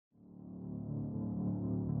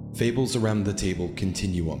Fables Around the Table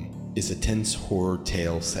Continuum is a tense horror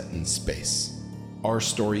tale set in space. Our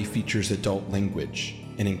story features adult language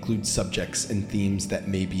and includes subjects and themes that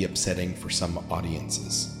may be upsetting for some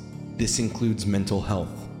audiences. This includes mental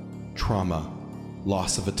health, trauma,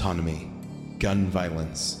 loss of autonomy, gun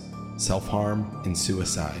violence, self-harm and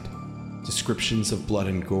suicide, descriptions of blood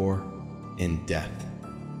and gore, and death.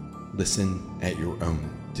 Listen at your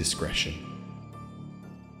own discretion.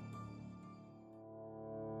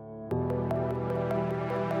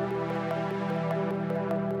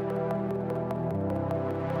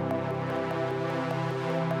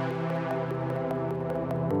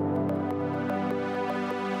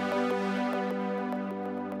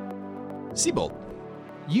 Siebold,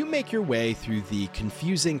 you make your way through the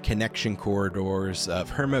confusing connection corridors of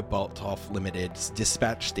Herma Balthoff Limited's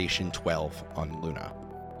Dispatch Station 12 on Luna.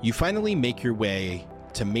 You finally make your way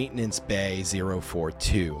to Maintenance Bay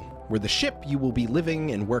 042, where the ship you will be living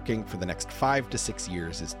and working for the next 5 to 6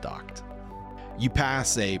 years is docked. You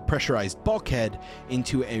pass a pressurized bulkhead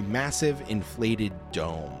into a massive inflated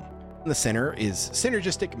dome. In the center is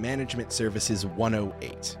Synergistic Management Services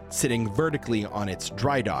 108, sitting vertically on its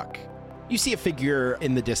dry dock. You see a figure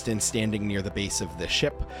in the distance standing near the base of the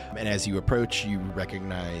ship, and as you approach, you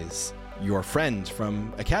recognize your friend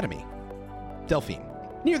from Academy, Delphine,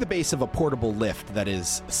 near the base of a portable lift that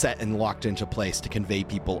is set and locked into place to convey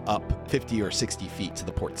people up 50 or 60 feet to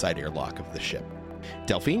the portside airlock of the ship.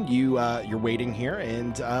 Delphine, you're waiting here,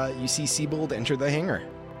 and you see Siebold enter the hangar.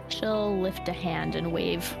 She'll lift a hand and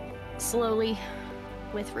wave slowly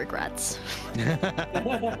with regrets.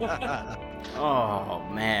 Oh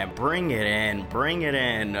man, bring it in.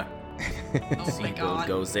 Oh my god.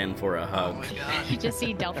 Goes in for a hug. Oh my god. You just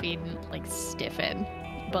see Delphine stiffen,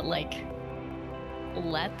 but let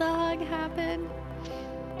the hug happen.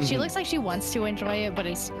 She looks like she wants to enjoy it, but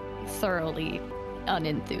is thoroughly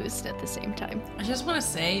unenthused at the same time. I just want to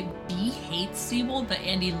say, B hates Siebold, but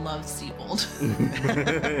Andy loves Siebold.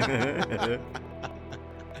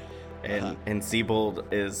 And Siebold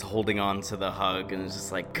is holding on to the hug and is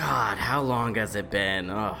just like, God, how long has it been?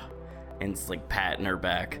 Oh, and it's like patting her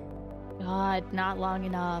back. God, not long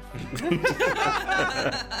enough.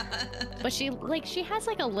 But she has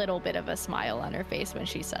a little bit of a smile on her face when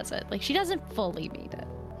she says it. She doesn't fully mean it.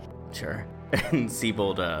 Sure. And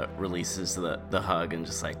Siebold releases the hug and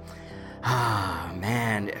just like,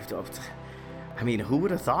 man. I mean, who would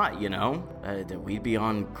have thought, that we'd be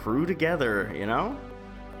on crew together,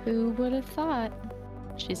 Who would have thought?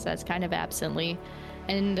 She says kind of absently.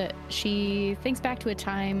 And she thinks back to a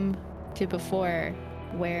time before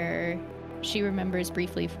where she remembers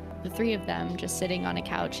briefly the three of them just sitting on a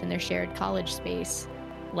couch in their shared college space,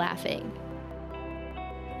 laughing.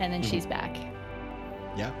 And then she's back.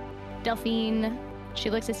 Yeah. Delphine, she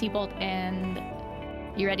looks at Siebold and,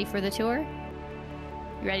 you ready for the tour?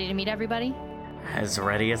 You ready to meet everybody? As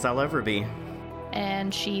ready as I'll ever be.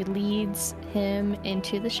 And she leads him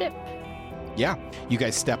into the ship. Yeah, you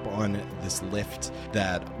guys step on this lift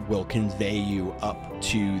that will convey you up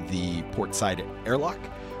to the portside airlock,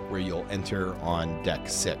 where you'll enter on deck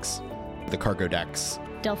 6, the cargo decks.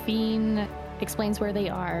 Delphine explains where they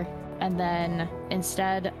are, and then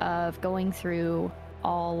instead of going through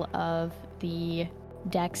all of the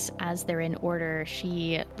decks as they're in order,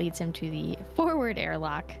 she leads him to the forward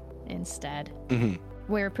airlock instead. Mm-hmm.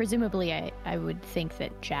 Where presumably I would think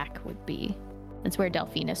that Jack would be. That's where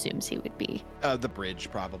Delphine assumes he would be. The bridge,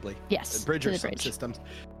 probably. Yes, The bridge to or the bridge. subsystems.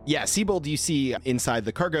 Yeah, Siebold, you see inside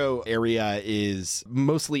the cargo area is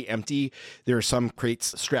mostly empty. There are some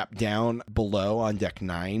crates strapped down below on deck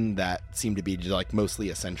 9 that seem to be mostly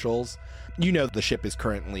essentials. You know the ship is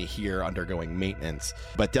currently here undergoing maintenance,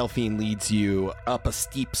 but Delphine leads you up a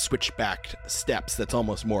steep switchback steps that's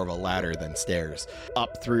almost more of a ladder than stairs.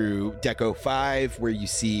 Up through deck 05, where you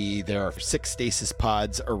see there are 6 stasis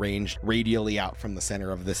pods arranged radially out from the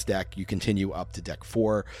center of this deck. You continue up to deck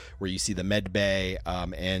 4, where you see the med bay,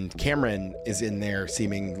 and Cameron is in there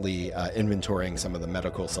seemingly inventorying some of the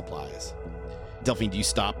medical supplies. Delphine, do you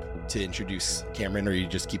stop to introduce Cameron, or you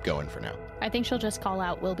just keep going for now? I think she'll just call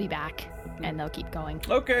out, "We'll be back," and they'll keep going.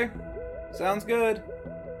 Okay, sounds good.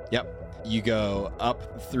 Yep. You go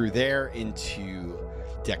up through there into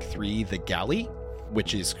deck 3, the galley,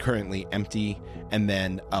 which is currently empty, and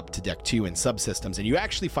then up to deck 2 and subsystems, and you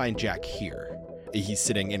actually find Jack here. He's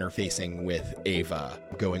sitting interfacing with Ava,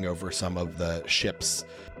 going over some of the ship's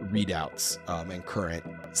readouts and current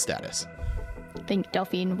status. I think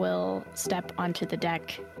Delphine will step onto the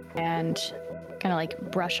deck and kind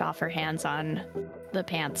of brush off her hands on the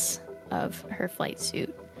pants of her flight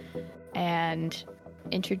suit and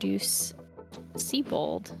introduce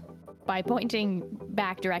Siebold by pointing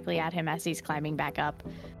back directly at him as he's climbing back up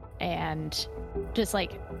and just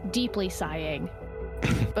like deeply sighing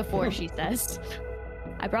before she says,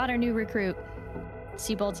 I brought our new recruit,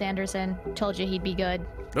 Siebold Sanderson. Told you he'd be good.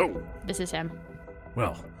 Oh, This is him.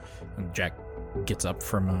 well, and Jack gets up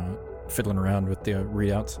from fiddling around with the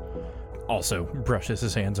readouts. Also brushes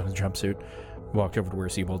his hands on his jumpsuit. Walked over to where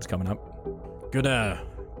Siebold's coming up. Good to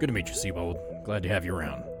meet you, Siebold. Glad to have you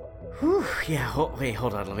around. Whew, yeah,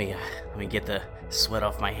 hold on. Let me get the sweat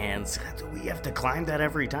off my hands. Do we have to climb that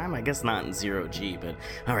every time? I guess not in 0G, but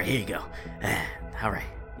all right, here you go. All right,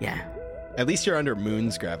 yeah. At least you're under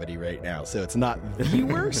Moon's gravity right now, so it's not the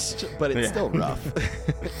worst, but it's still rough.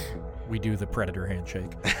 We do the predator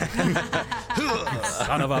handshake.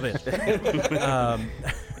 Son of a bitch.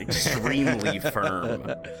 Extremely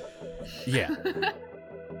firm. Yeah.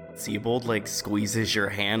 Siebold, like, squeezes your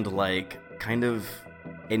hand, like, kind of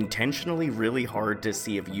intentionally really hard to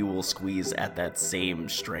see if you will squeeze at that same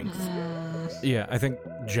strength. Yeah, I think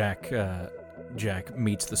Jack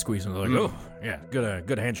meets the squeeze and they're like, oh, yeah,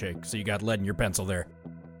 good handshake. So you got lead in your pencil there.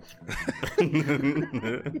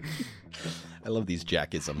 I love these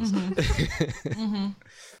Jackisms.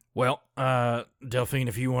 Well, Delphine,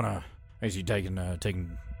 if you want to, as you taking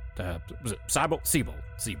was it Siebold?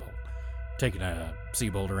 Taking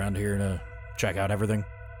Siebold around here to check out everything?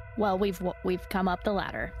 Well, we've come up the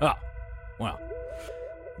ladder. Oh, well,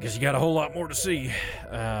 guess you got a whole lot more to see.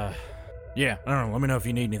 Yeah, I don't know. Let me know if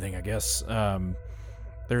you need anything, I guess.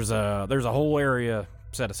 There's a whole area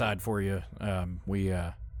set aside for you. I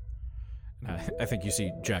think you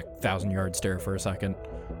see Jack 1,000-yard stare for a second.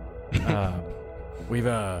 We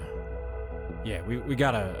got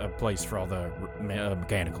a place for all the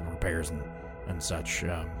mechanical repairs and such.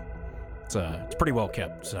 It's pretty well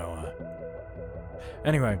kept. So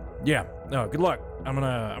anyway, yeah. No, good luck. I'm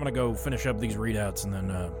gonna go finish up these readouts and then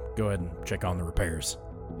go ahead and check on the repairs.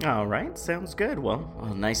 All right, sounds good. Well,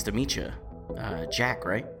 nice to meet you, Jack.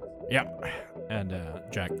 Right? Yeah. And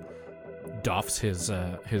Jack doffs his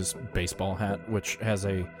baseball hat, which has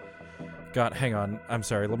a. God, hang on. I'm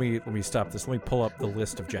sorry. Let me stop this. Let me pull up the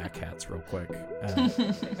list of Jack hats real quick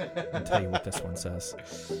and tell you what this one says.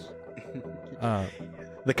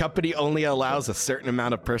 The company only allows a certain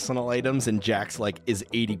amount of personal items, and Jack's is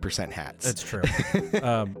 80% hats. That's true.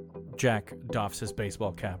 Jack doffs his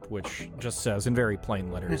baseball cap, which just says in very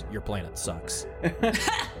plain letters, "Your planet sucks."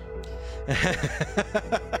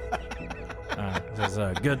 Says,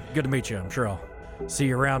 good to meet you. I'm sure I'll see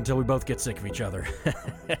you around until we both get sick of each other.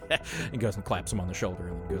 He goes and claps him on the shoulder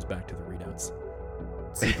and then goes back to the readouts.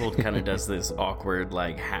 Siebold kind of does this awkward,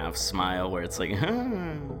 half smile where it's like,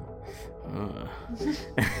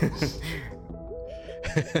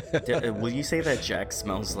 Will you say that Jack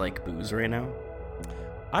smells like booze right now?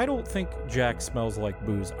 I don't think Jack smells like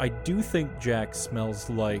booze. I do think Jack smells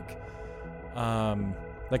like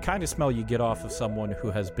the kind of smell you get off of someone who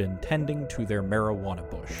has been tending to their marijuana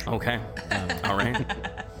bush. Okay. All right.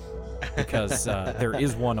 Because there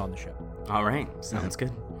is one on the ship. All right. Sounds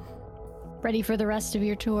good. Ready for the rest of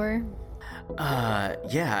your tour?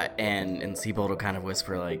 Yeah, and Siebold will kind of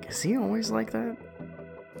whisper, is he always like that?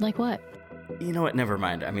 Like what? You know what? Never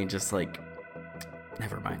mind. I mean, just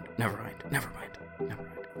never mind.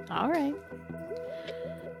 All right.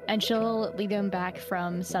 And she'll lead them back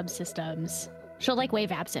from subsystems. She'll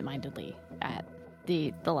wave absentmindedly at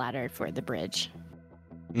the ladder for the bridge.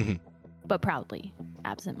 Mm-hmm. But proudly,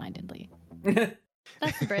 absentmindedly.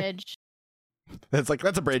 That's the bridge. That's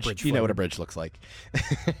a bridge. Bridge You know float. what a bridge looks like.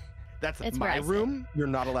 It's where my I sit. room. You're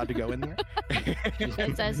not allowed to go in there.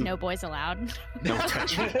 It says no boys allowed. No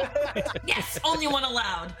touching. Yes, only one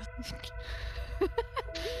allowed.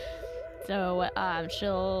 So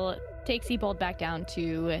she'll take Siebold back down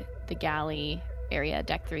to the galley area,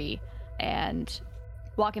 deck 3, and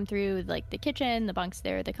walk him through the kitchen, the bunks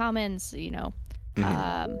there, the commons,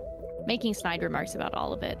 making snide remarks about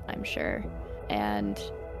all of it, I'm sure. And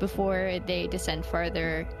before they descend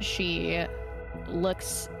further, she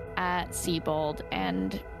looks at Siebold,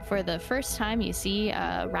 and for the first time you see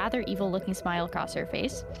a rather evil-looking smile across her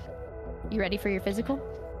face. You ready for your physical?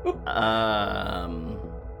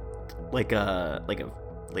 Like a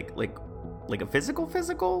physical?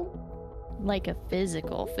 Like a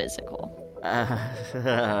physical.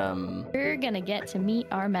 You're gonna get to meet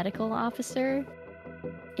our medical officer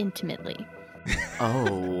intimately.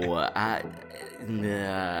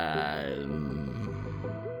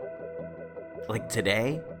 Like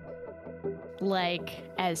today?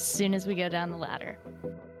 As soon as we go down the ladder.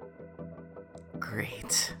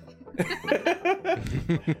 Great.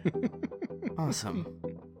 Awesome.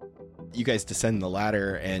 You guys descend the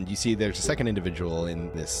ladder, and you see there's a second individual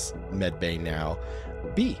in this med bay now,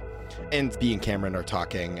 B. And B and Cameron are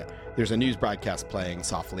talking. There's a news broadcast playing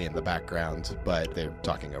softly in the background, but they're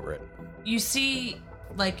talking over it. You see,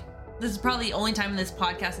 like, this is probably the only time this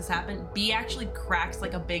podcast has happened. B actually cracks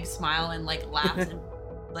like a big smile and like laughs and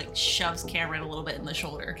like shoves Cameron a little bit in the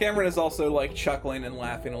shoulder. Cameron is also like chuckling and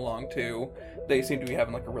laughing along too. They seem to be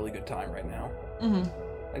having like a really good time right now.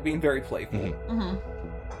 Like being very playful.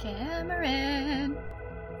 Cameron,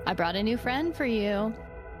 I brought a new friend for you.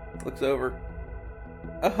 Looks over.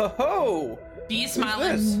 Oh ho ho! B's smile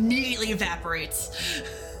immediately evaporates.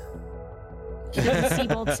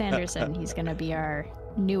 Seabold Sanderson. He's gonna be our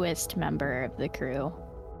newest member of the crew.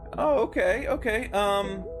 Oh, okay.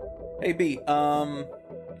 Hey B, I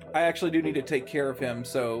actually do need to take care of him,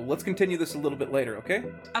 so let's continue this a little bit later, okay?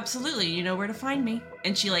 Absolutely, you know where to find me.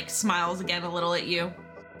 And she like smiles again a little at you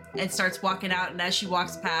and starts walking out, and as she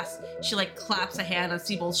walks past, she like claps a hand on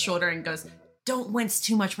Seabold's shoulder and goes, "Don't wince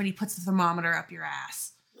too much when he puts the thermometer up your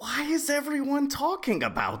ass." Why is everyone talking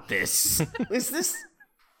about this?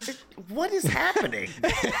 What is happening?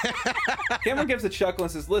 Cameron gives a chuckle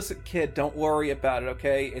and says, "Listen, kid, don't worry about it,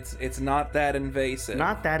 okay? It's not that invasive."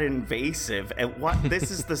 Not that invasive. And what? This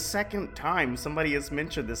is the second time somebody has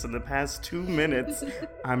mentioned this in the past 2 minutes.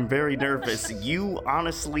 I'm very nervous. You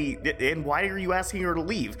honestly, and why are you asking her to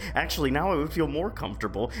leave? Actually, now I would feel more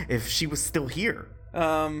comfortable if she was still here.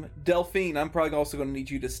 Delphine, I'm probably also going to need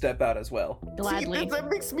you to step out as well. Gladly. See, that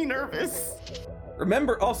makes me nervous.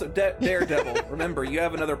 Remember, also, Daredevil, remember, you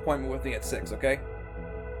have another appointment with me at 6, okay?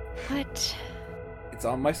 What? It's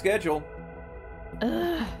on my schedule.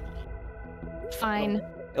 Ugh. Fine.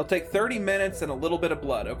 It'll take 30 minutes and a little bit of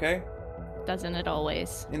blood, okay? Doesn't it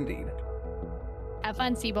always? Indeed. Have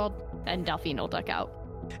fun, Seabold. And Delphine will duck out.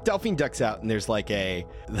 Delphine ducks out, and there's like a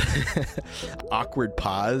awkward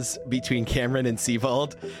pause between Cameron and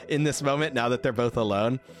Seabold in this moment now that they're both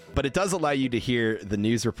alone. But it does allow you to hear the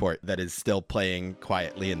news report that is still playing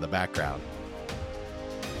quietly in the background.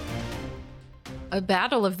 A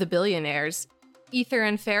battle of the billionaires. Ether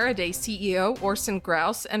and Faraday CEO Orson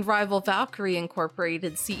Grouse and rival Valkyrie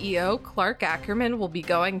Incorporated CEO Clark Ackerman will be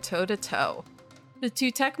going toe-to-toe. The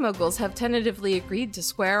two tech moguls have tentatively agreed to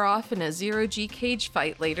square off in a zero-G cage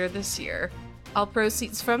fight later this year. All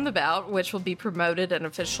proceeds from the bout, which will be promoted and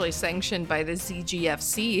officially sanctioned by the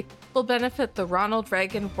ZGFC, will benefit the Ronald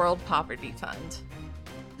Reagan World Poverty Fund.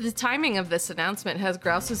 The timing of this announcement has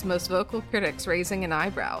Grouse's most vocal critics raising an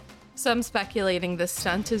eyebrow, some speculating this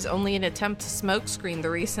stunt is only an attempt to smokescreen the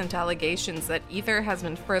recent allegations that Ether has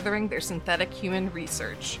been furthering their synthetic human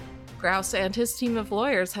research. Grouse and his team of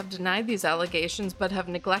lawyers have denied these allegations but have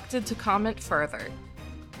neglected to comment further.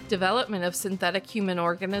 Development of synthetic human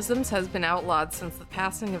organisms has been outlawed since the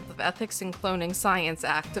passing of the Ethics in Cloning Science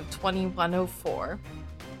Act of 2104.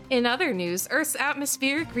 In other news, Earth's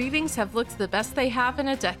atmospheric readings have looked the best they have in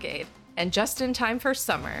a decade, and just in time for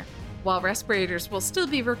summer. While respirators will still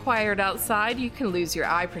be required outside, you can lose your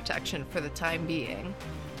eye protection for the time being.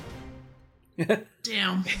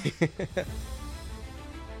 Damn.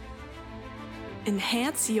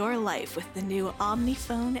 Enhance your life with the new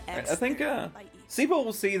Omniphone X. I think, Sibo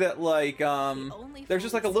will see that, like, there's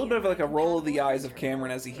just, like, a little bit of, like, a roll of the eyes of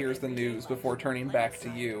Cameron as he hears the news before turning back to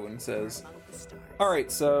you and says,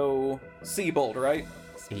 "Alright, so, Seabold, right?"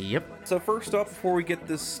 Yep. So first off, before we get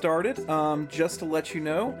this started, just to let you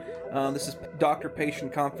know, this is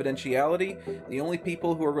doctor-patient confidentiality. The only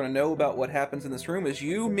people who are going to know about what happens in this room is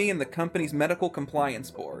you, me, and the company's medical compliance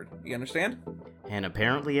board. You understand? And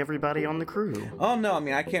apparently everybody on the crew. Oh, no, I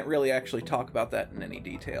mean, I can't really actually talk about that in any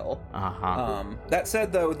detail. Uh-huh. That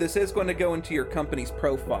said, though, this is going to go into your company's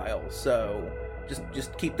profile, so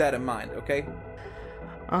just keep that in mind, okay?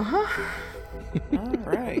 Uh-huh.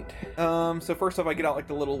 Alright. So first off, I get out, like,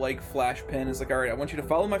 the little, like, flash pen. It's like, alright, I want you to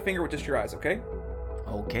follow my finger with just your eyes, okay?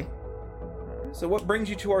 Okay. So what brings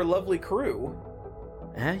you to our lovely crew?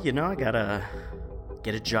 You know, I gotta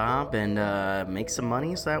get a job and make some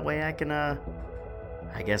money so that way I can,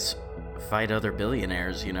 I guess, fight other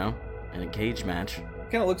billionaires, you know, in a cage match.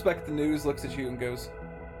 Kind of looks back at the news, looks at you, and goes,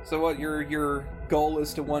 "So what, your goal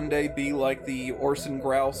is to one day be like the Orson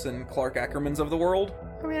Grouse and Clark Ackermans of the world?"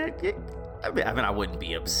 I mean, I wouldn't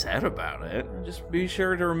be upset about it. Just be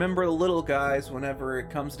sure to remember the little guys whenever it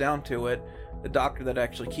comes down to it. The doctor that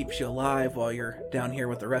actually keeps you alive while you're down here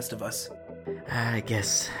with the rest of us. I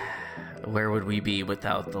guess, where would we be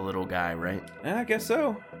without the little guy, right? I guess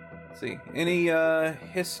so. Let's see. Any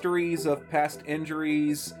histories of past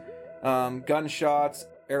injuries, gunshots,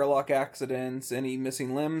 airlock accidents, any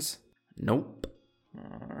missing limbs? Nope.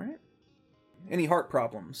 Alright. Any heart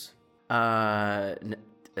problems?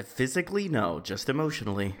 Physically, no, just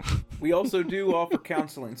emotionally. We also do offer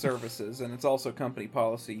counseling services, and it's also company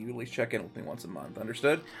policy. You at least check in with me once a month.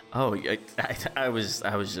 Understood? Oh, I was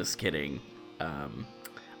just kidding.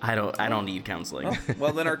 I don't need counseling. Oh,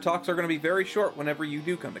 well, then our talks are going to be very short whenever you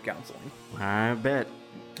do come to counseling. I bet.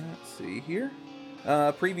 Let's see here.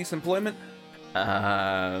 Previous employment?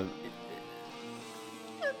 Yeah,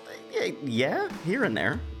 here and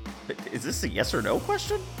there. Is this a yes or no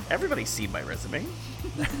question? Everybody's seen my resume.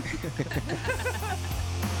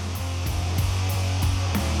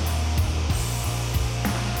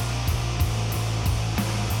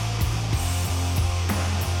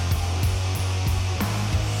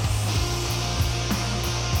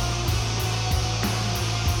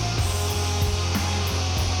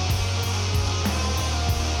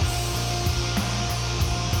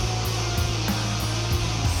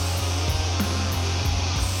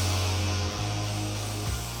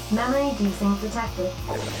 Memory desync detected.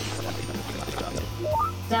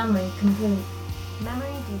 Download complete. Memory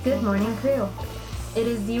desync. Good morning, crew. It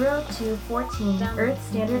is 0214 Earth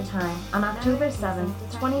Standard Time on October 7th,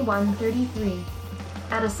 2133.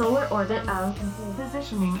 At a solar orbit of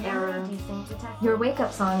positioning error. Your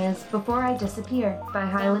wake-up song is Before I Disappear by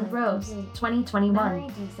Highland Rose,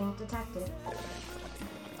 2021.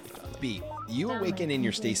 B, you awaken in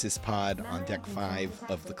your stasis pod on deck 5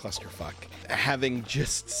 of the clusterfuck, having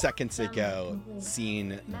just seconds ago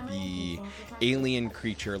seen the alien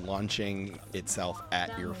creature launching itself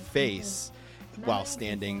at your face while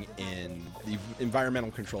standing in the environmental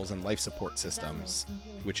controls and life support systems,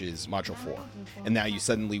 which is Module 4. And now you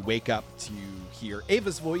suddenly wake up to hear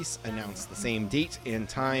Ava's voice announce the same date and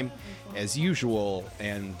time as usual,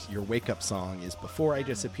 and your wake-up song is Before I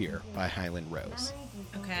Disappear by Highland Rose.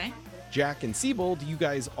 Okay. Jack and Siebold, you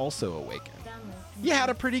guys also awaken. You had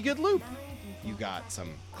a pretty good loop. You got some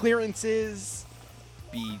clearances.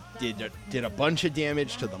 B did a bunch of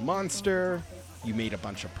damage to the monster. You made a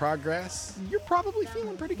bunch of progress. You're probably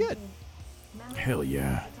feeling pretty good. Hell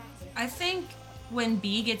yeah. I think when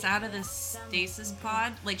B gets out of the stasis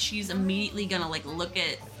pod, like she's immediately gonna like look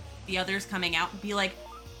at the others coming out and be like,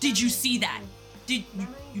 "Did you see that? You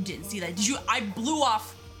didn't see that? Did you? I blew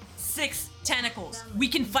off 6 tentacles. We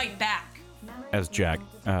can fight back." As Jack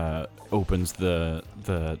opens the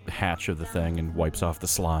hatch of the thing and wipes off the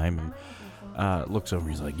slime and looks over,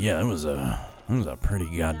 he's like, "Yeah, it was a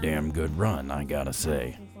pretty goddamn good run, I gotta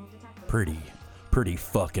say. Pretty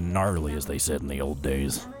fucking gnarly, as they said in the old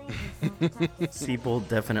days." Siebold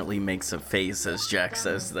definitely makes a face as Jack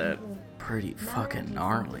says that. Pretty fucking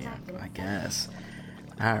gnarly, I guess.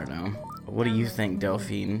 I don't know. What do you think,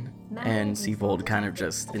 Delphine? And Siebold kind of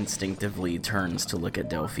just instinctively turns to look at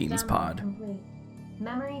Delphine's pod.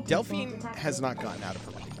 Delphine has not gotten out of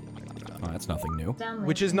her pod, Well, that's nothing new.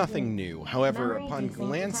 which is nothing new. However, upon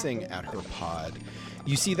glancing at her pod,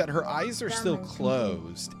 you see that her eyes are still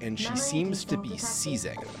closed and she seems to be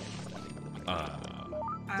seizing.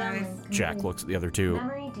 Jack looks at the other two.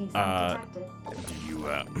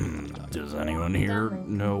 Does anyone here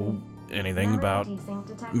know anything about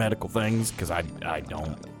medical things? Because I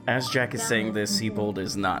don't. As Jack is saying this, Siebold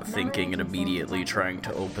is not thinking and immediately trying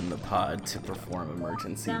to open the pod to perform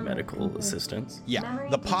emergency medical assistance. Yeah,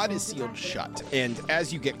 the pod is sealed shut, and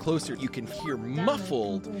as you get closer, you can hear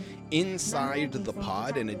muffled inside the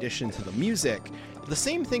pod, in addition to the music, the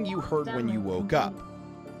same thing you heard when you woke up.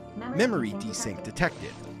 Memory desync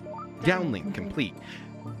detected. Downlink complete.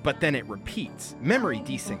 But then it repeats. Memory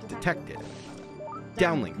desync detected.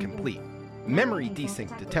 Downlink complete. Memory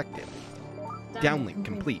desync detected. Downlink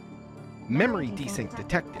complete. Memory desync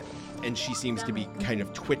detected. And she seems to be kind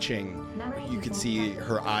of twitching. You can see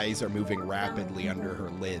her eyes are moving rapidly under her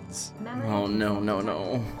lids. Oh,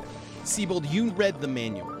 no. Siebold, you read the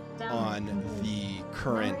manual on the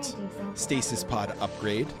current stasis pod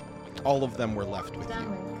upgrade. All of them were left with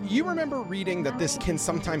you. You remember reading that this can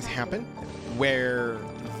sometimes happen, where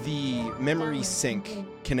the memory sync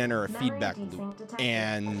can enter a feedback loop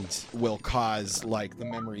and will cause like the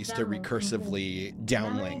memories to recursively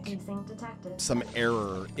downlink. Some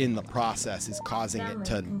error in the process is causing it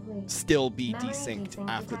to still be desynced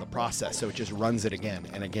after the process, so it just runs it again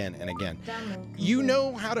and again and again. You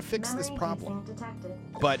know how to fix this problem,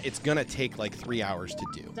 but it's gonna take like 3 hours to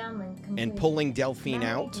do. And pulling Delphine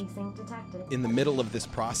out in the middle of this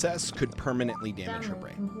process could permanently damage her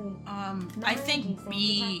brain. I think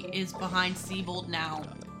B is behind Siebold now,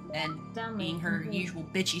 and being her usual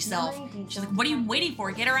bitchy self, she's like, "What are you waiting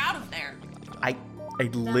for? Get her out of there!" I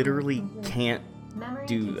literally can't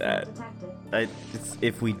do that.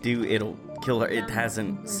 If we do, it'll kill her. It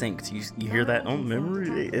hasn't synced. You hear that? Oh,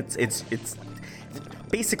 memory. It's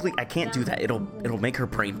basically, I can't do that. It'll make her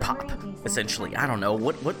brain pop, essentially. I don't know.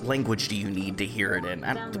 What language do you need to hear it in?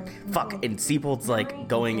 Fuck. And Siebold's like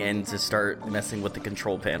going in to start messing with the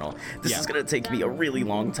control panel. This is gonna take me a really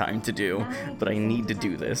long time to do, but I need to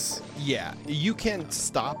do this. Yeah, you can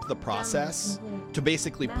stop the process to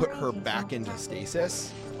basically put her back into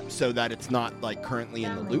stasis so that it's not like currently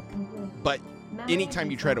in the loop. But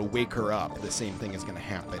anytime you try to wake her up, the same thing is going to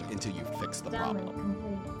happen until you fix the problem.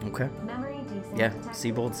 Okay. Yeah,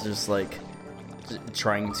 Siebold's just like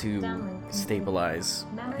trying to stabilize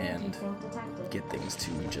and get things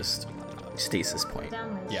to just stasis point.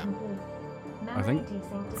 Yeah. I think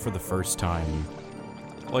for the first time,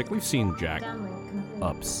 like we've seen Jack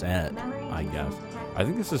upset, I guess. I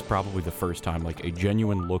think this is probably the first time like a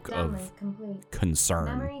genuine look of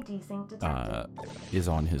concern is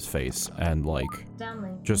on his face, and like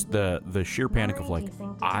just the sheer panic of like,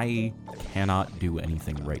 I cannot do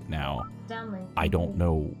anything right now. I don't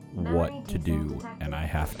know what to do, and I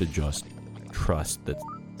have to just trust that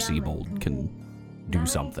Siebold can do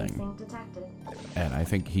something. And I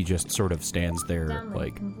think he just sort of stands there,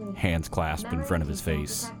 like hands clasped in front of his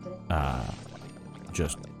face,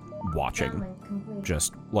 just watching,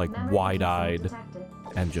 just like wide-eyed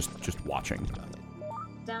and just watching.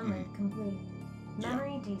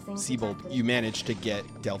 Siebold, you managed to get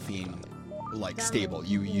Delphine like stable.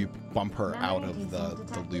 You bump her out of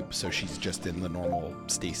the loop so she's just in the normal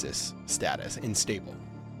stasis status and stable.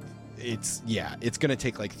 It's gonna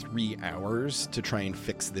take like 3 hours to try and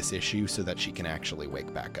fix this issue so that she can actually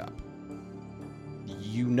wake back up.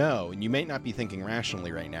 You know, and you may not be thinking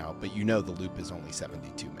rationally right now, but you know the loop is only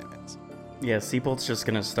 72 minutes. Yeah, Siebold's just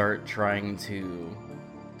gonna start trying to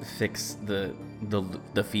fix the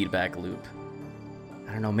feedback loop.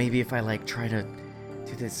 I don't know, maybe if I like try to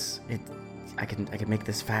do this, I can make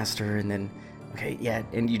this faster, and then okay, yeah,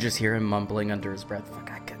 and you just hear him mumbling under his breath, fuck,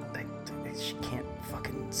 she can't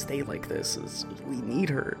fucking stay like this. We need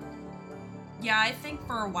her. Yeah, I think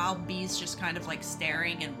for a while B's just kind of like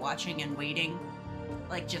staring and watching and waiting.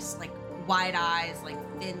 Like just like wide eyes, like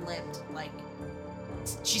thin-lipped, like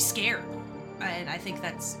she's scared. And I think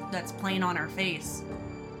that's plain on her face.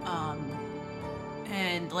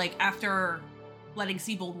 And like after letting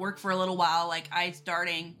Siebold work for a little while, like eyes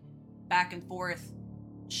darting back and forth,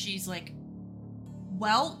 she's like,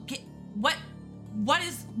 well, what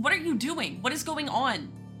are you doing? What is going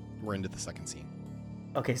on? We're into the second scene.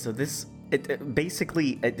 Okay, so this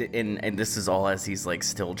basically, and this is all as he's like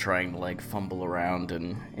still trying to like fumble around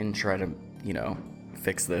and try to, you know,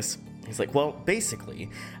 fix this. He's like, well, basically,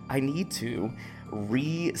 I need to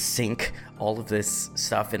re-sync all of this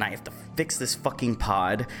stuff, and I have to fix this fucking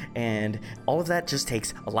pod, and all of that just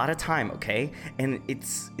takes a lot of time, okay? And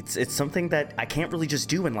it's something that I can't really just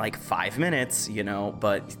do in like 5 minutes, you know,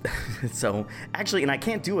 but so actually, and I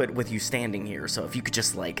can't do it with you standing here, so if you could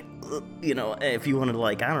just like, you know, if you wanted to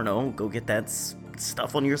like, I don't know, go get that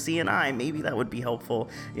stuff on your CNI, maybe that would be helpful,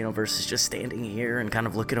 you know, versus just standing here and kind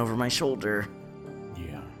of looking over my shoulder.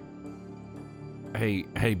 Yeah.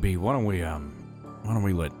 Hey B, why don't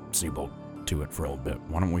we let Siebold to it for a little bit?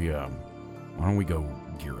 Why don't we go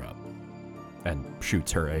gear up? And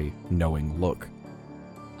shoots her a knowing look.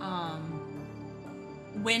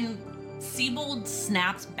 When Siebold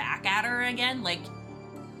snaps back at her again, like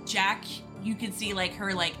Jack, you can see like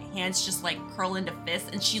her like hands just like curl into fists,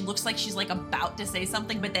 and she looks like she's like about to say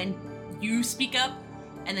something, but then you speak up,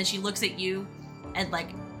 and then she looks at you, and like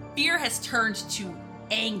fear has turned to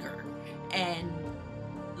anger, and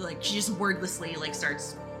like she just wordlessly like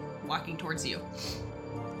starts walking towards you.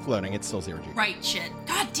 Floating, it's still 0G. Right, shit.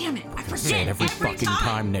 God damn it, I forget Say it every fucking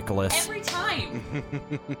time, Nicholas. Every time.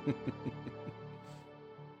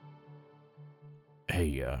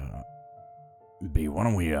 Hey, B, why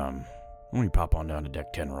don't we pop on down to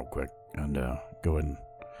deck 10 real quick and go ahead and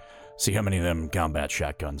see how many of them combat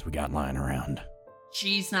shotguns we got lying around.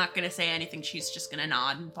 She's not gonna say anything. She's just gonna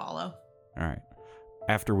nod and follow. All right.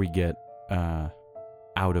 After we get out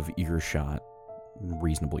of earshot,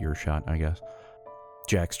 reasonable earshot, I guess,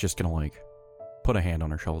 Jack's just gonna like put a hand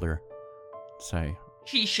on her shoulder, say,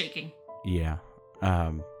 she's shaking. Yeah.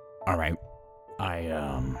 All right.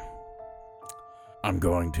 I'm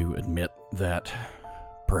going to admit that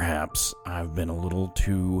perhaps I've been a little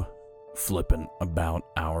too flippant about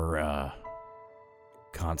our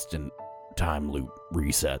constant time loop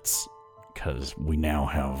resets, because we now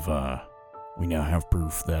have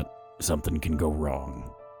proof that something can go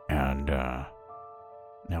wrong, and now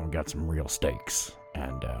we've got some real stakes,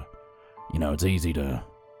 and you know, it's easy to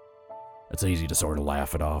sort of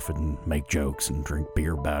laugh it off and make jokes and drink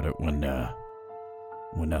beer about it when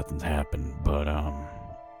nothing's happened, but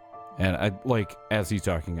And as he's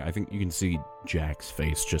talking, I think you can see Jack's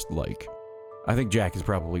face just I think Jack is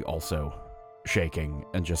probably also shaking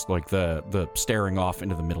and just the staring off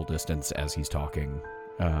into the middle distance as he's talking.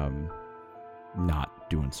 Not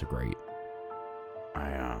doing so great.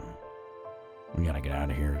 We gotta get out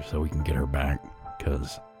of here so we can get her back,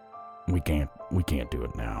 because we can't do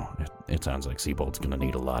it now. It sounds like Siebold's gonna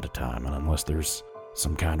need a lot of time, and unless there's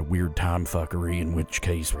some kind of weird time fuckery, in which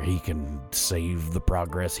case where he can save the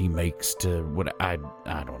progress he makes to what I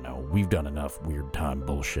don't know. We've done enough weird time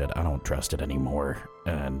bullshit. I don't trust it anymore,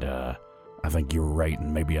 and I think you were right,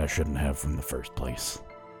 and maybe I shouldn't have from the first place.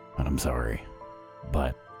 And I'm sorry,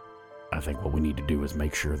 but I think what we need to do is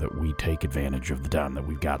make sure that we take advantage of the time that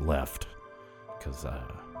we've got left. Because,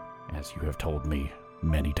 as you have told me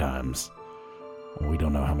many times, we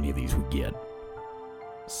don't know how many of these we get.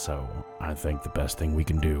 So, I think the best thing we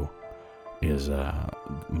can do is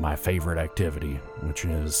my favorite activity, which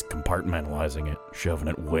is compartmentalizing it, shoving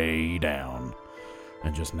it way down,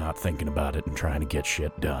 and just not thinking about it and trying to get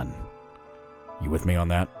shit done. You with me on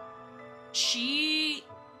that? She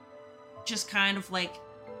just kind of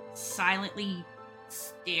silently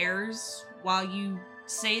stares while you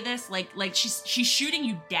say this, like she's shooting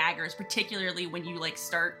you daggers, particularly when you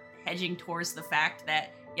start hedging towards the fact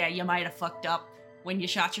that you might have fucked up when you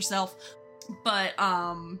shot yourself. But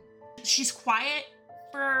she's quiet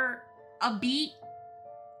for a beat,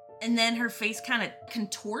 and then her face kind of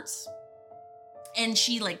contorts, and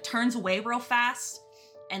she turns away real fast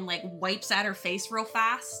and wipes at her face real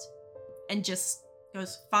fast and just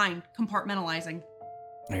goes, "Fine, compartmentalizing."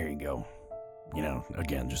 There you go.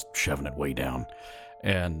 Again, just shoving it way down.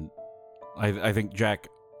 And I think Jack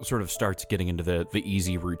sort of starts getting into the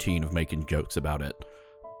easy routine of making jokes about it,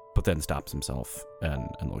 but then stops himself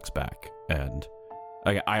and looks back. And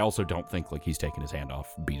I also don't think he's taking his hand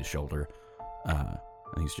off Beta's shoulder. And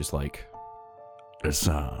he's just this,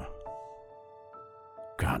 God,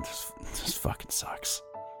 this fucking sucks.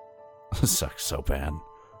 This sucks so bad.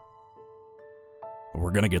 But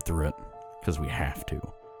we're gonna get through it, because we have to.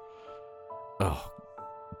 Oh,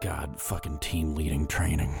 God, fucking team leading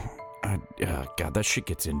training. God, that shit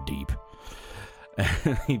gets in deep.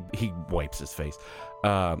 He wipes his face.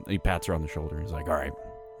 He pats her on the shoulder. He's like, "All right,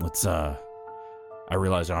 let's, I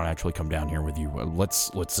realize I don't actually come down here with you.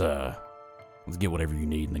 Let's get whatever you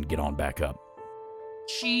need and then get on back up."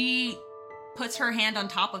 She puts her hand on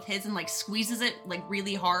top of his and squeezes it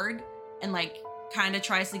really hard and kind of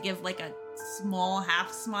tries to give a small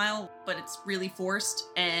half smile, but it's really forced,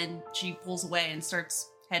 and she pulls away and starts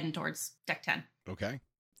heading towards deck 10. Okay.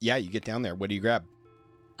 Yeah, you get down there. What do you grab?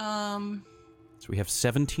 So we have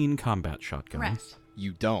 17 combat shotguns. Correct.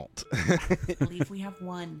 You don't. I believe we have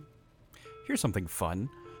one. Here's something fun.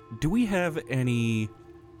 Do we have any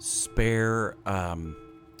spare,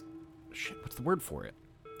 what's the word for it?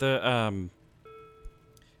 They're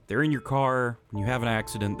in your car, when you have an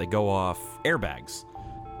accident, they go off. Airbags.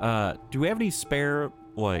 Do we have any spare,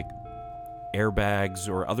 airbags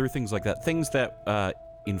or other things like that? Things that,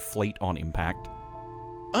 inflate on impact?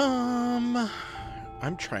 I'm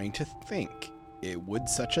trying to think. Would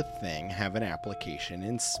such a thing have an application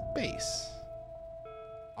in space?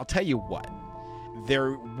 I'll tell you what.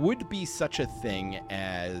 There would be such a thing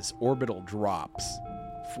as orbital drops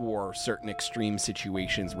for certain extreme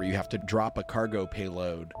situations where you have to drop a cargo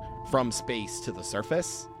payload from space to the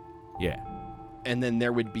surface. Yeah. And then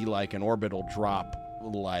there would be an orbital drop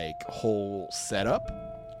whole setup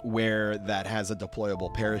where that has a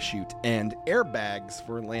deployable parachute and airbags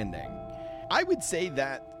for landing. I would say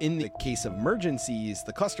that in the case of emergencies,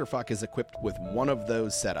 the clusterfuck is equipped with one of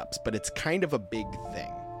those setups, but it's kind of a big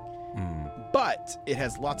thing. But it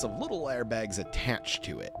has lots of little airbags attached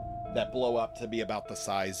to it that blow up to be about the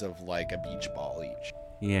size of a beach ball each.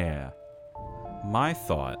 Yeah. My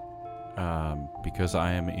thought, because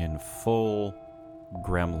I am in full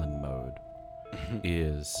gremlin mode,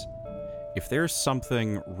 is if there's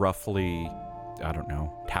something roughly, I don't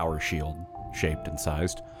know, tower shield shaped and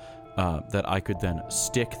sized, that I could then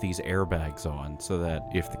stick these airbags on so that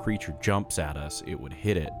if the creature jumps at us, it would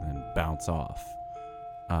hit it and bounce off.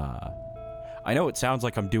 I know it sounds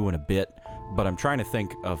like I'm doing a bit, but I'm trying to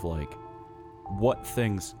think of what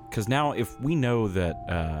things, because now if we know that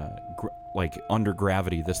under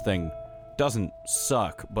gravity this thing doesn't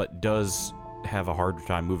suck but does have a harder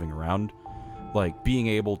time moving around, being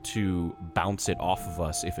able to bounce it off of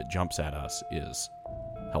us if it jumps at us is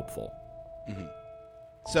helpful. Mm-hmm.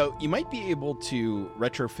 So you might be able to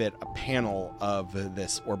retrofit a panel of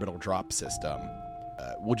this orbital drop system.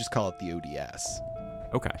 We'll just call it the ODS.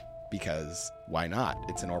 Okay. because why not?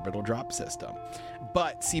 It's an orbital drop system.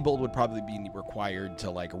 But Seabold would probably be required to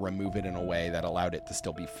like remove it in a way that allowed it to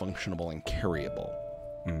still be functionable and carryable.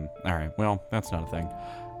 All right. Well, that's not a thing.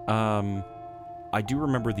 I do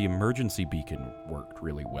remember the emergency beacon worked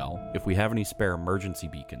really well. If we have any spare emergency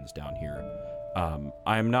beacons down here,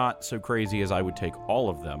 I'm not so crazy as I would take all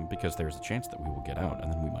of them, because there's a chance that we will get out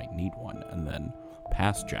and then we might need one, and then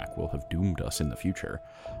past Jack will have doomed us in the future.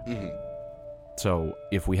 So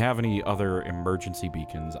if we have any other emergency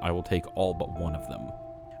beacons, I will take all but one of them.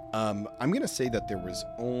 I'm going to say that there was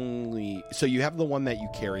only... So you have the one that you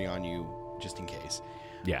carry on you just in case.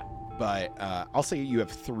 Yeah. But I'll say you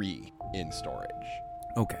have 3 in storage.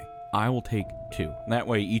 Okay. I will take 2. That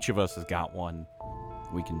way each of us has got one.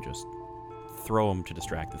 We can just throw them to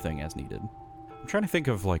distract the thing as needed. I'm trying to think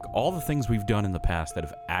of like all the things we've done in the past that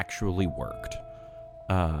have actually worked.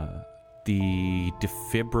 The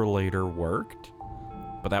defibrillator worked,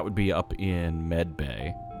 but that would be up in Med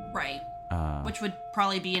Bay. Right. Which would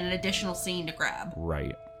probably be an additional scene to grab.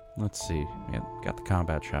 Right. Let's see. Yeah, got the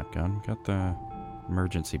combat shotgun, got the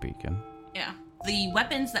emergency beacon. Yeah. The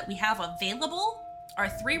weapons that we have available are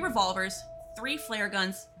 3 revolvers, 3 flare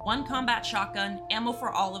guns, 1 combat shotgun, ammo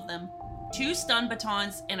for all of them, 2 stun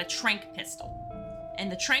batons, and a trank pistol.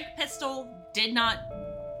 And the trank pistol did not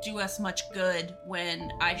do us much good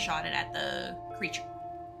when I shot it at the creature.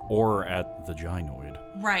 Or at the gynoid.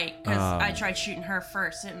 Right, because I tried shooting her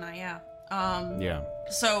first, didn't I? Yeah. Yeah.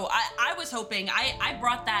 So I was hoping, I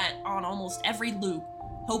brought that on almost every loop,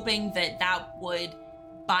 hoping that would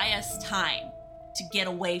buy us time to get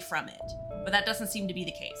away from it. But that doesn't seem to be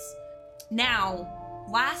the case. Now,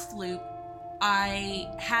 last loop, I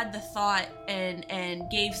had the thought and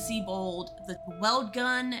gave Seabold the weld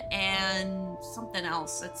gun and something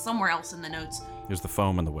else. It's somewhere else in the notes. There's the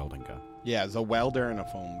foam and the welding gun. Yeah, it's a welder and a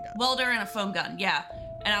foam gun. Welder and a foam gun, yeah.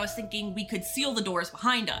 And I was thinking we could seal the doors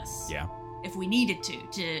behind us. Yeah. If we needed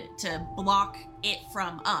to block it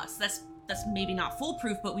from us. That's maybe not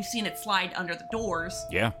foolproof, but we've seen it slide under the doors.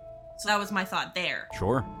 Yeah. So that was my thought there.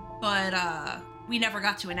 Sure. But we never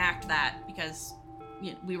got to enact that because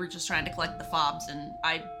we were just trying to collect the fobs, and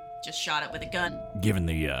I just shot it with a gun. Given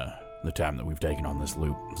the time that we've taken on this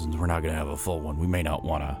loop, since we're not going to have a full one, we may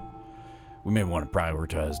want to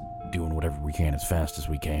prioritize doing whatever we can as fast as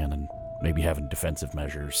we can, and maybe having defensive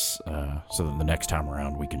measures, so that the next time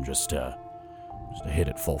around we can just hit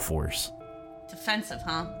it full force. Defensive,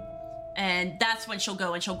 huh? And that's when she'll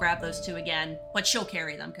go and she'll grab those 2 again, but she'll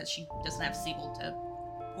carry them because she doesn't have Seabold to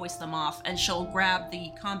hoist them off, and she'll grab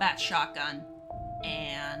the combat shotgun.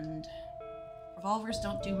 And revolvers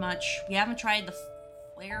don't do much. We haven't tried the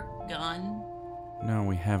flare gun. No,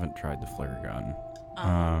 we haven't tried the flare gun.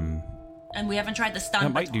 And we haven't tried the stun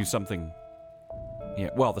baton. That baton. might do something. Yeah,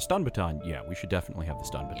 well, the stun baton, yeah, we should definitely have the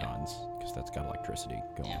stun batons, because that's got electricity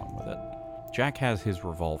going on with it. Jack has his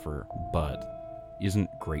revolver, but isn't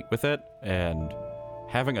great with it, and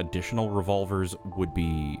having additional revolvers would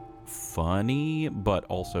be funny, but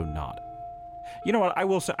also not. You know what? I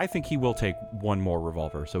will say, I think he will take one more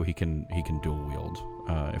revolver so he can dual wield.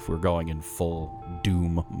 If we're going in full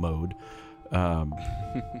Doom mode,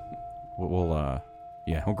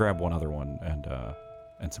 he'll grab one other one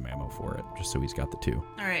and some ammo for it, just so he's got the 2.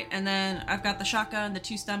 All right, and then I've got the shotgun, the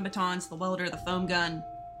 2 stun batons, the welder, the foam gun.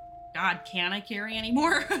 God, can I carry any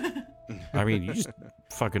more? I mean, you just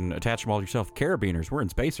fucking attach them all yourself. Carabiners, we're in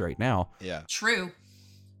space right now. Yeah. True.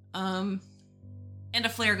 And a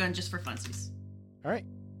flare gun just for funsies. All right.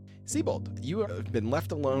 Seabold, you have been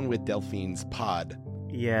left alone with Delphine's pod.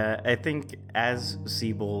 Yeah, I think as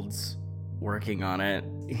Seabold's working on it,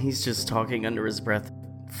 he's just talking under his breath.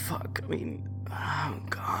 Fuck, I mean, oh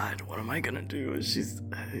God, what am I gonna do?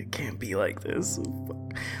 It can't be like this.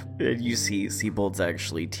 Fuck. And you see Seabold's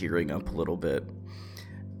actually tearing up a little bit.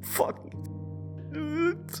 Fuck.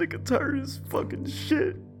 Sick and tired of this fucking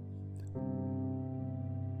shit.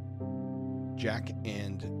 Jack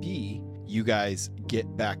and B, you guys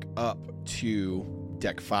get back up to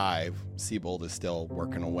deck 5. Seabold is still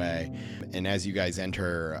working away. And as you guys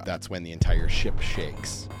enter, that's when the entire ship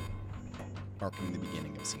shakes, marking the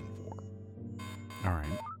beginning of scene 4. All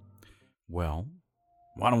right. Well,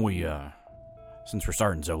 why don't we, since we're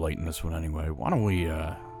starting so late in this one anyway, why don't we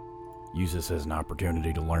use this as an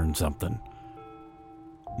opportunity to learn something?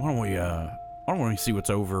 Why don't we see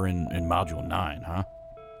what's over in Module 9, huh?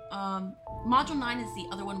 Module 9 is the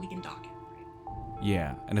other one we can dock at.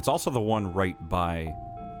 Yeah, and it's also the one right by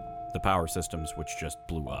the power systems, which just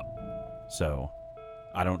blew up. So,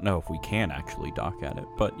 I don't know if we can actually dock at it,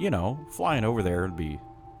 but, flying over there would be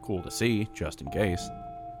cool to see, just in case.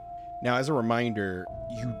 Now, as a reminder,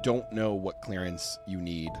 you don't know what clearance you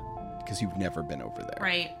need because you've never been over there.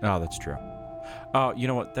 Right. Oh, that's true. You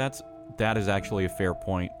know what? That is actually a fair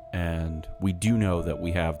point, and we do know that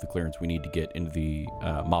we have the clearance we need to get into the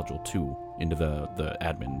module 2, into the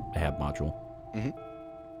admin hab module. Mm-hmm.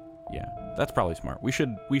 Yeah, that's probably smart. We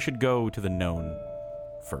should go to the known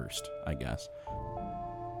first, I guess.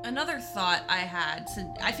 Another thought I had,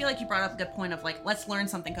 so I feel like you brought up a good point of like, let's learn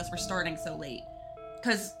something because we're starting so late.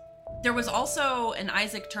 Because there was also an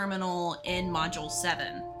Isaac terminal in Module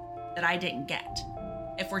 7 that I didn't get.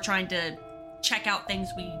 If we're trying to check out things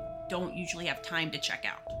we don't usually have time to check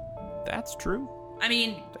out. That's true. I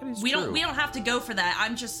mean, we true. don't have to go for that.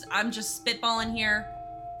 I'm just spitballing here,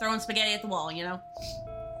 throwing spaghetti at the wall, you know?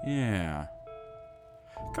 Yeah.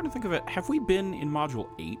 Come to think of it, have we been in Module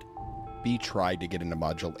 8? B tried to get into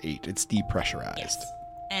Module 8. It's depressurized. Yes.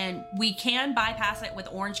 And we can bypass it with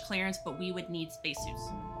orange clearance, but we would need spacesuits.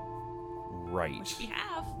 Right. Which we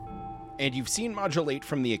have. And you've seen Module 8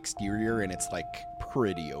 from the exterior, and it's like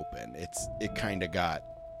pretty open. It kind of got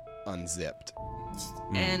unzipped.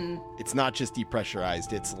 And it's not just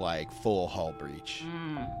depressurized, it's like full hull breach.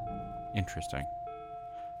 Interesting.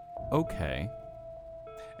 Okay.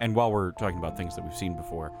 And while we're talking about things that we've seen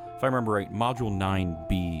before, if I remember right, Module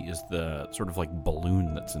 9B is the sort of like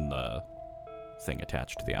balloon that's in the thing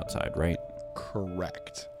attached to the outside, right?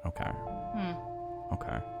 Correct. Okay.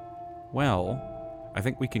 Okay. Well, I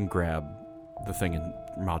think we can grab the thing in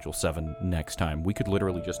Module 7 next time. We could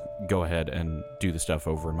literally just go ahead and do the stuff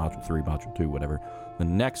over in Module 3, Module 2, whatever. The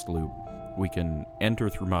next loop, we can enter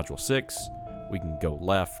through Module 6, we can go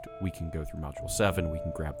left, we can go through Module 7, we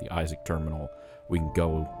can grab the Isaac terminal, we can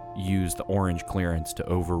go use the orange clearance to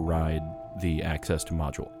override the access to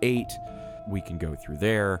Module 8, we can go through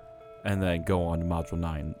there, and then go on to Module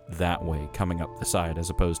 9 that way, coming up the side, as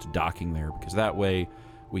opposed to docking there, because that way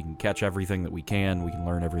we can catch everything that we can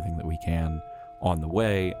learn everything that we can on the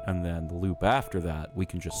way, and then the loop after that, we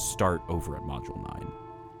can just start over at Module 9.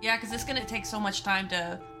 yeah, because it's going to take so much time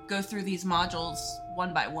to go through these modules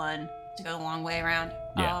one by one to go the long way around.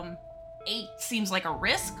 Yeah. 8 seems like a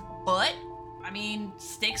risk, but, I mean,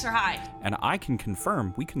 stakes are high. And I can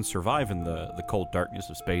confirm we can survive in the cold darkness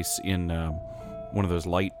of space in one of those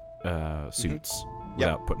light suits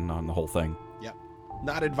without putting on the whole thing. Yep.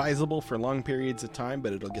 Not advisable for long periods of time,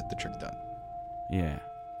 but it'll get the trick done. Yeah.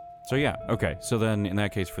 So yeah, okay. So then in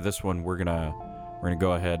that case for this one we're gonna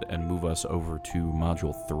go ahead and move us over to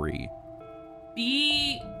Module 3.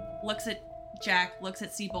 B looks at Jack, looks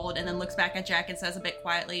at Seabold, and then looks back at Jack and says a bit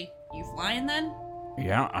quietly, "You flying then?"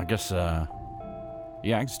 Yeah, I guess yeah,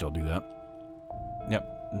 I can still do that.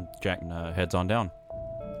 Yep. And Jack heads on down.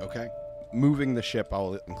 Okay. Moving the ship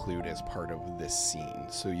I'll include as part of this scene.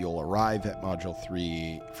 So you'll arrive at Module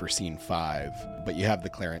 3 for Scene 5, but you have the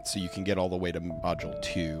clearance, so you can get all the way to Module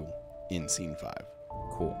 2 in Scene 5.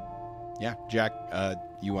 Cool. Yeah, Jack,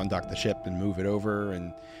 you undock the ship and move it over,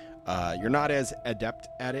 and you're not as adept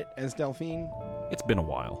at it as Delphine. It's been a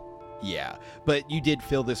while. Yeah, but you did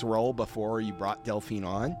fill this role before you brought Delphine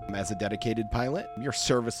on as a dedicated pilot. You're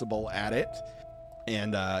serviceable at it,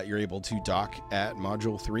 and you're able to dock at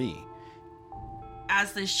Module 3.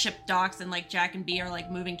 As the ship docks and like Jack and B are like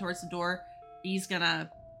moving towards the door, B's gonna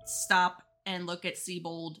stop and look at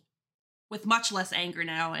Seabold with much less anger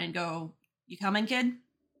now and go, "You coming, kid?"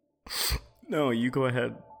 No, you go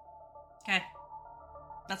ahead. Okay.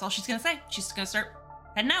 That's all she's gonna say. She's gonna start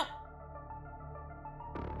heading out.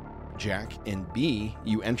 Jack and B,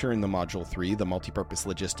 you enter in the Module 3, the multipurpose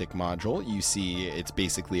logistic module. You see it's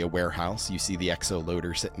basically a warehouse. You see the exo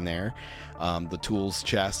loader sitting there, the tools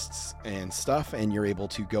chests and stuff, and you're able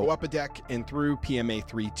to go up a deck and through PMA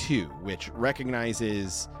 3-2, which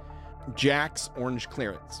recognizes Jack's orange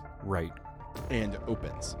clearance. Right. And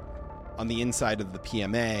opens. On the inside of the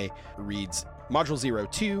PMA reads Module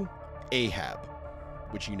 02 AHAB,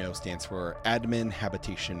 which you know stands for Admin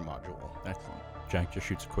Habitation Module. Excellent. Jack just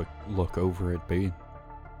shoots a quick look over at B.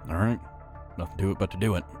 All right. Nothing to it but to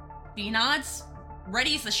do it. B nods,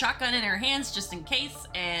 readies the shotgun in her hands just in case,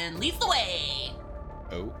 and leads the way.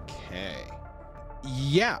 Okay.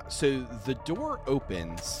 Yeah, so the door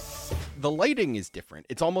opens. The lighting is different.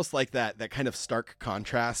 It's almost like that kind of stark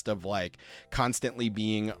contrast of like constantly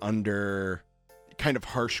being under kind of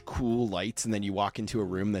harsh, cool lights, and then you walk into a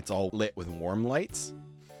room that's all lit with warm lights.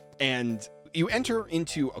 And you enter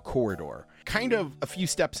into a corridor. Kind of a few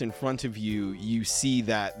steps in front of you, you see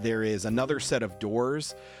that there is another set of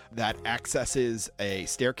doors that accesses a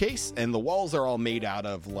staircase, and the walls are all made out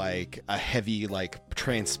of like a heavy, like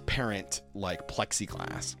transparent, like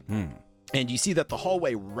plexiglass. And you see that the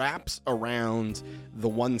hallway wraps around the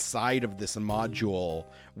one side of this module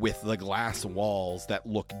with the glass walls that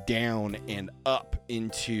look down and up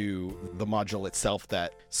into the module itself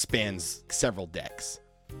that spans several decks.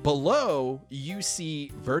 Below, you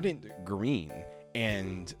see verdant green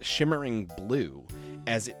and shimmering blue,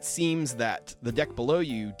 as it seems that the deck below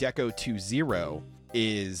you, Deck 020,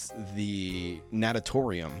 is the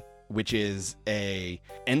natatorium, which is a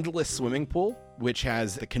endless swimming pool, which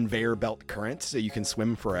has the conveyor belt current, so you can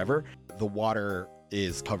swim forever. The water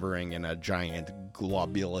is hovering in a giant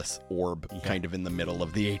globulous orb kind of in the middle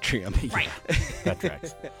of the atrium. Right. That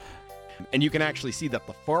tracks. And you can actually see that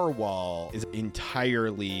the far wall is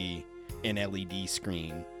entirely an LED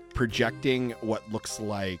screen, projecting what looks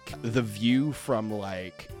like the view from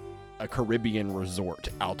like a Caribbean resort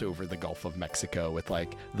out over the Gulf of Mexico with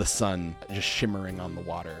like the sun just shimmering on the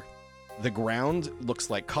water. The ground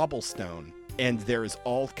looks like cobblestone, and there's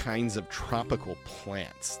all kinds of tropical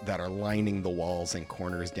plants that are lining the walls and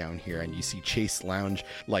corners down here. And you see Chase Lounge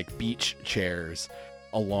like beach chairs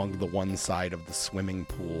along the one side of the swimming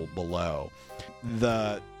pool below.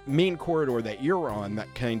 The main corridor that you're on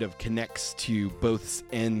that kind of connects to both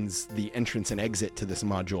ends, the entrance and exit to this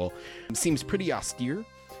module, seems pretty austere,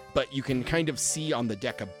 but you can kind of see on the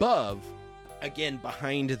deck above, again,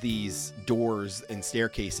 behind these doors and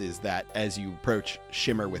staircases that, as you approach,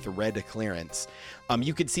 shimmer with red clearance.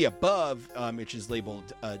 You can see above, which is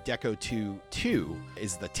labeled Deck 022,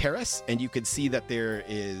 is the terrace, and you can see that there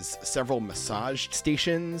is several massage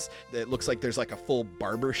stations. It looks like there's like a full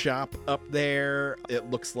barber shop up there. It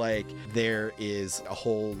looks like there is a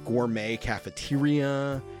whole gourmet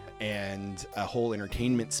cafeteria and a whole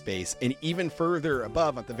entertainment space. And even further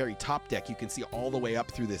above, at the very top deck, you can see all the way up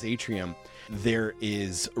through this atrium, there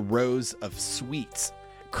is rows of suites,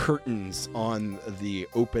 curtains on the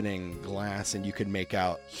opening glass, and you can make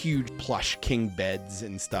out huge plush king beds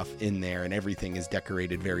and stuff in there, and everything is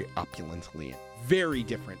decorated very opulently. Very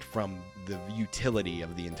different from the utility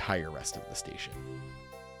of the entire rest of the station.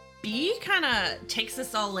 B kind of takes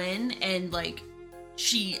this all in, and like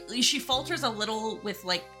she falters a little with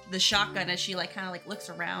like the shotgun as she like kind of like looks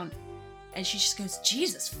around, and she just goes,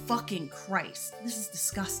 Jesus fucking Christ, this is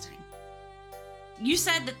disgusting. You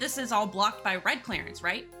said that this is all blocked by red clearance,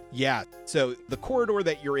 right? Yeah, so the corridor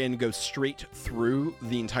that you're in goes straight through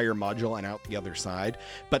the entire module and out the other side,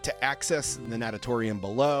 but to access the natatorium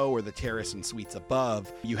below or the terrace and suites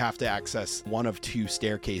above, you have to access one of two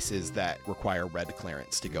staircases that require red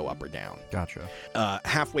clearance to go up or down. Gotcha.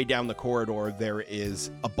 Halfway down the corridor, there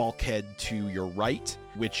is a bulkhead to your right,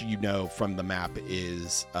 which you know from the map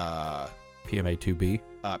is PMA-2B?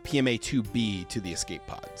 PMA-2B to the escape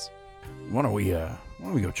pods. Why don't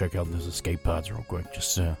we go check out those escape pods real quick,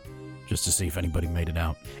 just to see if anybody made it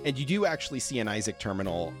out. And you do actually see an Isaac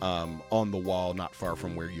terminal on the wall not far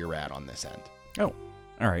from where you're at on this end. Oh,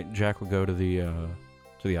 all right. Jack will go to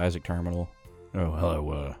the Isaac terminal.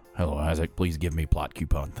 Oh, hello, Isaac. Please give me plot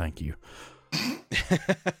coupon. Thank you.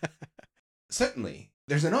 Certainly.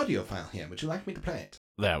 There's an audio file here. Would you like me to play it?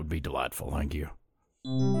 That would be delightful. Thank you.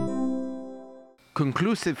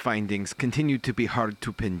 Conclusive findings continue to be hard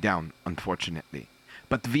to pin down, unfortunately.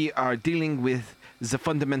 But we are dealing with the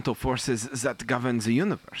fundamental forces that govern the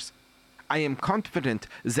universe. I am confident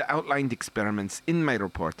the outlined experiments in my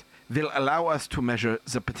report will allow us to measure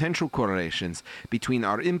the potential correlations between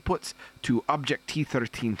our inputs to object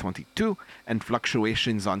T1322 and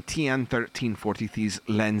fluctuations on TN1343's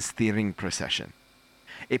lens steering precession.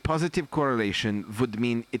 A positive correlation would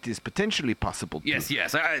mean it is potentially possible to...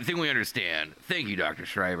 Yes, I think we understand. Thank you, Dr.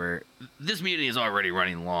 Schreiber. This meeting is already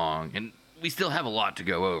running long, and we still have a lot to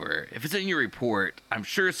go over. If it's in your report, I'm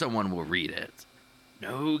sure someone will read it.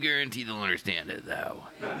 No guarantee they'll understand it, though.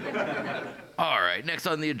 All right, next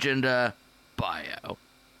on the agenda, bio.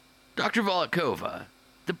 Dr. Volokova,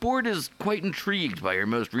 the board is quite intrigued by your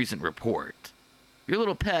most recent report. Your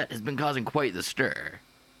little pet has been causing quite the stir.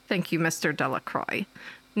 Thank you, Mr. Delacroix.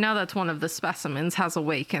 Now that one of the specimens has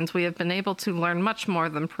awakened, we have been able to learn much more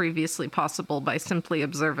than previously possible by simply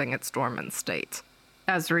observing its dormant state.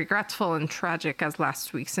 As regretful and tragic as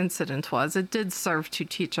last week's incident was, it did serve to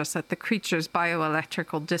teach us that the creature's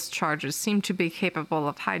bioelectrical discharges seem to be capable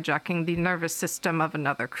of hijacking the nervous system of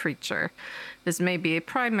another creature. This may be a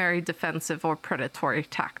primary defensive or predatory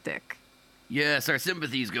tactic. Yes, our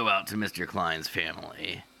sympathies go out to Mr. Klein's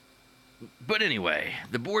family. But anyway,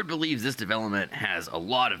 the board believes this development has a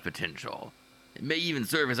lot of potential. It may even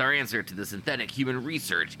serve as our answer to the synthetic human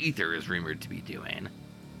research Ether is rumored to be doing.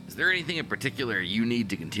 Is there anything in particular you need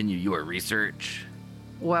to continue your research?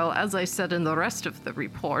 Well, as I said in the rest of the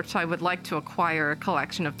report, I would like to acquire a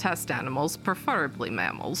collection of test animals, preferably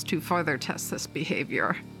mammals, to further test this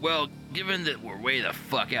behavior. Well, given that we're way the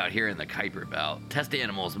fuck out here in the Kuiper Belt, test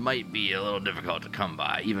animals might be a little difficult to come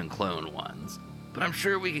by, even cloned ones. But I'm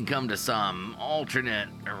sure we can come to some alternate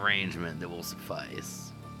arrangement that will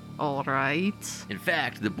suffice. All right. In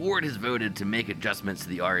fact, the board has voted to make adjustments to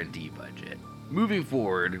the R&D budget. Moving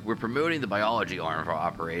forward, we're promoting the biology arm of our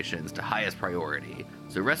operations to highest priority,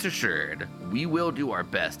 so rest assured, we will do our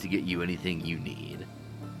best to get you anything you need.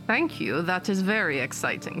 Thank you, that is very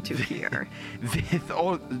exciting to hear. With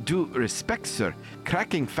all due respect, sir,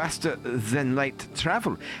 cracking faster than light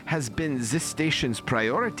travel has been this station's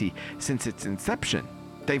priority since its inception.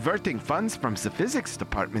 Diverting funds from the physics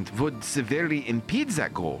department would severely impede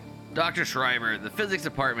that goal. Dr. Schreiber, the physics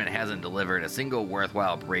department hasn't delivered a single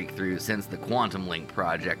worthwhile breakthrough since the Quantum Link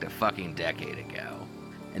project a fucking decade ago.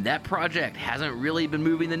 And that project hasn't really been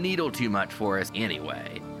moving the needle too much for us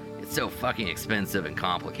anyway. It's so fucking expensive and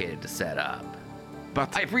complicated to set up.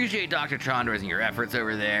 But I appreciate Dr. Chandras and your efforts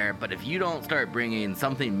over there, but if you don't start bringing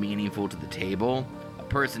something meaningful to the table, a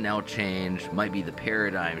personnel change might be the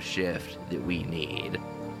paradigm shift that we need,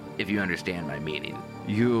 if you understand my meaning.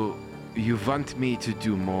 You want me to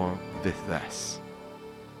do more with less.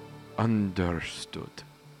 Understood.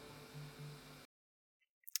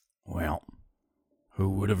 Well, who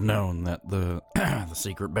would have known that the the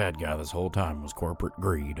secret bad guy this whole time was corporate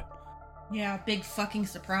greed? Yeah, big fucking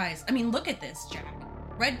surprise. I mean, look at this, Jack.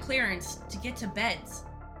 Red clearance to get to beds.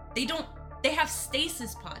 They have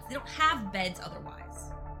stasis pods. They don't have beds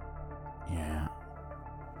otherwise. Yeah.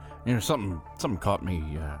 You know, something caught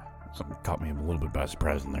me a little bit by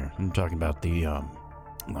surprise in there. I'm talking about the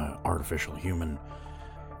artificial human.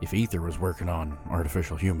 If Ether was working on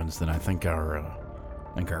artificial humans, then I think our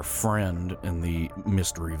friend in the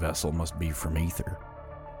mystery vessel must be from Ether.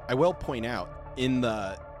 I will point out, in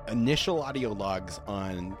the initial audio logs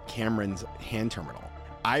on Cameron's hand terminal,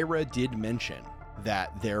 Ira did mention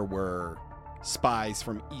that there were spies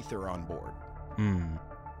from Ether on board.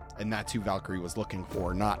 And that's who Valkyrie was looking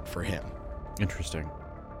for, not for him. Interesting.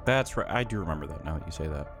 That's right. I do remember that now that you say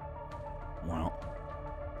that. Well,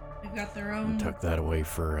 They've got their own... tuck that away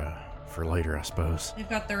for later, I suppose. They've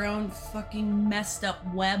got their own fucking messed up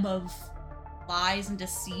web of lies and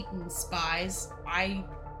deceit and spies. I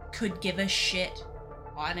could give a shit,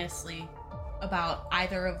 honestly, about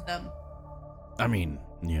either of them. I mean,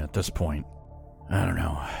 yeah, at this point, I don't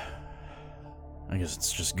know. I guess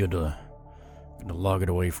it's just good to log it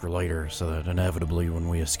away for later so that inevitably when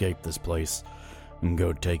we escape this place and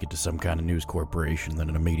go take it to some kind of news corporation, then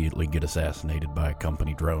it immediately get assassinated by a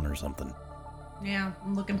company drone or something. Yeah,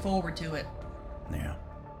 I'm looking forward to it. Yeah.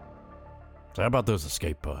 So how about those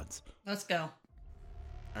escape pods? Let's go.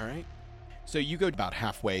 All right. So you go about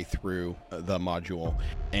halfway through the module,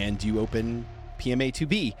 and you open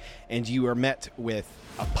PMA-2B, and you are met with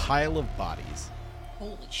a pile of bodies.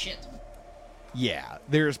 Holy shit. Yeah,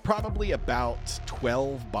 there's probably about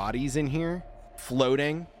 12 bodies in here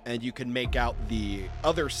floating, and you can make out the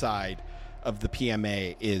other side of the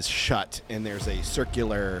PMA is shut, and there's a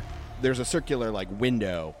circular like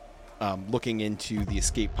window looking into the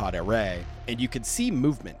escape pod array, and you can see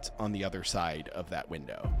movement on the other side of that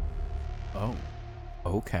window. Oh,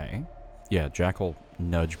 okay. Yeah, Jack will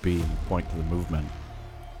nudge B and point to the movement.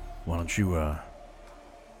 Why don't you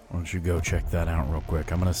go check that out real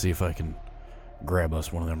quick? I'm gonna see if I can grab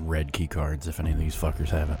us one of them red key cards if any of these fuckers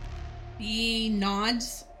have it. B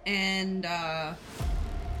nods and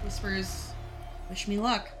whispers, "Wish me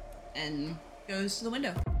luck," and goes to the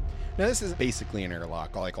window. Now this is basically an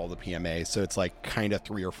airlock, like all the PMAs, so it's like kind of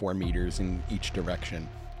 3 or 4 meters in each direction.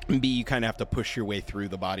 And B, you kind of have to push your way through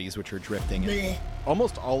the bodies which are drifting. And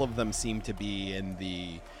almost all of them seem to be in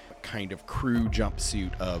the kind of crew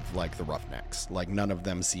jumpsuit of like the Roughnecks. Like none of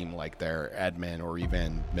them seem like they're admin or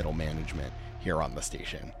even middle management here on the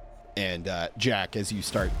station. And Jack, as you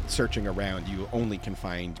start searching around, you only can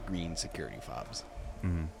find green security fobs.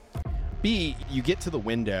 Mm-hmm. B, you get to the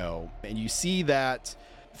window and you see that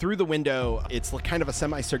through the window, it's kind of a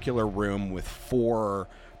semicircular room with 4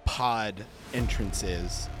 pod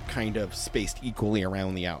entrances kind of spaced equally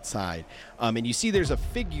around the outside. And you see there's a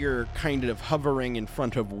figure kind of hovering in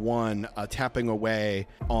front of one, tapping away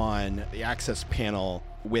on the access panel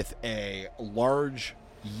with a large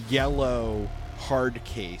yellow hard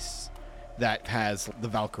case that has the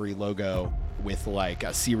Valkyrie logo with like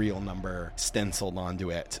a serial number stenciled onto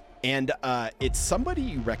it. And it's somebody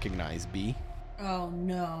you recognize, B. Oh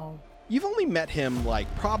no. You've only met him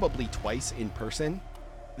like probably twice in person.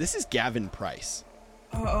 This is Gavin Price.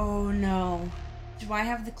 Oh no. Do I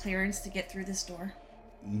have the clearance to get through this door?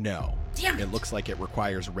 No. Damn it. It looks like it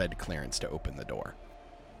requires red clearance to open the door.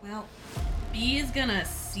 Well, B is gonna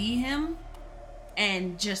see him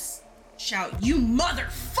and just shout, "You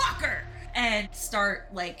motherfucker!" and start,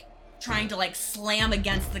 like, trying to, like, slam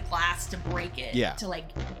against the glass to break it. Yeah. To, like,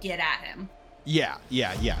 get at him. Yeah.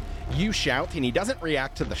 You shout, and he doesn't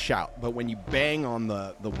react to the shout, but when you bang on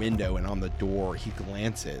the window and on the door, he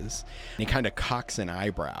glances, and he kind of cocks an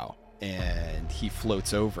eyebrow, and he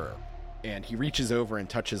floats over. And he reaches over and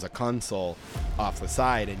touches a console off the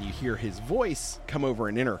side, and you hear his voice come over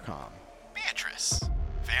an intercom. Beatrice,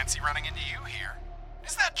 fancy running into you here.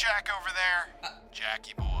 Is that Jack over there?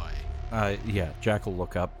 Jackie boy. Yeah, Jack will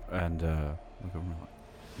look up and, look over and like,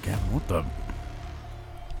 Gavin, what the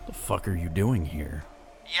fuck are you doing here?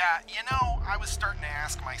 Yeah, you know, I was starting to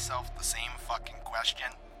ask myself the same fucking question.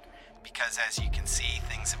 Because as you can see,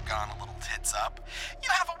 things have gone a little tits up. You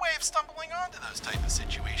have a way of stumbling onto those type of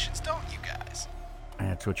situations, don't you guys?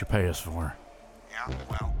 That's what you pay us for. Yeah,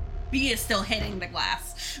 well. B is still hitting the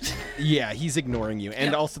glass. Yeah, he's ignoring you.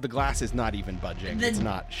 And Yep. also the glass is not even budging. It's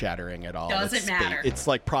not shattering at all. Doesn't matter. It's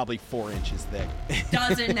like probably 4 inches thick.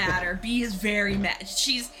 Doesn't matter. B is very mad.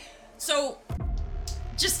 So,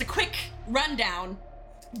 just a quick rundown.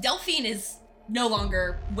 Delphine is no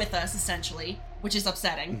longer with us, essentially, which is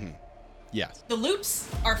upsetting. Mm-hmm. Yes. The loops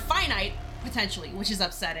are finite, potentially, which is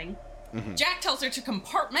upsetting. Mm-hmm. Jack tells her to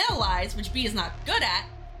compartmentalize, which B is not good at,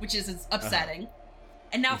 which is upsetting.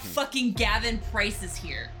 And now fucking Gavin Price is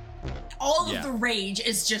here. All of the rage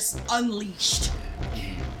is just unleashed.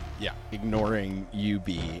 Yeah, ignoring you,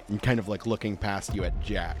 B, and kind of like looking past you at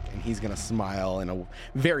Jack, and he's gonna smile in a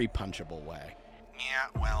very punchable way.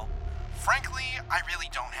 Yeah, well, frankly, I really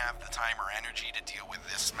don't have the time or energy to deal with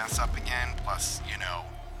this mess up again. Plus, you know,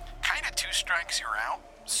 kind of 2 strikes you're out,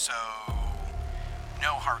 so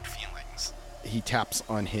no hard feelings. He taps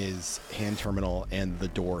on his hand terminal, and the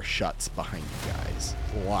door shuts behind you guys,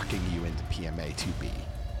 locking you into PMA 2B.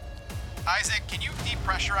 Isaac, can you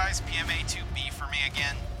depressurize PMA 2B for me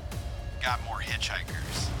again? Got more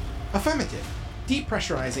hitchhikers. Affirmative.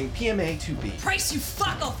 Depressurizing PMA 2B. Price, you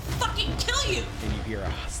fuck! I'll fucking kill you! And you hear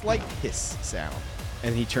a slight hiss sound,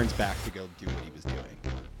 and he turns back to go do what he was doing.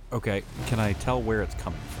 Okay, can I tell where it's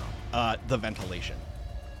coming from? The ventilation.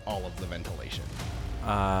 All of the ventilation.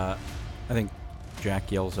 I think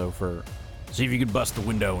Jack yells over, see if you can bust the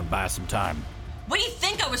window and buy some time. What do you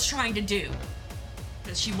think I was trying to do?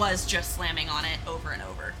 Because she was just slamming on it over and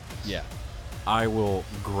over. Yeah. I will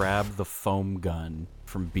grab the foam gun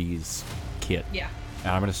from B's kit. Yeah.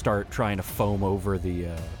 And I'm going to start trying to foam over the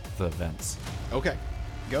vents. Okay.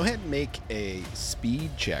 Go ahead and make a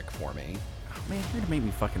speed check for me. Oh, man, you're going to make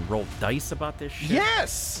me fucking roll dice about this shit?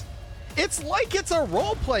 Yes! It's like it's a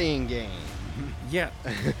role-playing game. Yeah.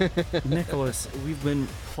 Nicholas, we've been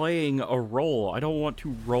playing a role. I don't want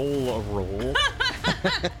to roll a role.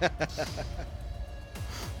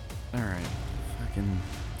 All right. Fucking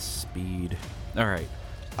speed. All right.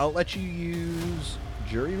 I'll let you use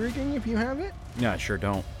jury rigging if you have it. Yeah, I sure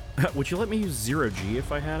don't. Would you let me use 0G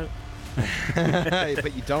if I had it?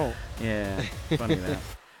 But you don't. Yeah, funny that.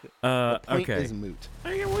 Point okay. is moot.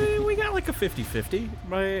 We got like a 50-50.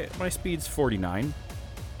 My speed's 49.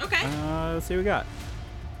 Okay. Let's see what we got.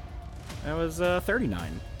 That was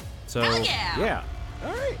 39. So Hell yeah! Yeah.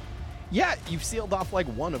 All right. Yeah, you've sealed off like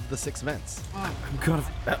one of the 6 vents. I'm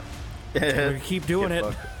gonna keep doing it.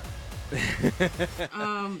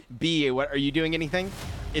 B, what are you doing? Anything?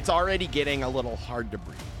 It's already getting a little hard to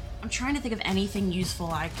breathe. I'm trying to think of anything useful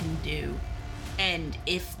I can do. And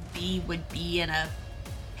if B would be in a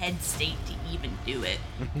head state to even do it.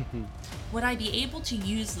 Would I be able to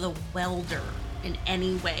use the welder in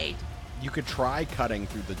any way? You could try cutting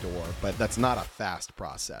through the door, but that's not a fast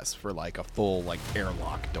process for like a full like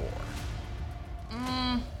airlock door.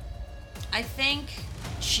 I think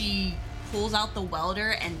she pulls out the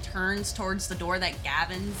welder and turns towards the door that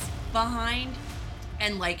Gavin's behind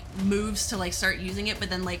and like moves to like start using it, but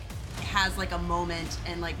then like has like a moment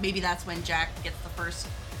and like maybe that's when Jack gets the first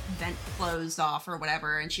vent closed off or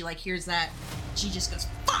whatever, and she like hears that, she just goes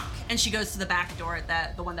fuck, and she goes to the back door,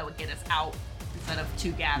 that the one that would get us out instead of to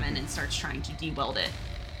Gavin, and starts trying to de-weld it.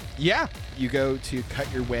 Yeah, you go to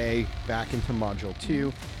cut your way back into module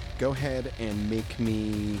 2. Go ahead and make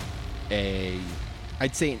me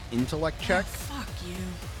I'd say an intellect check. Oh, fuck you.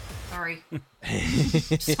 Sorry.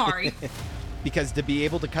 Sorry. Because to be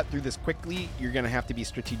able to cut through this quickly, you're going to have to be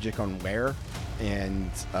strategic on where,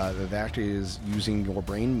 and that is using your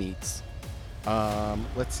brain meats.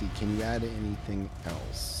 Let's see, can you add anything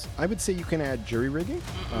else? I would say you can add jury rigging.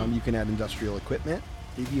 You can add industrial equipment.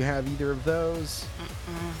 If you have either of those.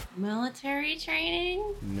 Military training?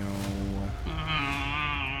 No.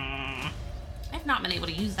 not been able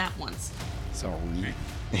to use that once. Sorry.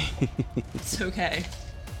 It's okay.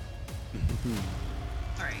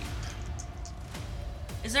 All right.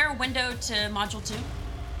 Is there a window to Module 2?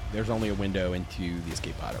 There's only a window into the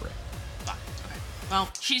escape pod array. Fuck. Okay. Well,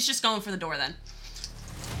 she's just going for the door then.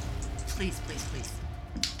 Please, please, please.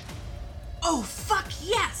 Oh, fuck,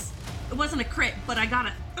 yes! It wasn't a crit, but I got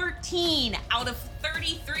a 13 out of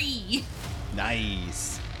 33.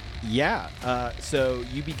 Nice. Yeah, so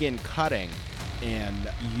you begin cutting,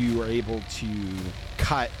 and you are able to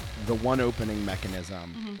cut the one opening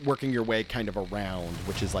mechanism, working your way kind of around,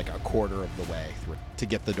 which is like a quarter of the way through, to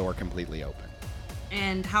get the door completely open.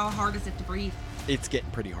 And how hard is it to breathe? It's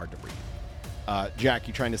getting pretty hard to breathe. Jack,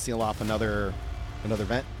 you trying to seal off another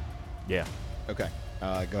vent? Yeah. Okay. Go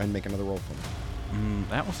ahead and make another roll for me.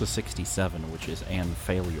 That was a 67, which is an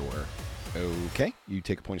failure. Okay. You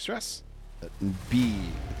take a point of stress. B,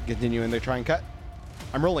 continuing to try and cut.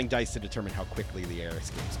 I'm rolling dice to determine how quickly the air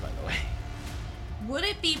escapes, by the way. Would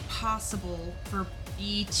it be possible for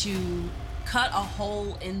B to cut a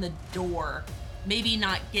hole in the door? Maybe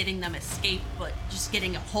not getting them escape, but just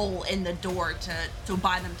getting a hole in the door to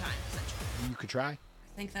buy them time, essentially. You could try. I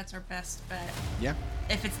think that's our best bet. Yeah.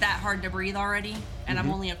 If it's that hard to breathe already, and I'm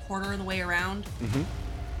only a quarter of the way around. All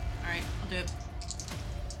right, I'll do it.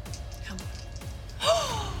 Come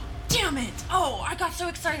on. Damn it! Oh, I got so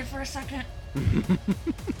excited for a second.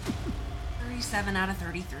 37 out of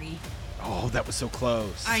 33. Oh, that was so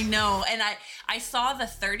close. I know, and I saw the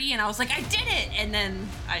 30, and I was like, I did it! And then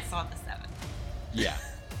I saw the 7. Yeah.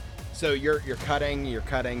 So you're cutting,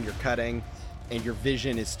 and your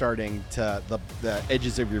vision is starting to, the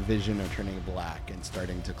edges of your vision are turning black and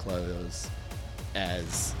starting to close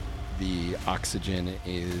as the oxygen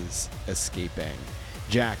is escaping.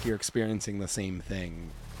 Jack, you're experiencing the same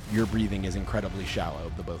thing. Your breathing is incredibly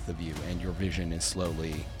shallow, the both of you, and your vision is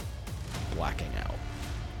slowly blacking out.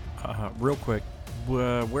 Real quick,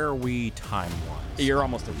 where are we time-wise? You're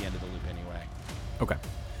almost at the end of the loop anyway. Okay.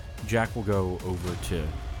 Jack will go over to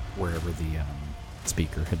wherever the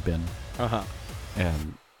speaker had been.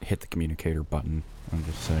 And hit the communicator button and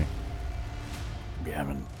just say,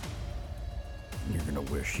 Gavin, you're going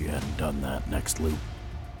to wish you hadn't done that next loop.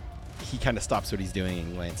 He kind of stops what he's doing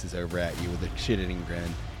and glances over at you with a shit-eating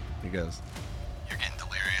grin. He goes, You're getting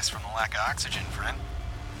delirious from the lack of oxygen, friend.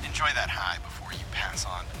 Enjoy that high before you pass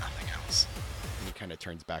on to nothing else. and he kind of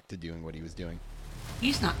turns back to doing what he was doing.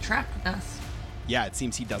 He's not trapped with us. Yeah, it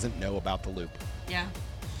seems he doesn't know about the loop. Yeah.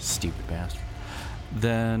 Stupid bastard.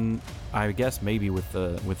 Then I guess maybe with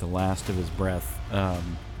the last of his breath,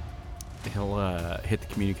 he'll hit the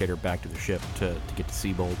communicator back to the ship to get to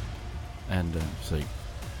Seabold and say,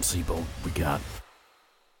 Seabold, we got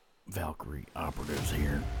Valkyrie operatives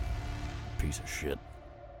here. Piece of shit.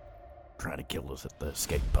 Trying to kill us at the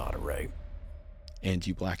escape pod array. And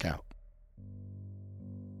you black out.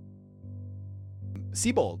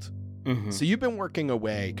 Seabold. Mm-hmm. So you've been working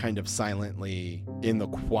away kind of silently in the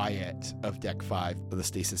quiet of Deck 5 of the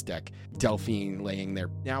stasis deck. Delphine laying there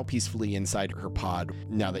now peacefully inside her pod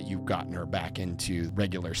now that you've gotten her back into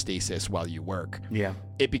regular stasis while you work. Yeah.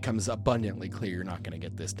 It becomes abundantly clear you're not going to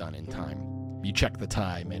get this done in time. You check the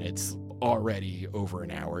time and it's already over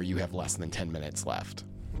an hour. You have less than 10 minutes left.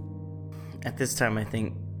 At this time, I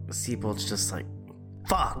think Seabold's just like,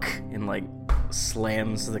 fuck, and like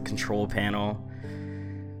slams the control panel.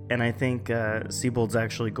 And I think Seabold's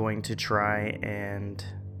actually going to try and...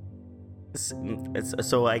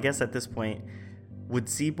 So I guess at this point, would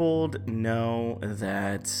Seabold know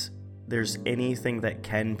that there's anything that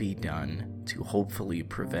can be done to hopefully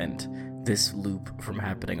prevent this loop from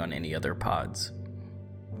happening on any other pods?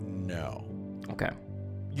 No. Okay.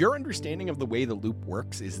 Your understanding of the way the loop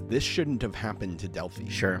works is this shouldn't have happened to Delphi.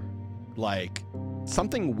 Sure. Like,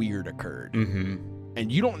 something weird occurred. Mm-hmm.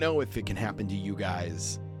 And you don't know if it can happen to you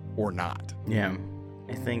guys or not. Yeah.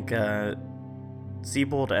 I think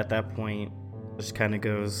Seabold at that point just kind of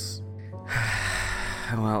goes,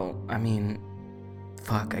 well, I mean,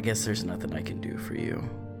 fuck, I guess there's nothing I can do for you.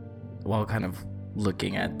 While kind of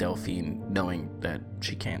looking at Delphine, knowing that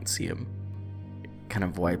she can't see him. Kind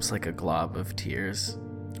of wipes like a glob of tears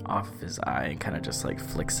off of his eye and kind of just like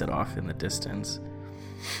flicks it off in the distance.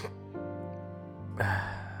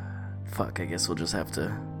 Fuck, I guess we'll just have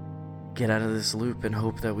to get out of this loop and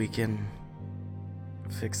hope that we can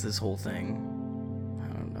fix this whole thing. I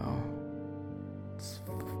don't know.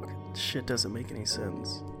 Shit doesn't make any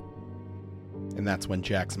sense. And that's when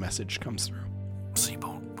Jack's message comes through.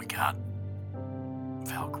 Seabold, we got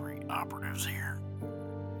Valkyrie operatives here.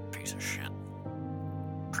 Piece of shit.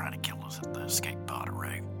 Trying to kill us at the escape pod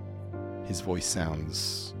array. His voice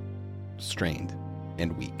sounds strained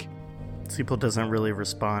and weak. Sepal doesn't really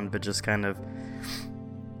respond, but just kind of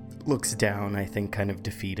looks down, I think, kind of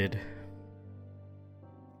defeated.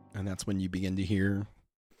 And that's when you begin to hear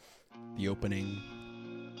the opening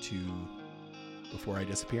to Before I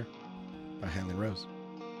Disappear by Highland Rose.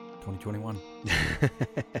 2021.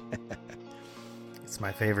 It's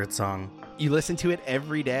my favorite song. You listen to it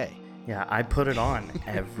every day. Yeah, I put it on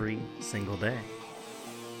every single day.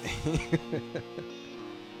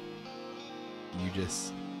 You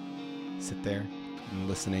just sit there and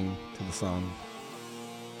listening to the song,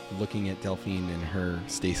 looking at Delphine in her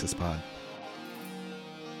stasis pod.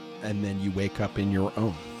 And then you wake up in your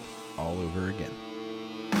own all over again.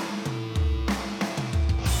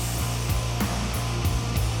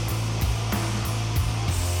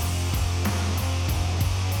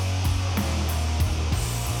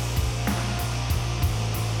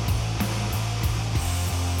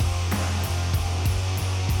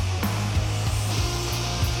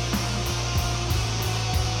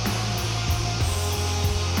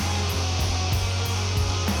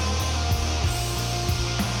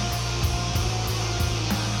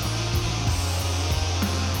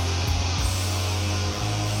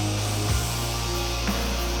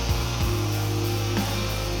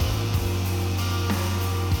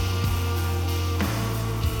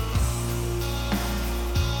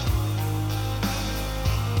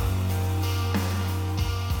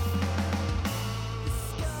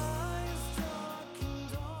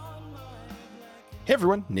 Hey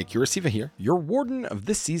everyone, Nick Urasiva here, your warden of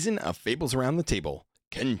this season of Fables Around the Table,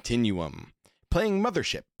 Continuum, playing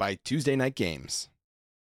Mothership by Tuesday Night Games.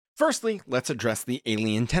 Firstly, let's address the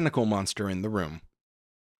alien tentacle monster in the room.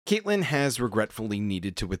 Caitlin has regretfully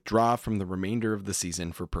needed to withdraw from the remainder of the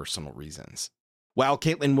season for personal reasons. While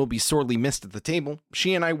Caitlin will be sorely missed at the table,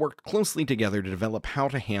 she and I worked closely together to develop how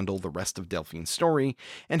to handle the rest of Delphine's story,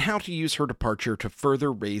 and how to use her departure to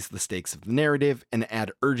further raise the stakes of the narrative and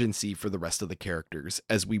add urgency for the rest of the characters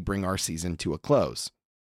as we bring our season to a close.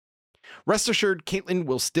 Rest assured, Caitlin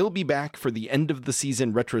will still be back for the end of the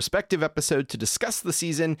season retrospective episode to discuss the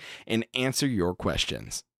season and answer your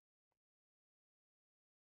questions.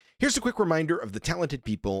 Here's a quick reminder of the talented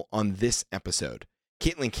people on this episode.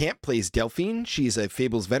 Caitlin Camp plays Delphine. She is a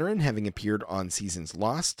Fables veteran, having appeared on seasons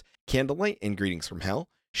Lost, Candlelight, and Greetings from Hell.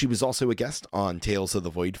 She was also a guest on Tales of the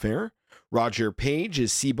Voidfarer. Roger Page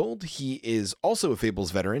is Siebold. He is also a Fables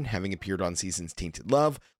veteran, having appeared on seasons Tainted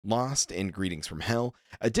Love, Lost, and Greetings from Hell.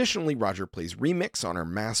 Additionally, Roger plays Remix on our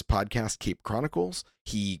mass podcast Cape Chronicles.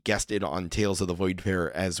 He guested on Tales of the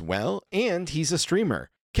Voidfarer as well, and he's a streamer.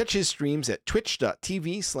 Catch his streams at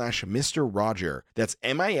twitch.tv/Mr. Roger. That's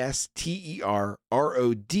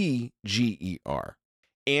MISTERRODGER.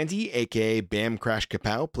 Andy, aka Bam Crash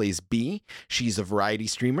Kapow, plays B. She's a variety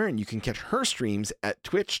streamer, and you can catch her streams at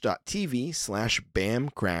twitch.tv/Bam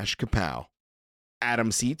Crash Kapow.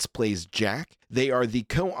 Adam Seats plays Jack. They are the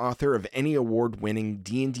co-author of any award-winning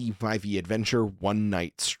D&D 5e adventure One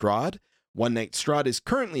Night Strahd. One Night Strahd is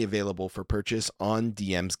currently available for purchase on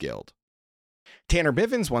DM's Guild. Tanner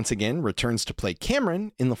Bivens once again returns to play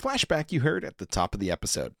Cameron in the flashback you heard at the top of the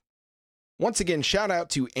episode. Once again, shout out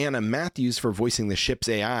to Anna Matthews for voicing the ship's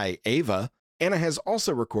AI, Ava. Anna has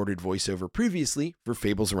also recorded voiceover previously for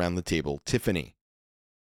Fables Around the Table, Tiffany.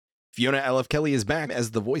 Fiona L.F. Kelly is back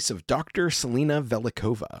as the voice of Dr. Selena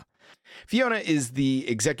Velikova. Fiona is the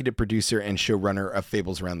executive producer and showrunner of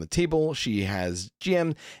Fables Around the Table. She has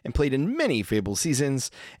GM'd and played in many Fables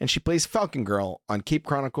seasons, and she plays Falcon Girl on Cape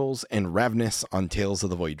Chronicles and Ravnus on Tales of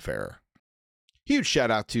the Voidfarer. Huge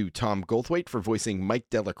shout out to Tom Goldthwait for voicing Mike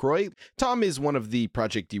Delacroix. Tom is one of the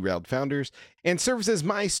Project Derailed founders and serves as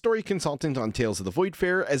my story consultant on Tales of the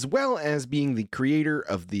Voidfarer, as well as being the creator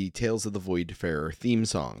of the Tales of the Voidfarer theme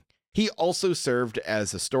song. He also served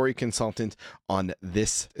as a story consultant on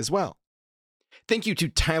this as well. Thank you to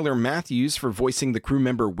Tyler Matthews for voicing the crew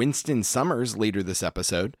member Winston Summers later this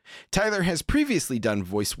episode. Tyler has previously done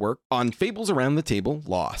voice work on Fables Around the Table,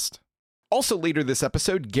 Lost. Also later this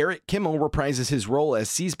episode, Garrett Kimmel reprises his role as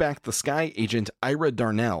Seesback the Sky agent Ira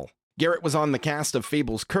Darnell. Garrett was on the cast of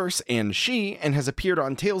Fable's Curse and She, and has appeared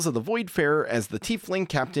on Tales of the Voidfarer as the Tiefling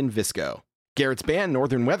Captain Visco. Garrett's band,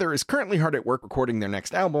 Northern Weather, is currently hard at work recording their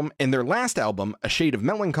next album, and their last album, A Shade of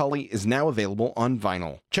Melancholy, is now available on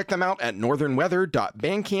vinyl. Check them out at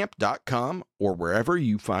northernweather.bandcamp.com or wherever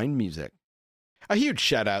you find music. A huge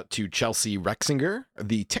shout out to Chelsea Rexinger,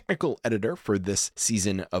 the technical editor for this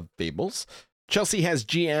season of Fables. Chelsea has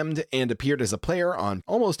GM'd and appeared as a player on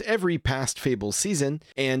almost every past Fables season,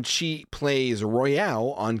 and she plays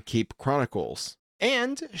Royale on Cape Chronicles.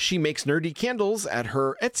 And she makes nerdy candles at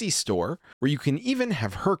her Etsy store, where you can even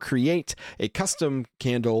have her create a custom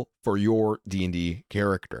candle for your D&D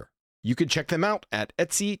character. You can check them out at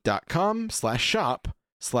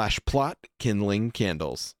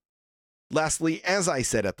etsy.com/shop/plotkindlingcandles. Lastly, as I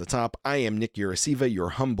said at the top, I am Nick Urasiva, your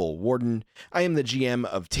humble warden. I am the GM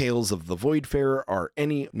of Tales of the Voidfarer, our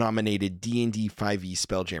Emmy-nominated D&D 5e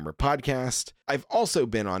Spelljammer podcast. I've also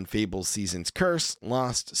been on Fables Seasons Curse,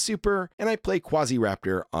 Lost, Super, and I play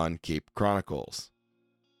Quasi-Raptor on Cape Chronicles.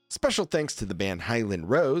 Special thanks to the band Highland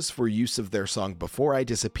Rose for use of their song Before I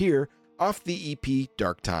Disappear off the EP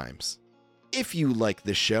Dark Times. If you like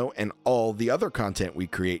this show and all the other content we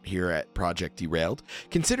create here at Project Derailed,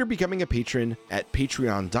 consider becoming a patron at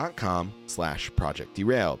patreon.com/Project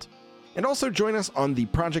Derailed. And also join us on the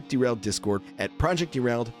Project Derailed Discord at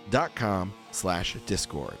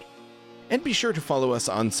projectderailed.com/Discord. And be sure to follow us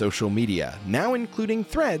on social media, now including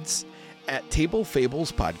Threads, at Table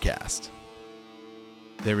Fables Podcast.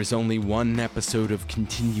 There is only one episode of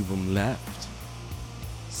Continuum left.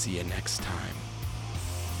 See you next time.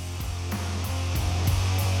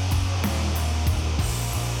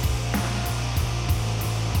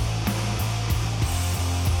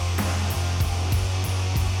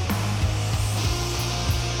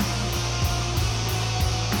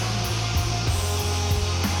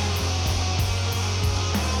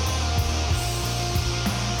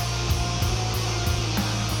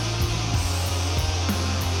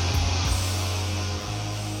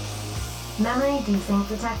 Memory desync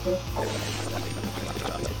detected.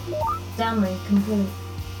 Download complete.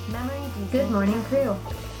 Memory desync. Good morning, crew.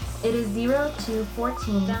 It is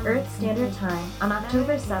 0214 Earth Standard Time on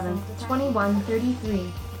October 7th,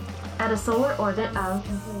 2133. At a solar orbit of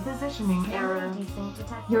positioning error.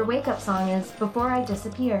 Your wake-up song is Before I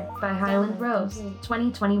Disappear by Highland Rose,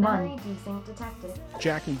 2021.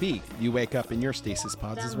 Jack and B, you wake up in your stasis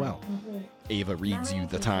pods as well. Ava reads you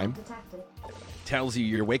the time, tells you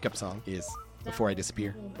your wake-up song is Before I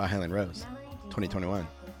Disappear by Highland Rose, 2021.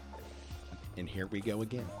 And here we go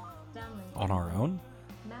again. On our own?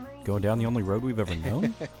 Going down the only road we've ever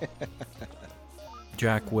known?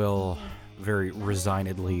 Jack will very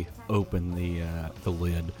resignedly open the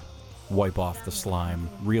lid, wipe off the slime,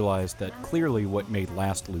 realize that clearly what made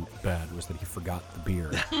last loop bad was that he forgot the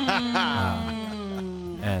beer.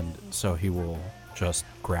 And so he will just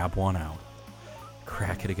grab one out,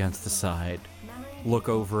 crack it against the side, look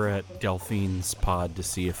over at Delphine's pod to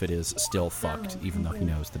see if it is still fucked, even though he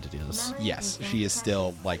knows that it is. Yes, she is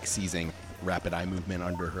still, seizing rapid eye movement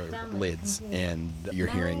under her lids, and you're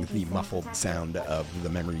hearing the muffled sound of the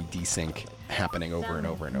memory desync happening over and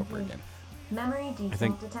over and over again. Memory desync I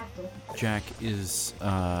think detected. Jack is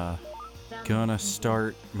gonna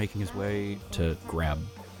start making his way to grab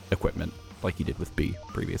equipment, like he did with B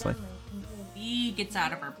previously. B gets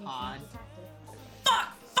out of her pod.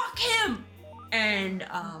 Fuck him! And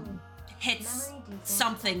hits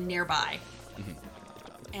something nearby.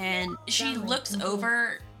 And she looks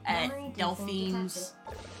over at Delphine's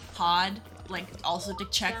pod, also to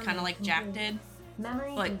check, kind of like Jack did.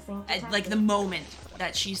 At the moment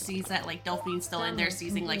that she sees that Delphine's still in there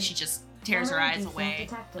seizing, she just tears her eyes away,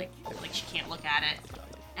 like she can't look at it,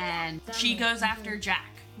 and she goes after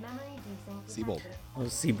Jack. Siebold. Well,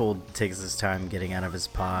 Siebold takes his time getting out of his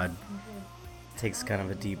pod, takes kind of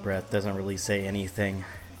a deep breath, doesn't really say anything,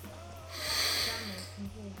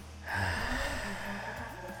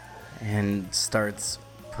 and starts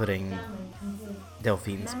putting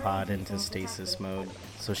Delphine's pod into stasis mode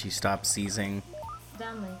so she stops seizing.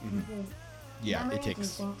 Yeah, it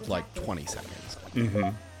takes 20 seconds.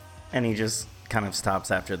 And he just kind of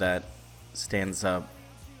stops after that, stands up,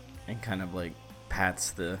 and kind of pats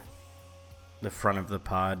the front of the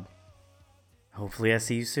pod. Hopefully I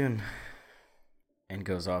see you soon. And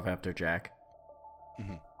goes off after Jack.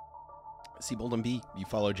 Siebold and B, you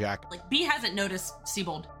follow Jack. B hasn't noticed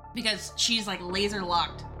Siebold because she's laser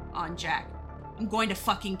locked on Jack. I'm going to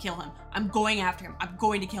fucking kill him. I'm going after him. I'm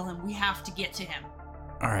going to kill him. We have to get to him.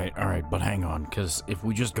 All right, but hang on, because if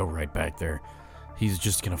we just go right back there, he's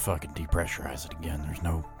just gonna fucking depressurize it again. There's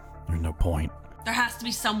no point. There has to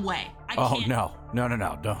be some way. I can't. No.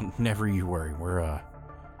 Don't. Never you worry.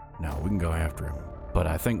 No, we can go after him. But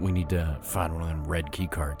I think we need to find one of them red key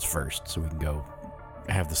cards first, so we can go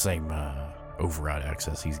have the same override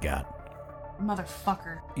access he's got.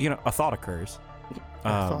 Motherfucker. A thought occurs.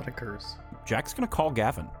 Jack's gonna call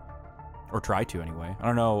Gavin, or try to anyway. I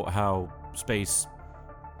don't know how space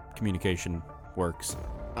communication works.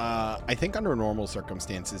 I think under normal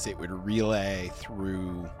circumstances it would relay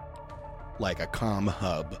through a comm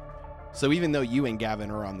hub. So even though you and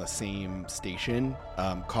Gavin are on the same station,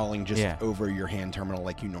 calling just over your hand terminal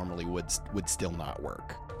like you normally would still not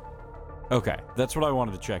work. Okay, that's what I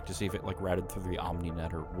wanted to check to see if it routed through the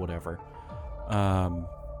OmniNet or whatever.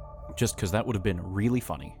 Just because that would have been really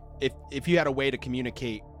funny. If you had a way to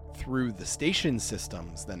communicate through the station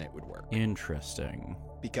systems, then it would work. Interesting.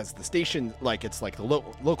 Because the station, like, it's like the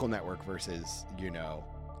local network versus,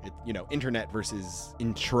 internet versus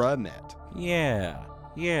intranet.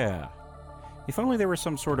 Yeah. If only there was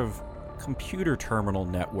some sort of computer terminal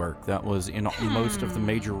network that was in most of the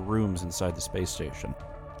major rooms inside the space station.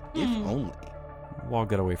 If only. Well, I'll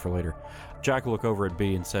get away for later. Jack will look over at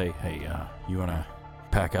B and say, hey, you want to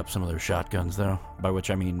pack up some of those shotguns, though? By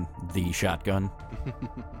which I mean the shotgun.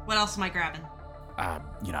 What else am I grabbing?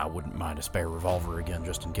 I wouldn't mind a spare revolver again,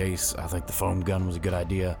 just in case. I think the foam gun was a good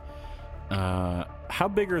idea. How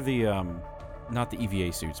big are the, not the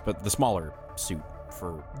EVA suits, but the smaller suit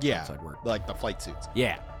for outside work? Like the flight suits.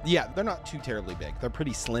 Yeah, they're not too terribly big. They're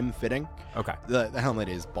pretty slim fitting. Okay. The helmet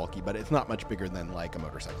is bulky, but it's not much bigger than like a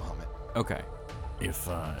motorcycle helmet. Okay.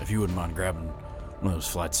 If you wouldn't mind grabbing one of those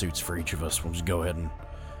flight suits for each of us, we'll just go ahead and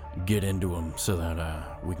get into them so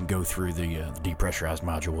that we can go through the depressurized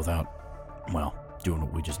module without, doing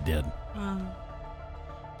what we just did.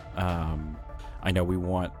 I know we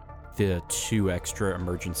want the 2 extra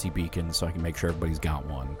emergency beacons so I can make sure everybody's got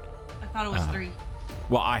one. I thought it was 3.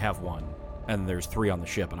 Well, I have one, and there's 3 on the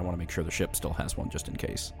ship, and I want to make sure the ship still has one just in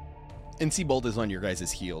case. And Seabold is on your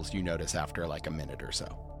guys' heels, you notice after like a minute or so.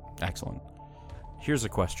 Excellent. Here's a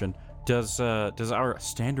question. Does our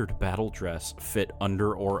standard battle dress fit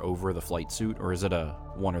under or over the flight suit, or is it a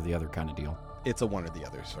one or the other kind of deal? It's a one or the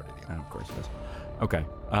other sort of deal. Oh, of course it is. Okay.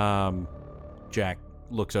 Jack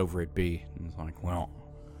looks over at B and is like, well,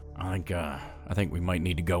 I think we might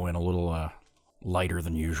need to go in a little lighter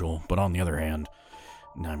than usual, but on the other hand,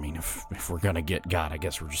 I mean, if we're gonna get got, I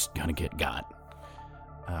guess we're just gonna get got.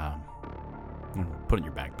 Put it in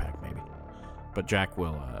your backpack, maybe. But Jack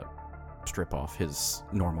will strip off his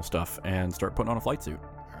normal stuff and start putting on a flight suit.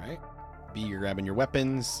 All right. B, you're grabbing your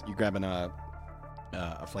weapons. You grabbing a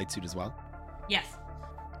flight suit as well? Yes.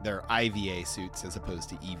 They're IVA suits as opposed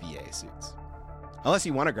to EVA suits. Unless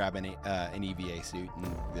you want to grab an EVA suit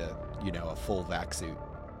and a full vac suit.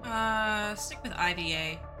 Stick with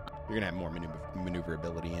IVA. You're gonna have more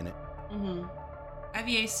maneuverability in it. Mm-hmm.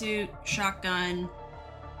 IVA suit, shotgun,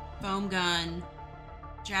 foam gun.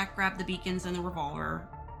 Jack grabbed the beacons and the revolver.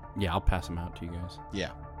 Yeah, I'll pass them out to you guys.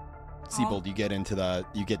 Yeah. Seabold, you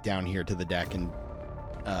get down here to the deck and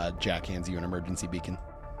Jack hands you an emergency beacon.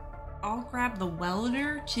 I'll grab the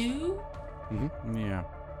welder too. Mm-hmm. Yeah.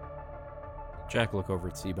 Jack look over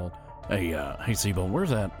at Seabold. Hey, Seabold, where's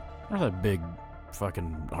that big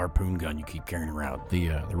fucking harpoon gun you keep carrying around?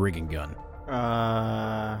 The rigging gun.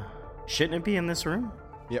 Shouldn't it be in this room?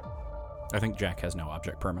 Yep. I think Jack has no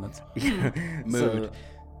object permanence. Mood.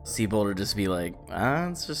 Seabold will just be like,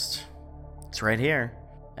 it's right here.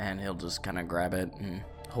 And he'll just kind of grab it and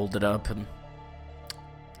hold it up and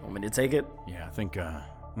want me to take it? Yeah, I think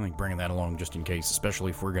bringing that along just in case,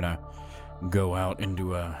 especially if we're gonna go out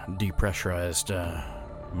into a depressurized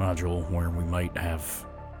module where we might have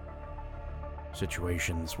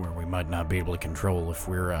situations where we might not be able to control if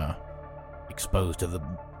we're exposed to the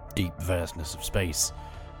deep vastness of space.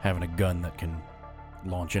 Having a gun that can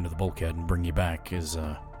launch into the bulkhead and bring you back is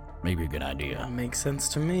maybe a good idea. That makes sense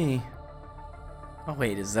to me. Oh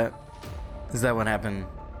wait, is that what happened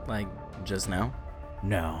like just now?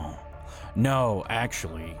 No,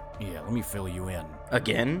 actually, yeah, let me fill you in.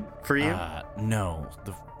 Again? For you? No,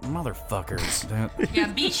 the motherfuckers. Yeah,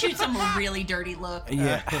 B shoots him a really dirty look.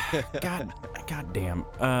 Yeah, god damn.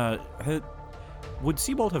 Would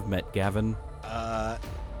Seabold have met Gavin?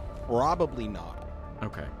 Probably not.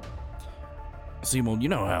 Okay. Seabold, you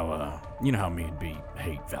know how me and B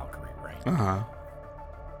hate Valkyrie, right? Uh-huh.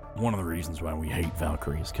 One of the reasons why we hate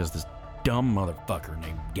Valkyrie is because this dumb motherfucker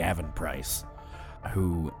named Gavin Price,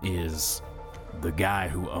 who is the guy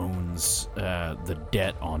who owns the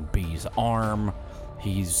debt on B's arm,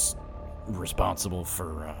 he's responsible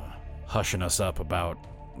for hushing us up about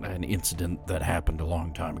an incident that happened a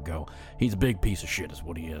long time ago. He's a big piece of shit is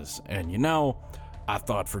what he is. And I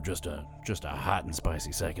thought for just a hot and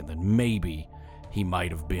spicy second that maybe he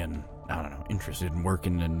might have been, I don't know, interested in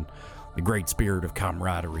working in the great spirit of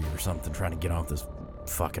camaraderie or something, trying to get off this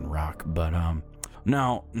fucking rock. But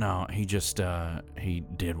no, he just he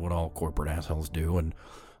did what all corporate assholes do and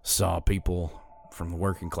saw people from the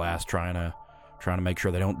working class trying to make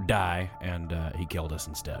sure they don't die, and he killed us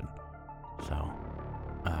instead. So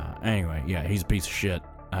anyway, yeah, he's a piece of shit.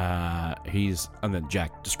 And then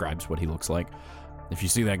Jack describes what he looks like. If you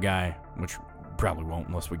see that guy, which probably won't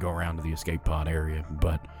unless we go around to the escape pod area,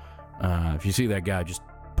 but if you see that guy, just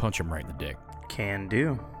punch him right in the dick. Can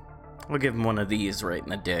do. We'll give him one of these right in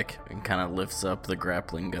the dick and kind of lifts up the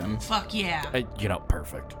grappling gun. Fuck yeah.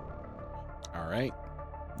 Perfect. All right.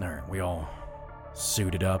 All right, we all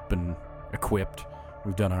suited up and equipped.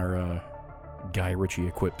 We've done our Guy Ritchie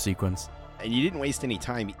equip sequence. And you didn't waste any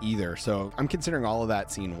time either, so I'm considering all of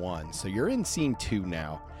that scene 1. So you're in scene 2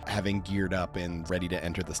 now, having geared up and ready to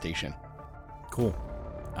enter the station. Cool.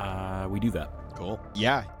 We do that. Cool.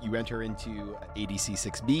 Yeah, you enter into ADC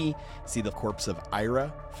 6B, see the corpse of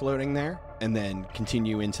Ira floating there, and then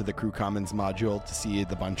continue into the crew commons module to see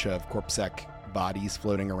the bunch of CorpSec bodies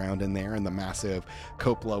floating around in there and the massive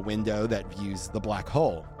cupola window that views the black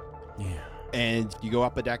hole. Yeah. And you go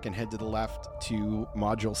up a deck and head to the left to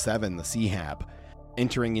Module 7, the C-Hab.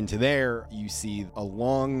 Entering into there, you see a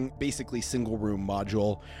long, basically single-room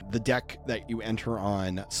module. The deck that you enter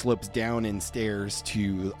on slopes down in stairs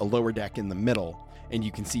to a lower deck in the middle, and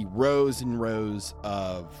you can see rows and rows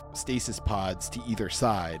of stasis pods to either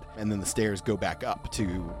side, and then the stairs go back up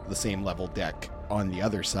to the same level deck on the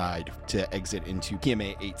other side to exit into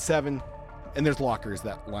PMA-87. And there's lockers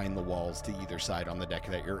that line the walls to either side on the deck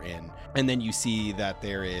that you're in. And then you see that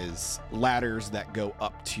there is ladders that go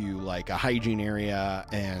up to like a hygiene area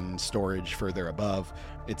and storage further above.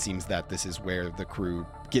 It seems that this is where the crew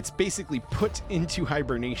gets basically put into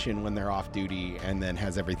hibernation when they're off duty and then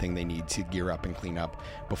has everything they need to gear up and clean up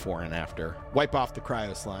before and after. Wipe off the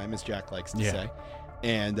cryo slime, as Jack likes to say.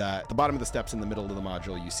 And at the bottom of the steps in the middle of the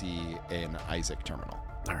module, you see an Isaac terminal.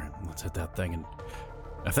 All right, let's hit that thing. And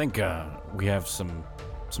I think we have some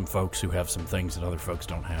folks who have some things that other folks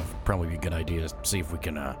don't have. Probably be a good idea to see if we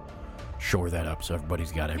can shore that up so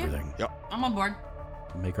everybody's got everything. Yep. I'm on board.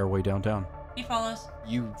 Make our way downtown. He follows.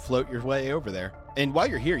 You float your way over there. And while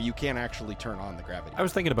you're here, you can actually turn on the gravity. I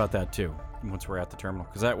was thinking about that too, once we're at the terminal,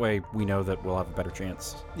 because that way we know that we'll have a better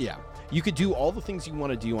chance. Yeah. You could do all the things you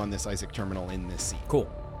want to do on this Isaac terminal in this scene. Cool.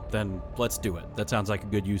 Then let's do it. That sounds like a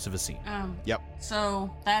good use of a scene. Yep.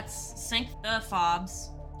 So that's sync the fobs,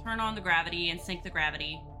 turn on the gravity, and sync the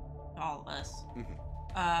gravity. All of us.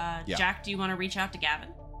 Mm-hmm. Jack, do you want to reach out to Gavin?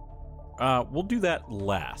 We'll do that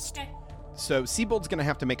last. Okay. So Seabold's going to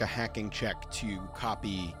have to make a hacking check to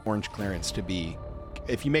copy orange clearance to be.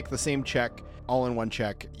 If you make the same check, all in one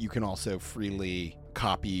check, you can also freely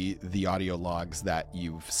copy the audio logs that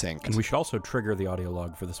you've synced. And we should also trigger the audio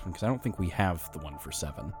log for this one, because I don't think we have the one for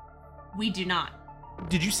 7. We do not.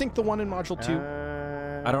 Did you sync the one in Module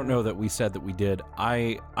 2? I don't know that we said that we did.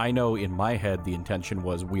 I know in my head the intention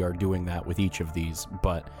was we are doing that with each of these,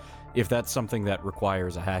 but if that's something that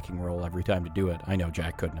requires a hacking roll every time to do it, I know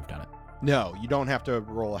Jack couldn't have done it. No, you don't have to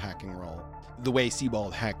roll a hacking roll. The way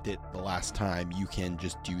Seabold hacked it the last time, you can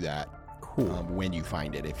just do that. Cool. When you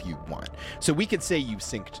find it, if you want. So we could say you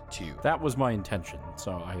synced 2. That was my intention,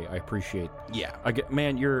 so I appreciate. Yeah.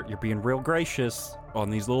 Man, you're being real gracious on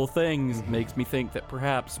these little things. Makes me think that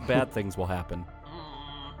perhaps bad things will happen.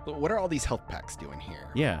 What are all these health packs doing here?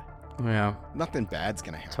 Yeah. Yeah. Nothing bad's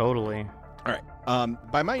gonna happen. Totally. All right.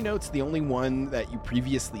 By my notes, the only one that you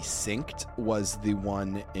previously synced was the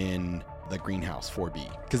one in the greenhouse 4B,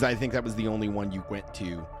 because I think that was the only one you went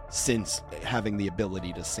to since having the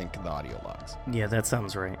ability to sync the audio logs. Yeah, that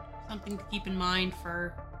sounds right. Something to keep in mind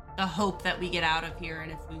for the hope that we get out of here,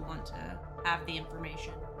 and if we want to have the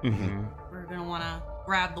information. Mm-hmm. We're going to want to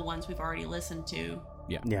grab the ones we've already listened to.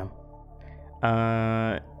 Yeah. Do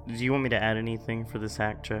you want me to add anything for this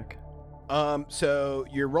hack check? So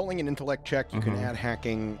you're rolling an intellect check. You can add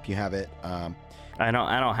hacking if you have it. I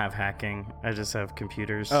don't have hacking. I just have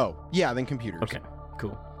computers. Oh, yeah, then computers. Okay,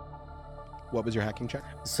 cool. What was your hacking check?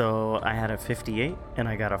 So I had a 58 and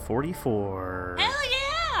I got a 44. Hell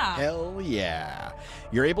yeah! Hell yeah.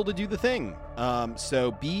 You're able to do the thing.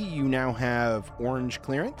 So B, you now have orange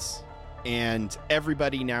clearance, and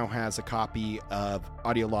everybody now has a copy of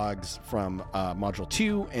audio logs from Module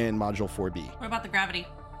 2 and Module 4B. What about the gravity?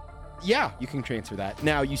 Yeah, you can transfer that.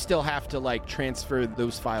 Now, you still have to, transfer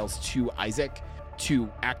those files to Isaac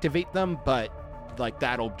to activate them, but,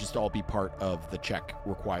 that'll just all be part of the check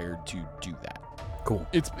required to do that. Cool.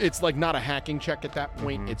 It's not a hacking check at that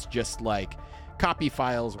point. It's just, copy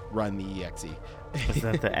files, run the exe. Is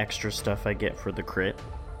that the extra stuff I get for the crit?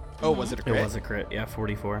 Oh, was it a crit? It was a crit, yeah,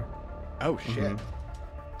 44. Oh, shit.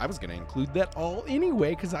 I was going to include that all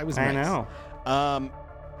anyway, because I was nice. I know.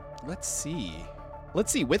 Let's see.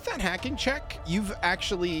 With that hacking check, you've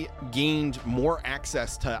actually gained more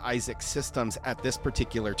access to Isaac's systems at this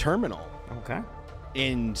particular terminal. Okay.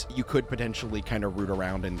 And you could potentially kind of root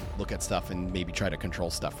around and look at stuff and maybe try to control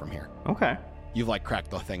stuff from here. Okay. You've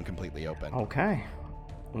cracked the thing completely open. Okay.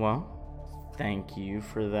 Well, thank you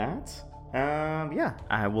for that. Yeah,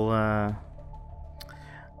 I will,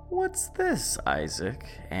 what's this, Isaac?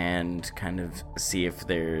 And kind of see if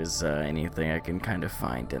there's anything I can kind of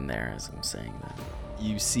find in there as I'm saying that.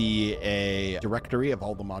 You see a directory of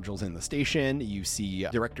all the modules in the station. You see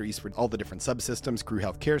directories for all the different subsystems, crew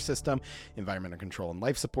health care system, environmental control and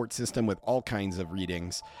life support system with all kinds of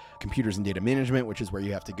readings, computers and data management, which is where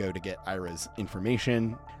you have to go to get Ira's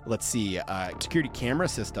information. Let's see, security camera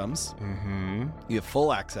systems. Mm-hmm. You have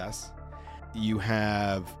full access. You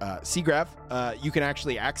have CGrav. You can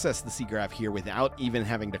actually access the CGrav here without even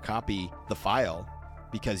having to copy the file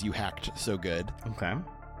because you hacked so good. Okay.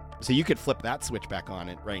 So you could flip that switch back on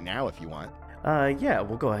it right now if you want. Yeah,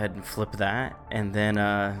 we'll go ahead and flip that. And then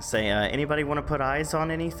say, anybody want to put eyes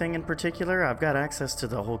on anything in particular? I've got access to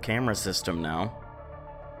the whole camera system now.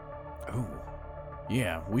 Oh,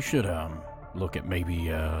 yeah, we should look at maybe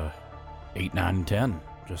 8, 9, and 10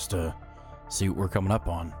 just to see what we're coming up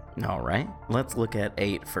on. All right, let's look at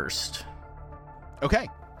 8 first. Okay,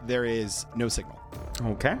 there is no signal.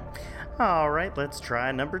 Okay. All right, let's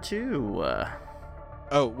try number 2.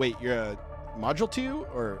 Oh, wait, you're module 2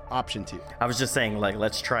 or option 2? I was just saying, like,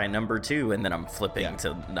 let's try number 2, and then I'm flipping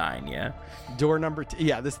to 9, yeah? Door number 2.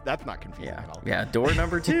 Yeah, that's not confusing at all. Yeah, door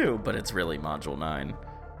number 2, but it's really module 9.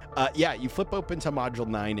 Yeah, you flip open to module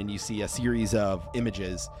 9 and you see a series of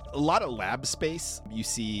images. A lot of lab space. You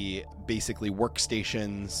see basically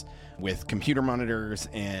workstations with computer monitors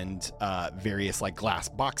and various like glass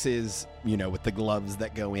boxes, you know, with the gloves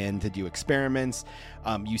that go in to do experiments.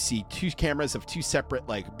 You see 2 cameras of 2 separate,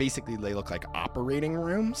 like basically they look like operating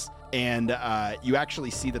rooms. And you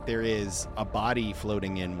actually see that there is a body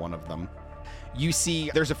floating in one of them. You see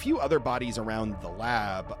there's a few other bodies around the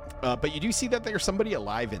lab, but you do see that there's somebody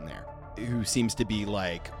alive in there who seems to be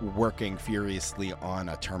like working furiously on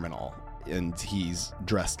a terminal, and he's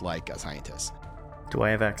dressed like a scientist. Do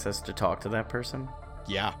I have access to talk to that person?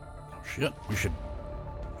 Yeah. Oh, shit. We should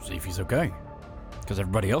see if he's okay. Because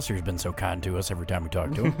everybody else here has been so kind to us every time we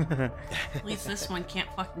talk to him. At least this one can't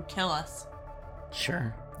fucking kill us.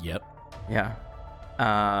 Sure. Yep. Yeah.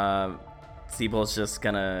 Siebel's just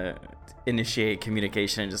gonna initiate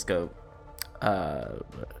communication and just go,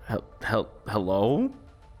 hello?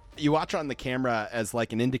 You watch on the camera as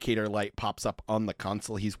like an indicator light pops up on the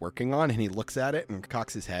console he's working on, and he looks at it and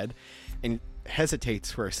cocks his head and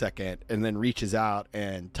hesitates for a second and then reaches out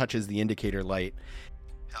and touches the indicator light.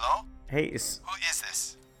 Hello? Hey, Who is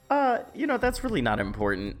this? That's really not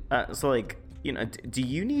important. So like, do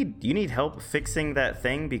you need help fixing that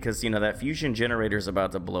thing? Because, that fusion generator's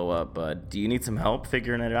about to blow up, but do you need some help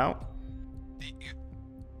figuring it out?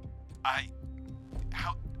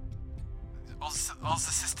 All the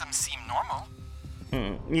systems seem normal.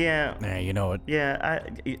 Yeah. Yeah, you know it. Yeah,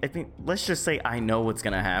 I think, let's just say I know what's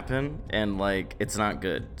gonna happen, and, like, it's not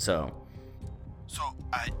good, so. So,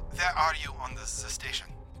 where are you on the station?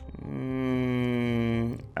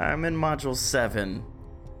 I'm in module 7.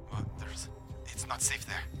 Well, it's not safe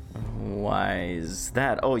there. Why is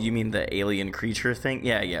that? Oh, you mean the alien creature thing?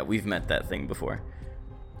 Yeah, we've met that thing before.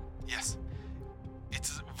 Yes. It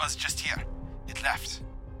was just here. It left.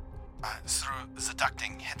 Through the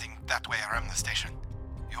ducting, heading that way around the station.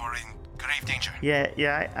 You're in grave danger.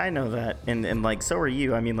 Yeah, I know that. And like, so are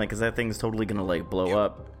you. I mean, like, 'cause that thing's totally gonna, like, blow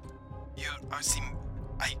up. Listen,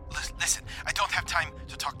 I don't have time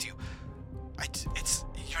to talk to you.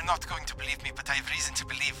 You're not going to believe me, but I have reason to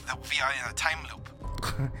believe that we are in a time loop.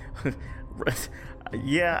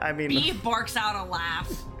 Yeah, I mean... B barks out a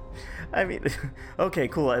laugh. I mean, okay,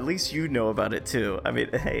 cool. At least you know about it, too. I mean,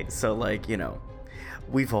 hey, so, like,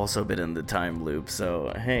 we've also been in the time loop,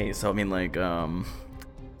 so, hey, so, I mean, like,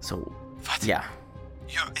 so, what? Yeah.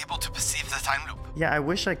 You're able to perceive the time loop? Yeah, I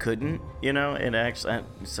wish I couldn't, it actually,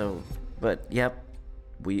 but, yep,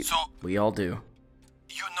 we all do.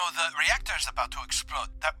 You know the reactor's about to explode.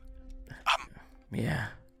 Yeah.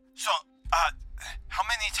 So, how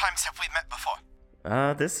many times have we met before?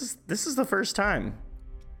 This is the first time.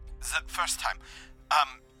 The first time.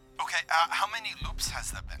 Okay, how many loops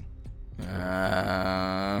has there been?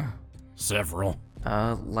 Several.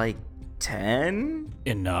 Like 10?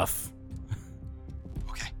 Enough.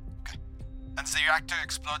 Okay. And the reactor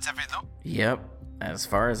explodes every loop? Yep, as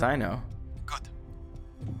far as I know. Good.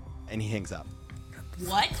 And he hangs up.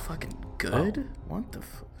 What? Fucking good? Oh. What the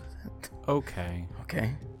Okay.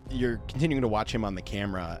 Okay. You're continuing to watch him on the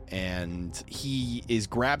camera, and he is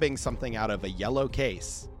grabbing something out of a yellow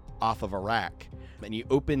case off of a rack. And he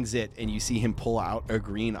opens it, and you see him pull out a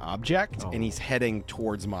green object, and he's heading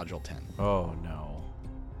towards Module 10. Oh, no.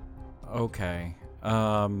 Okay.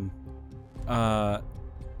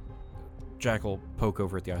 Jack will poke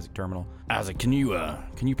over at the Isaac terminal. Isaac, can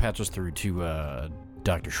you patch us through to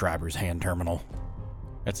Dr. Schreiber's hand terminal?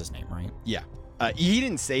 That's his name, right? Yeah. He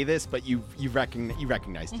didn't say this, but you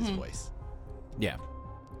recognized his voice. Yeah.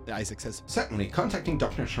 Isaac says, certainly, contacting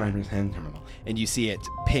Dr. Schreiber's hand terminal. And you see it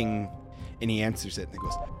ping, and he answers it, and it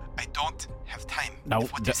goes, I don't have time. No,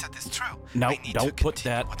 if what you said is true, no, I need don't to put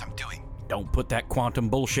continue that. what I'm doing. Don't put that quantum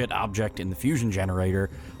bullshit object in the fusion generator.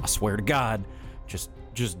 I swear to God.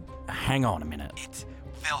 Just hang on a minute. It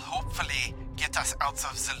will hopefully get us out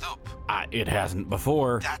of the loop. It hasn't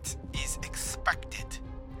before. That is expected.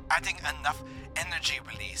 Adding enough energy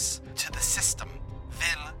release to the system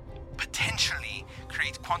will potentially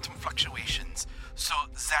create quantum fluctuations so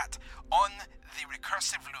that on the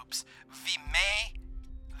recursive loops,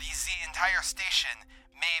 the entire station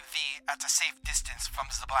may be at a safe distance from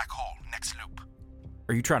the black hole next loop.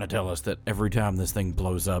 Are you trying to tell us that every time this thing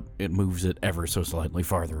blows up, it moves it ever so slightly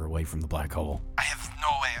farther away from the black hole? I have no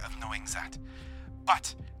way of knowing that.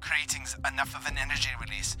 But creating enough of an energy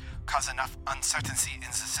release cause enough uncertainty in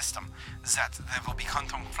the system that there will be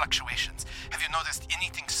quantum fluctuations. Have you noticed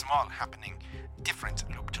anything small happening different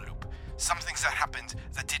loop to loop? Some things that happened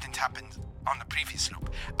that didn't happen on the previous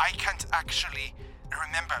loop. I can't actually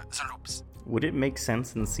remember the loops. Would it make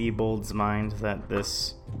sense in Siebold's mind that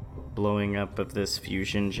this blowing up of this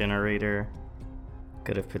fusion generator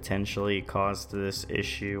could have potentially caused this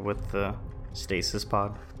issue with the stasis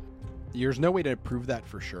pod? There's no way to prove that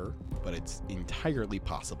for sure, but it's entirely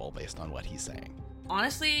possible based on what he's saying.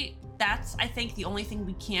 Honestly, that's, I think, the only thing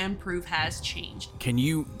we can prove has changed. Can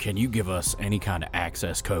you give us any kind of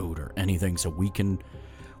access code or anything so we can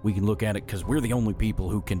look at it? Because we're the only people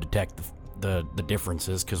who can detect the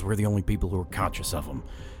differences, because we're the only people who are conscious of them.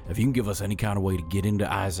 If you can give us any kind of way to get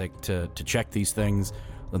into Isaac to check these things,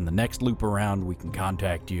 then the next loop around we can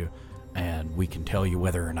contact you and we can tell you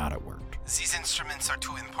whether or not it worked. These instruments are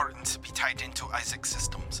too important to be tied into Isaac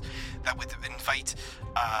systems. That would invite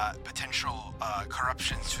potential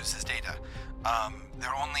corruptions to this data.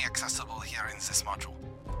 They're only accessible here in this module.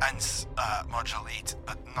 And Module 8,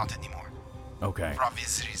 but not anymore. Okay. For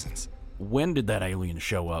obvious reasons. When did that alien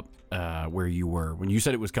show up where you were? When you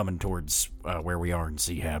said it was coming towards where we are in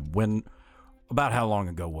Chab, about how long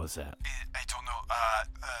ago was that? I don't know.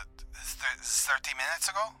 30 minutes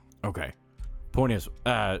ago? Okay. Point is,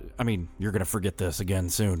 you're going to forget this again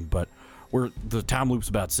soon, but the time loop's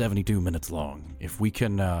about 72 minutes long. If we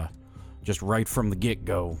can just right from the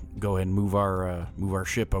get-go, go ahead and move our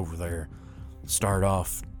ship over there, start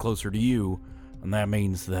off closer to you, and that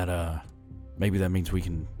means that maybe that means we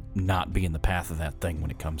can not be in the path of that thing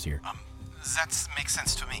when it comes here. That makes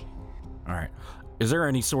sense to me. All right. Is there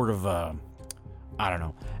any sort of,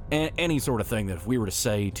 any sort of thing that if we were to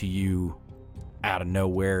say to you out of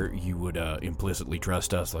nowhere, you would implicitly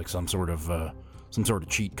trust us, like some sort of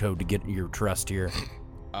cheat code to get your trust here?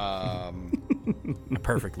 A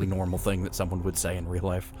perfectly normal thing that someone would say in real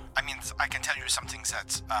life. I mean, I can tell you some things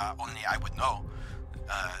that only I would know.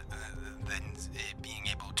 Then being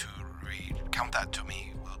able to recount that to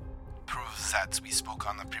me will prove that we spoke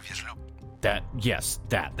on the previous loop.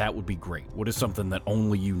 That would be great. What is something that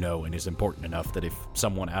only you know and is important enough that if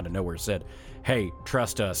someone out of nowhere said, hey,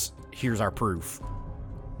 trust us, here's our proof,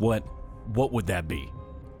 what would that be?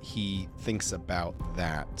 He thinks about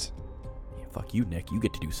that. Yeah, fuck you, Nick. You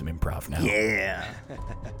get to do some improv now. Yeah.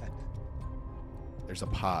 There's a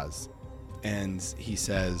pause, and he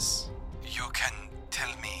says, You can tell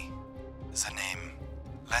me the name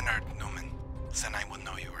Leonard Newman, then I will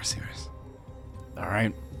know you are serious. All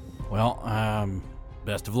right. Well,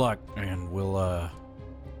 best of luck, and we'll, I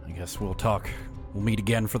guess we'll talk. We'll meet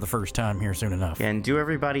again for the first time here soon enough. And do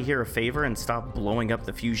everybody here a favor and stop blowing up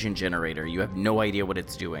the fusion generator. You have no idea what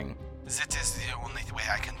it's doing. That is the only way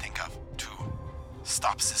I can think of to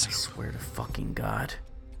stop this loop. I swear to fucking God.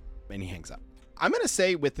 And he hangs up. I'm going to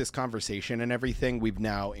say with this conversation and everything, we've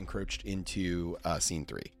now encroached into scene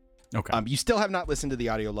 3. Okay. You still have not listened to the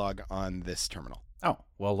audio log on this terminal. Oh,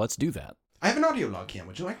 well, let's do that. I have an audio log here.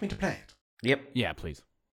 Would you like me to play it? Yep. Yeah, please.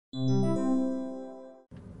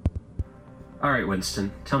 All right,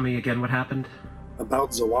 Winston. Tell me again what happened.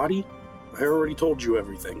 About Zawadi? I already told you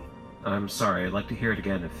everything. I'm sorry. I'd like to hear it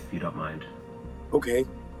again if you don't mind. Okay.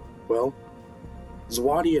 Well,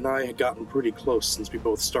 Zawadi and I had gotten pretty close since we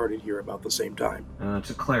both started here about the same time.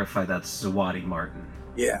 To clarify, that's Zawadi Martin.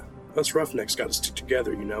 Yeah, us roughnecks gotta stick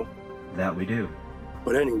together, you know? That we do.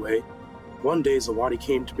 But anyway, one day Zawadi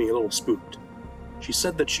came to me a little spooked. She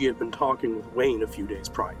said that she had been talking with Wayne a few days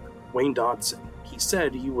prior. Wayne Dodson. He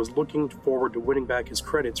said he was looking forward to winning back his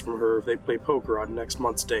credits from her if they play poker on next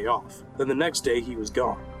month's day off. Then the next day he was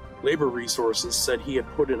gone. Labor Resources said he had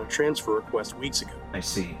put in a transfer request weeks ago. I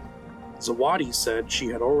see. Zawadi said she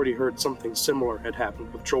had already heard something similar had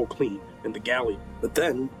happened with Joel Clean in the galley. But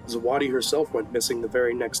then, Zawadi herself went missing the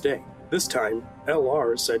very next day. This time,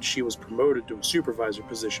 LR said she was promoted to a supervisor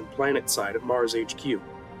position planet-side at Mars HQ.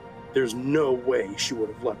 There's no way she would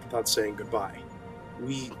have left without saying goodbye.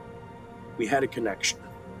 We had a connection.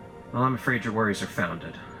 Well, I'm afraid your worries are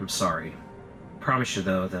founded. I'm sorry. Promise you,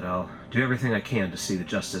 though, that I'll do everything I can to see that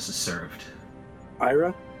justice is served.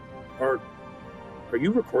 Ira, are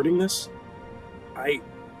you recording this? I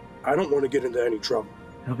don't want to get into any trouble.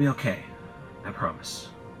 It'll be okay. I promise.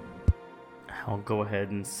 I'll go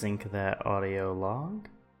ahead and sync that audio log.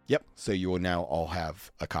 Yep. So you will now all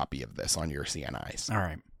have a copy of this on your CNIs. All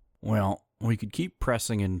right. Well, we could keep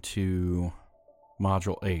pressing into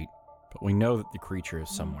Module 8, but we know that the creature is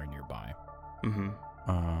somewhere nearby.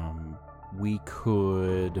 Mm-hmm. We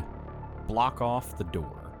could block off the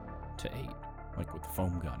door to 8, like with a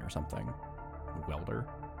foam gun or something, a welder,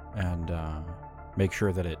 and make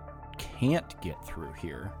sure that it can't get through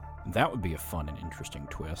here. That would be a fun and interesting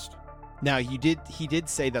twist. Now, he did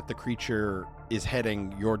say that the creature is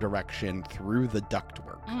heading your direction through the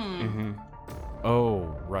ductwork. Mm-hmm.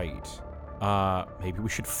 Oh, right. Maybe we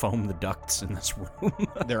should foam the ducts in this room.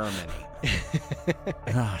 There are many.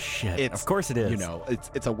 Ah, shit. Of course it is. You know,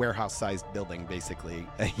 it's a warehouse-sized building, basically.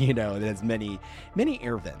 You know, it has many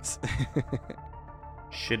air vents.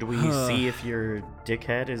 Should we see if your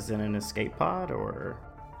dickhead is in an escape pod, or?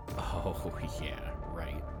 Oh, yeah,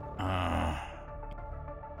 right.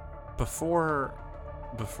 Before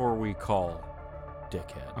we call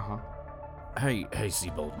dickhead. Hey,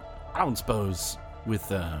 Seabold. I don't suppose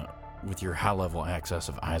with your high-level access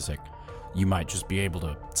of Isaac, you might just be able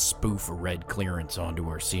to spoof a red clearance onto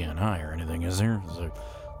our CNI or anything, is there?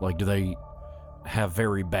 Like, do they have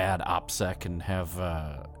very bad OPSEC and have,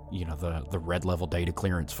 the red-level data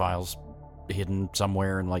clearance files hidden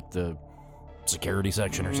somewhere in, like, the security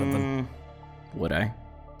section or something? Would I?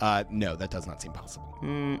 No, that does not seem possible.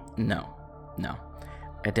 No.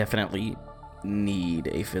 I definitely need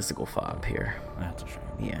a physical fob here. That's a shame.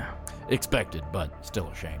 Yeah. Expected, but still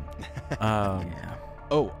a shame. Yeah.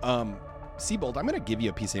 Oh, Seabold, I'm going to give you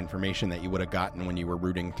a piece of information that you would have gotten when you were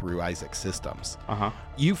rooting through Isaac's systems.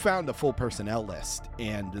 You found a full personnel list,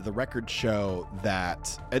 and the records show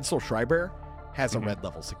that Edsel Schreiber has a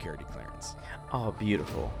red-level security clearance. Oh,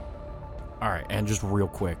 beautiful. All right, and just real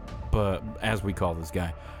quick, but as we call this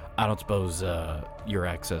guy, I don't suppose your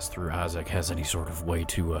access through Isaac has any sort of way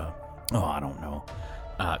to,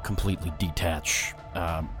 completely detach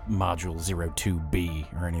Module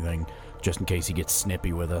 02B or anything, just in case he gets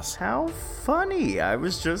snippy with us. How funny. I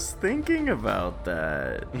was just thinking about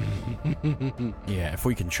that. Yeah, if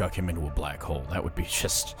we can chuck him into a black hole, that would be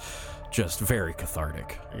just very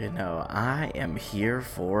cathartic. You know, I am here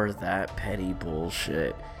for that petty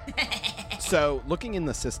bullshit. So, looking in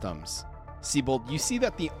the systems, Seabold, you see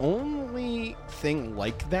that the only thing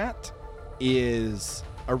like that is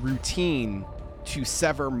a routine to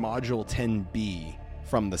sever Module 10B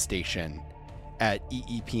from the station at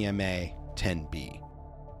EEPMA 10B.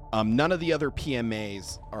 None of the other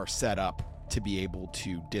PMAs are set up to be able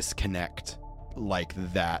to disconnect like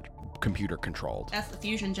that computer controlled. That's the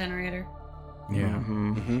fusion generator.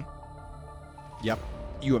 Yeah. Yep.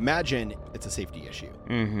 You imagine it's a safety issue.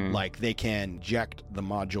 Like they can eject the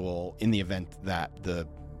module in the event that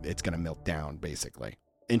it's going to melt down, basically.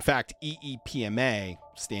 In fact, EEPMA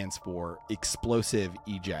stands for Explosive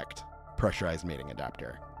Eject Pressurized Mating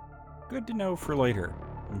Adapter. Good to know for later,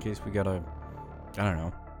 in case we gotta,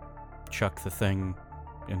 chuck the thing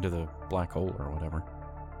into the black hole or whatever.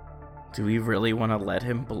 Do we really want to let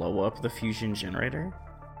him blow up the fusion generator?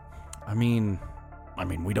 I mean,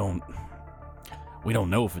 we don't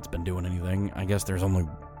know if it's been doing anything. I guess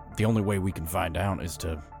the only way we can find out is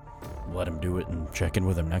to let him do it and check in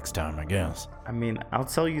with him next time, I guess. I mean, I'll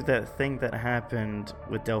tell you that thing that happened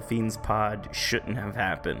with Delphine's pod shouldn't have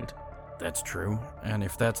happened. That's true. And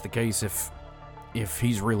if that's the case, if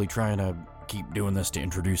he's really trying to keep doing this to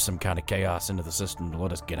introduce some kind of chaos into the system to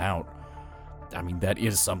let us get out, I mean, that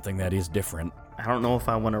is something that is different. I don't know if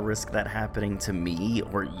I want to risk that happening to me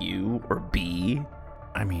or you or B.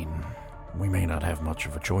 I mean, we may not have much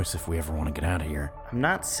of a choice if we ever want to get out of here. I'm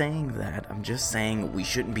not saying that. I'm just saying we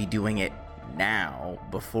shouldn't be doing it now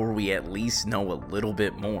before we at least know a little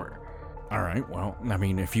bit more. All right, well, I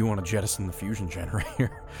mean, if you want to jettison the fusion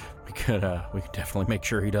generator, we could definitely make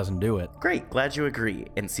sure he doesn't do it. Great, glad you agree.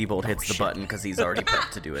 And Seabold hits the button because he's already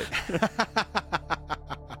prepped to do it.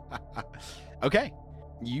 Okay,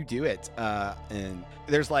 you do it. And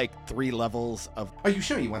there's like 3 levels of... Are you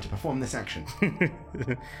sure you want to perform this action?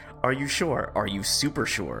 Are you sure? Are you super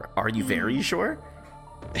sure? Are you very sure?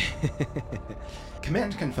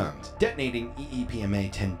 Command confirmed. Detonating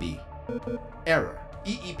EEPMA 10B. Error.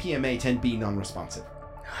 EEPMA 10B non-responsive.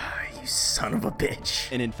 You son of a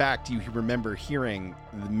bitch. And in fact, you remember hearing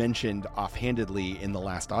mentioned offhandedly in the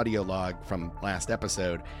last audio log from last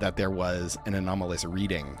episode that there was an anomalous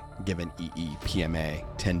reading given EE-PMA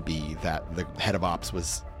 10B that the head of ops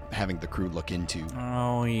was having the crew look into.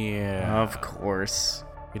 Oh, yeah. Of course.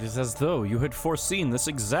 It is as though you had foreseen this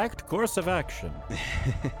exact course of action.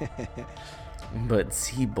 But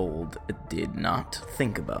Seabold did not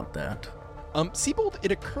think about that. Seabold,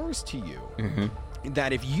 it occurs to you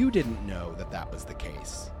that if you didn't know that that was the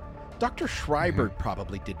case, Dr. Schreiber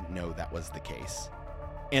probably didn't know that was the case.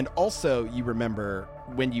 And also, you remember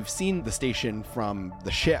when you've seen the station from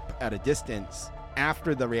the ship at a distance,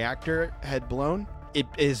 after the reactor had blown, it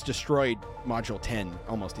has destroyed Module 10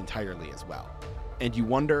 almost entirely as well. And you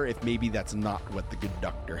wonder if maybe that's not what the good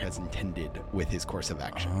doctor has intended with his course of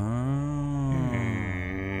action.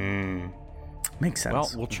 Makes sense.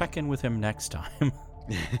 Well, we'll check in with him next time.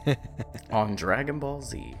 On Dragon Ball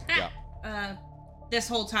Z. Yeah. This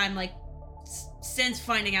whole time, like, since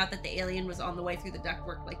finding out that the alien was on the way through the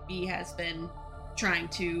ductwork, like, B has been trying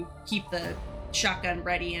to keep the shotgun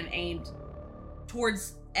ready and aimed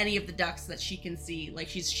towards any of the ducts that she can see. Like,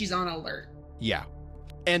 she's on alert. Yeah.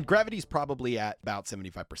 And gravity's probably at about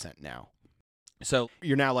 75% now. So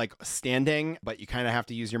you're now like standing, but you kind of have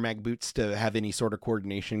to use your mag boots to have any sort of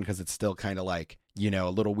coordination because it's still kind of like, you know, a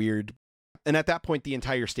little weird. And at that point, the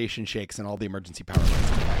entire station shakes and all the emergency power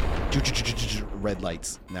lights, red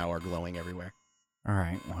lights now are glowing everywhere. All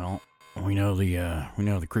right. Well, we know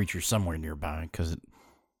the creature's somewhere nearby because it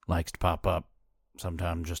likes to pop up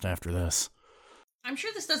sometime just after this. I'm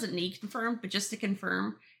sure this doesn't need confirmed, but just to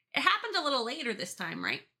confirm, it happened a little later this time,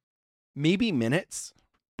 right? Maybe minutes,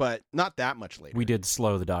 but not that much later. We did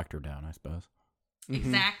slow the doctor down, I suppose.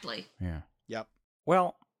 Exactly. Yeah. Yep.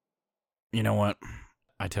 Well, you know what?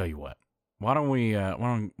 I tell you what. Why don't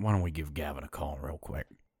we give Gavin a call real quick?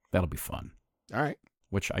 That'll be fun. All right.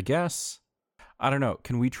 Which I guess, I don't know.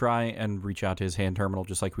 Can we try and reach out to his hand terminal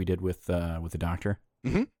just like we did with the doctor?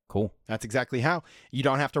 Mm-hmm. Cool. That's exactly how. You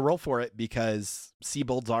don't have to roll for it because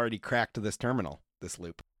Seabold's already cracked this terminal, this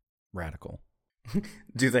loop. Radical.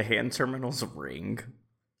 Do the hand terminals ring?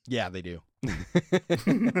 Yeah, they do.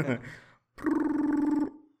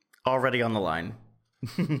 Already on the line.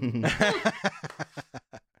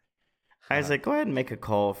 Isaac, go ahead and make a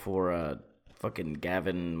call for fucking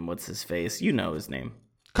Gavin, what's his face? You know his name.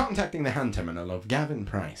 Contacting the hand terminal of Gavin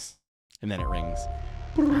Price. And then it rings.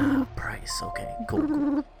 Price, okay,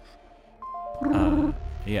 cool.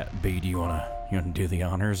 Yeah, B, do you wanna do the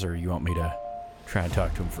honors, or you want me to try and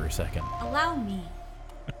talk to him for a second? Allow me.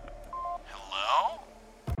 Hello?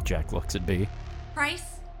 Jack looks at B.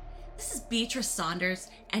 Price, this is Beatrice Saunders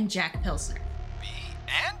and Jack Pilsner. B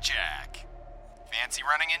and Jack. Fancy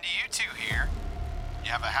running into you two here.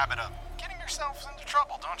 You have a habit of getting yourselves into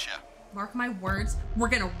trouble, don't you? Mark my words, we're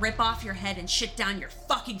gonna rip off your head and shit down your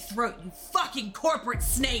fucking throat, you fucking corporate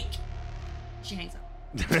snake! She hangs up.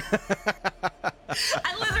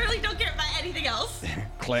 I literally don't care about anything else.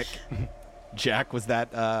 Click. Jack, was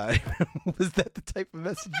that was that the type of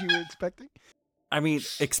message you were expecting? I mean,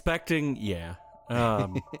 expecting, yeah.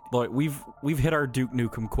 Like we've hit our Duke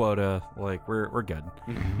Nukem quota. Like we're good.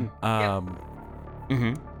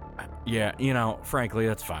 Yeah, you know, frankly,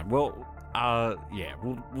 that's fine. We'll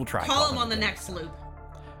we'll try. Call him on the next loop.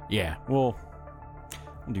 Yeah, we'll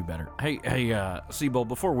do better. Hey, Seabold,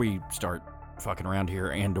 before we start fucking around here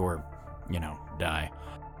and or, die,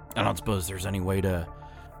 I don't suppose there's any way to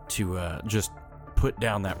just put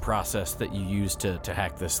down that process that you used to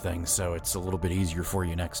hack this thing so it's a little bit easier for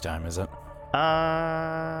you next time, is it?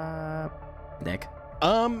 Nick?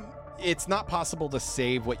 It's not possible to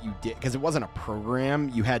save what you did because it wasn't a program.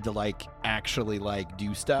 You had to actually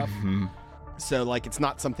do stuff. Mm-hmm. So it's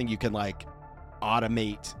not something you can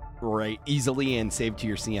automate right easily and save to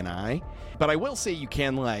your CNI. But I will say you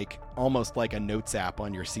can almost like a notes app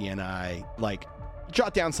on your CNI,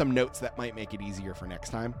 jot down some notes that might make it easier for next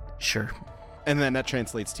time. Sure. And then that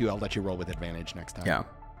translates to I'll let you roll with advantage next time. Yeah.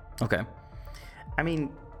 Okay. I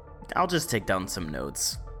mean, I'll just take down some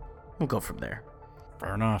notes. We'll go from there.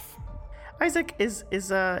 Fair enough. Isaac, is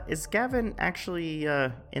Gavin actually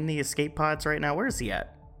in the escape pods right now? Where is he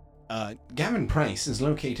at? Gavin Price is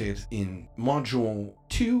located in Module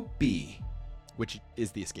 2B, which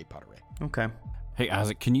is the escape pod array. Okay. Hey,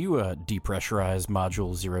 Isaac, can you depressurize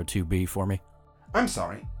Module 02B for me? I'm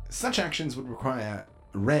sorry. Such actions would require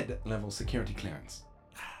red level security clearance.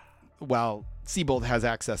 While Seabold has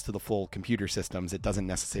access to the full computer systems, it doesn't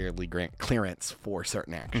necessarily grant clearance for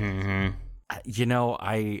certain actions.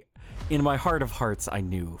 Mm-hmm. In my heart of hearts, I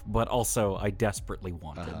knew, but also I desperately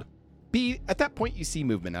wanted. B, at that point, you see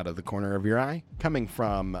movement out of the corner of your eye coming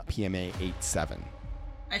from PMA-87.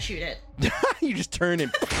 I shoot it. You just turn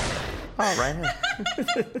and... All right.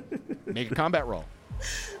 Make a combat roll.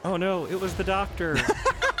 Oh no, it was the doctor.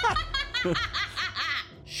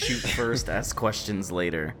 Shoot first, ask questions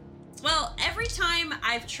later. Well, every time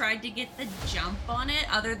I've tried to get the jump on it,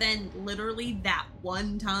 other than literally that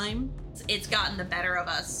one time, it's gotten the better of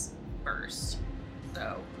us first.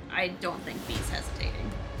 So I don't think B's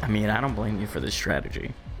hesitating. I mean, I don't blame you for this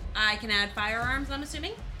strategy. I can add firearms, I'm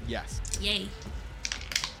assuming? Yes. Yay.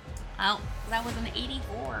 Well, that was an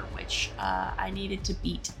 84, which I needed to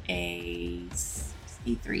beat a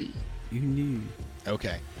 63. You knew.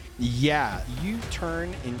 Okay. Yeah, you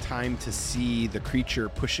turn in time to see the creature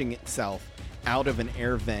pushing itself out of an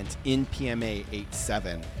air vent in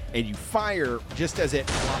PMA-87, and you fire just as it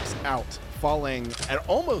pops out, falling at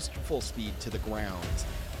almost full speed to the ground.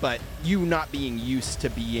 But you not being used to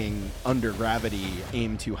being under gravity,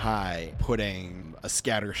 aim too high, putting a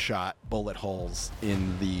scatter shot bullet holes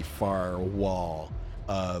in the far wall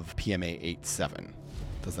of PMA-87.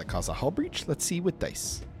 Does that cause a hull breach? Let's see with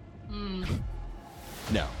dice.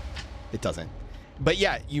 No, it doesn't. But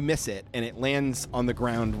yeah, you miss it, and it lands on the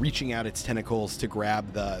ground, reaching out its tentacles to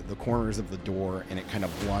grab the corners of the door, and it kind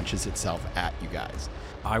of launches itself at you guys.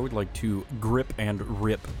 I would like to grip and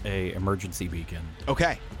rip a emergency beacon.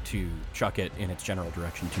 Okay. To chuck it in its general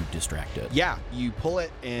direction to distract it. Yeah, you pull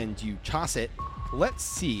it and you toss it. Let's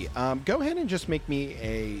see. Go ahead and just make me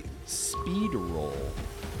a speed roll,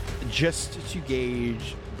 just to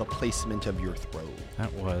gauge the placement of your throw.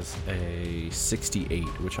 That was a 68,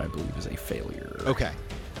 which I believe is a failure. Okay.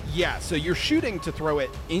 Yeah, so you're shooting to throw it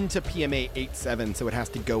into PMA-87, so it has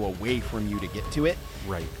to go away from you to get to it.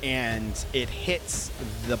 Right. And it hits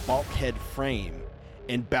the bulkhead frame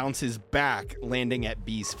and bounces back, landing at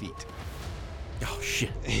B's feet. Oh,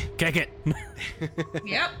 shit. Kick it.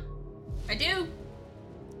 Yep, I do.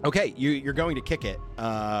 Okay, you're going to kick it.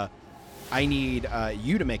 I need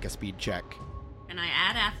you to make a speed check. And I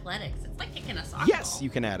add athletics. It's like kicking a soccer Yes, ball. you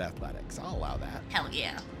can add athletics. I'll allow that. Hell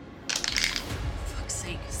yeah. Fuck's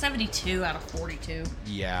sake. 72 out of 42.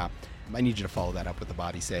 Yeah. I need you to follow that up with a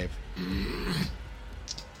body save. I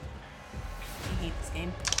hate this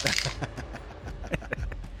game.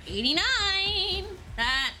 89!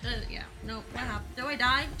 That, yeah. No, what happened? Do I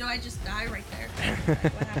die? Do I just die right there?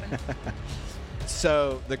 What happened?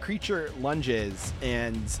 So the creature lunges,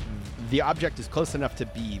 and the object is close enough to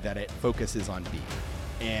B that it focuses on B.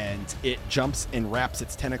 And it jumps and wraps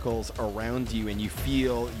its tentacles around you, and you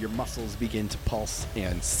feel your muscles begin to pulse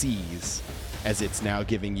and seize as it's now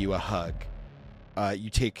giving you a hug. You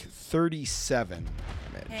take 37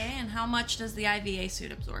 damage. Okay, and how much does the IVA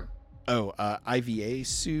suit absorb? Oh, IVA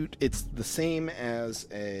suit, it's the same as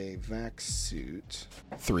a vac suit.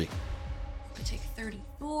 3. I take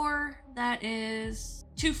 34. That is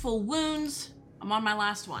 2 full wounds. I'm on my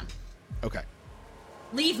last one. Okay.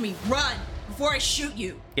 Leave me. Run before I shoot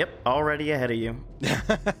you. Yep, already ahead of you.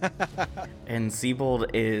 And Seabold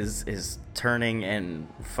is turning and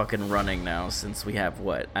fucking running now, since we have,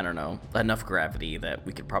 what, I don't know, enough gravity that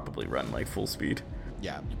we could probably run like full speed.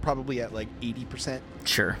 Yeah, probably at like 80%.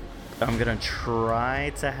 Sure. I'm gonna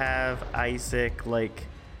try to have Isaac like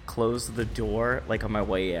close the door like on my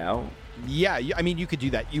way out. Yeah, I mean, you could do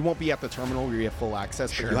that. You won't be at the terminal where you have full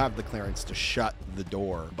access, Sure. but you'll have the clearance to shut the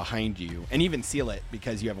door behind you and even seal it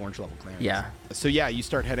because you have orange level clearance. Yeah. So yeah, you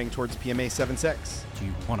start heading towards PMA-76. Do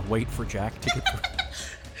you want to wait for Jack to get through?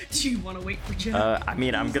 Do you want to wait for Jack? I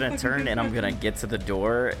mean, I'm gonna turn and I'm gonna get to the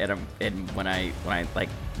door, and when I like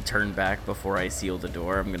turn back before I seal the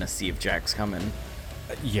door, I'm gonna see if Jack's coming.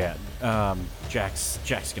 Yeah, Jack's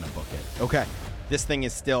gonna book it. Okay. This thing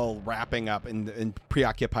is still wrapping up and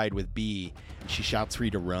preoccupied with B. And she shouts for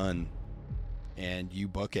you to run, and you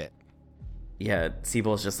book it. Yeah,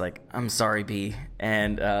 Seabold's just like, I'm sorry, B,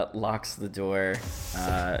 and locks the door,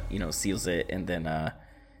 seals it, and then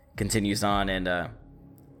continues on. And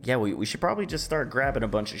yeah, we should probably just start grabbing a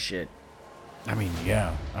bunch of shit. I mean,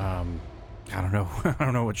 yeah. I don't know. I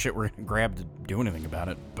don't know what shit we're gonna grab to do anything about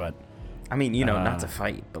it, but I mean, not to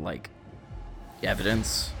fight, but like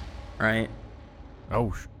evidence, right?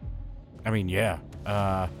 Oh, I mean, yeah.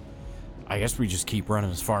 I guess we just keep running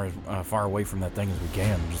as far away from that thing as we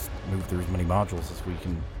can. Just move through as many modules as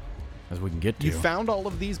we can get to. You found all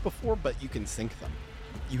of these before, but you can sync them.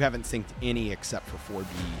 You haven't synced any except for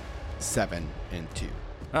 4B7 and 2.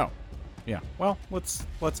 Oh, yeah. Well, let's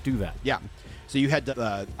do that. Yeah. So you head to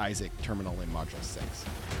the Isaac terminal in Module 6,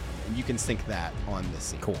 and you can sync that on the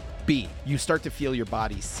scene. Cool. B, you start to feel your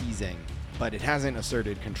body seizing, but it hasn't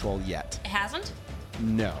asserted control yet. It hasn't?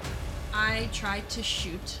 No. I tried to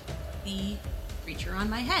shoot the creature on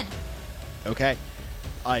my head. Okay.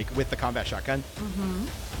 Like with the combat shotgun? Mm-hmm.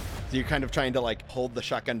 So you're kind of trying to like hold the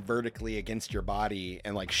shotgun vertically against your body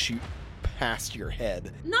and like shoot past your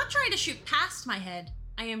head. I'm not trying to shoot past my head.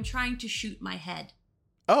 I am trying to shoot my head.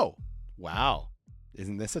 Oh, wow.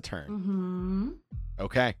 Isn't this a turn? Mm-hmm.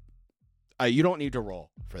 Okay. You don't need to roll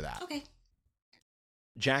for that. Okay.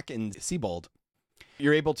 Jack and Seabold,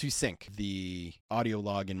 you're able to sync the audio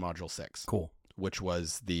log in Module 6. Cool. Which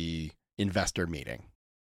was the investor meeting.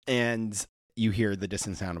 And you hear the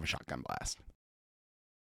distant sound of a shotgun blast.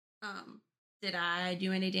 Did I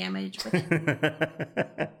do any damage with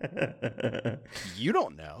it? You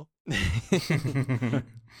don't know.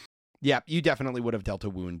 Yeah, you definitely would have dealt a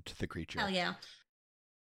wound to the creature. Hell yeah.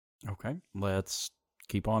 Okay, let's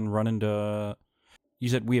keep on running to... You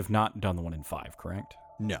said we have not done the one in 5, correct?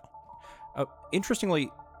 No.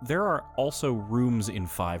 Interestingly, there are also rooms in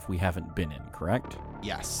 5 we haven't been in, correct?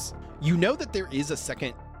 Yes. You know that there is a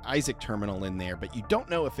second Isaac terminal in there, but you don't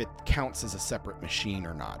know if it counts as a separate machine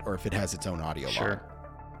or not, or if it has its own audio log.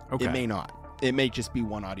 Okay. It may not. It may just be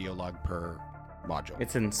one audio log per module.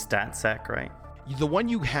 It's in StatSec, right? The one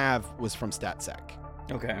you have was from StatSec.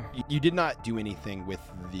 Okay. You did not do anything with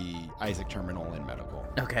the Isaac terminal in medical.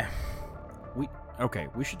 Okay.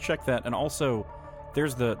 We should check that. And also,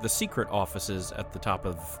 there's the secret offices at the top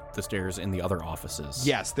of the stairs in the other offices.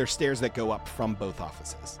 Yes, there's stairs that go up from both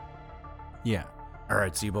offices. Yeah. All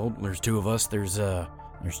right, Seabold, there's 2 of us. There's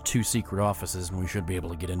 2 secret offices, and we should be able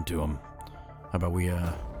to get into them. How about we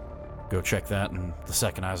go check that and the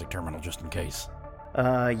second Isaac terminal just in case?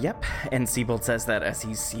 Yep. And Seabold says that as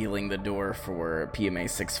he's sealing the door for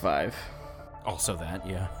PMA65. Also that,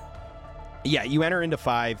 yeah. Yeah, you enter into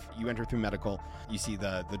 5, you enter through medical, you see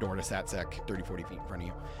the door to StatSec 30, 40 feet in front of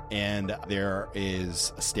you, and there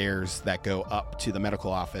is stairs that go up to the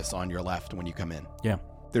medical office on your left when you come in. Yeah.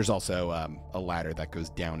 There's also a ladder that goes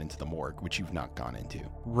down into the morgue, which you've not gone into.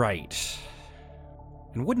 Right.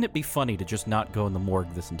 And wouldn't it be funny to just not go in the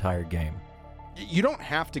morgue this entire game? You don't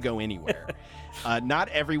have to go anywhere. Not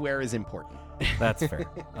everywhere is important. That's fair.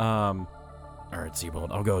 All right,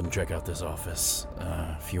 Seabold, I'll go and check out this office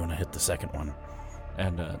if you want to hit the second one.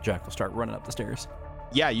 And Jack will start running up the stairs.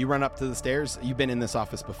 Yeah, you run up to the stairs. You've been in this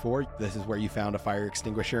office before. This is where you found a fire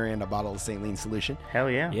extinguisher and a bottle of saline solution. Hell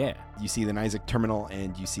yeah. Yeah. You see the Isaac terminal,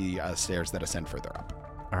 and you see stairs that ascend further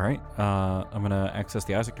up. All right. I'm going to access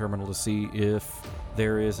the Isaac terminal to see if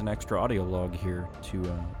there is an extra audio log here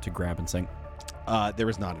to grab and sync. There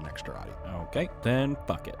is not an extra audio. Okay, then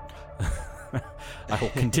fuck it. I will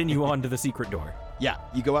continue on to the secret door. Yeah,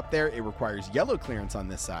 you go up there. It requires yellow clearance on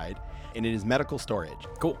this side, and it is medical storage.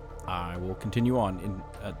 Cool. I will continue on in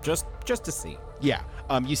just to see. Yeah,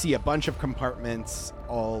 you see a bunch of compartments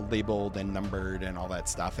all labeled and numbered and all that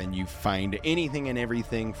stuff, and you find anything and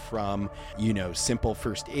everything from, simple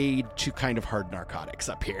first aid to kind of hard narcotics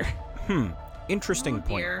up here. Interesting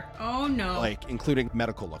point. Dear. Oh no. Like including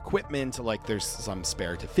medical equipment, like there's some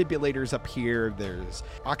spare defibrillators up here, there's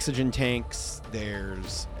oxygen tanks,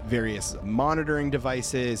 there's various monitoring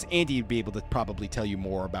devices. Andy would be able to probably tell you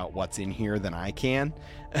more about what's in here than I can.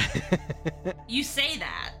 You say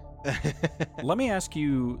that. Let me ask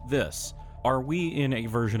you this. Are we in a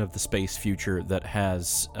version of the space future that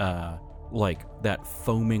has like that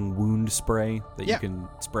foaming wound spray that you can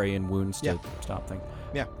spray in wounds to stop things?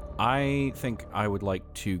 Yeah. I think I would like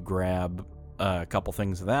to grab a couple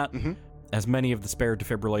things of that, as many of the spare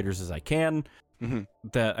defibrillators as I can.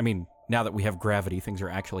 Now that we have gravity, things are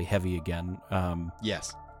actually heavy again.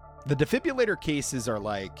 Yes. The defibrillator cases are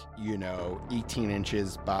 18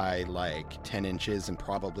 inches by 10 inches and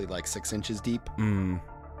probably 6 inches deep.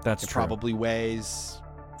 That's it true. Probably weighs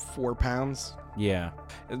 4 pounds. Yeah.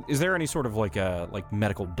 Is there any sort of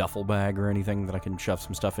medical duffel bag or anything that I can shove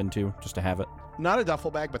some stuff into just to have it? Not a duffel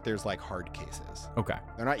bag, but there's hard cases. Okay.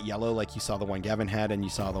 They're not yellow like you saw the one Gavin had and you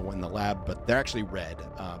saw the one in the lab, but they're actually red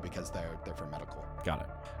because they're for medical. Got it.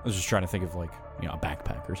 I was just trying to think of a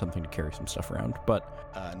backpack or something to carry some stuff around, but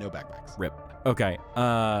no backpacks. Rip. Okay.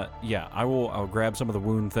 Yeah, I'll grab some of the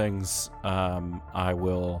wound things. I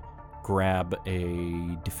will grab a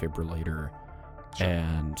defibrillator. Sure.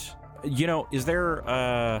 And is there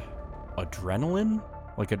adrenaline?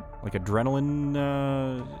 Like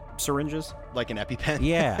adrenaline syringes? Like an EpiPen?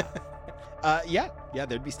 Yeah. Yeah,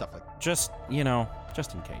 there'd be stuff like that. Just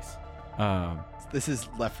in case. This is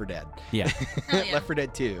Left 4 Dead. Yeah. Left 4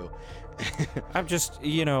 Dead 2. I'm just,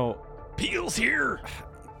 Peel's here.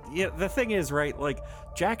 Yeah, the thing is, right,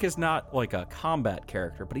 Jack is not a combat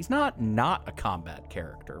character, but he's not a combat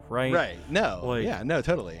character, right? Right. No. No,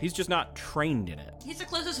 totally. He's just not trained in it. He's the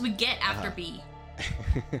closest we get after B.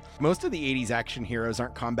 Most of the 80s action heroes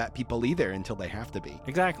aren't combat people either until they have to be.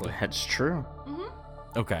 Exactly. That's true.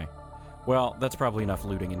 Okay. Well, that's probably enough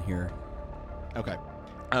looting in here. Okay.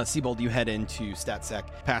 Siebold, you head into StatSec,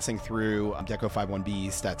 passing through Deco 51B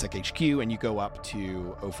StatSec HQ, and you go up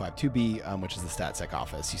to 052B, which is the StatSec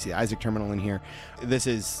office. You see the Isaac terminal in here. This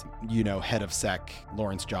is, head of Sec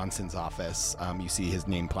Lawrence Johnson's office. You see his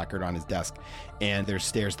name placard on his desk, and there's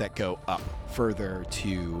stairs that go up further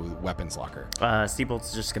to weapons locker.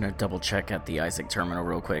 Siebold's just gonna double check at the Isaac terminal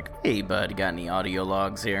real quick. Hey, bud, got any audio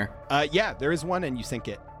logs here? Yeah, there is one, and you sync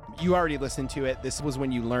it. You already listened to it. This was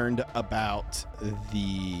when you learned about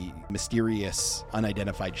the mysterious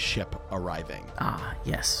unidentified ship arriving. Ah,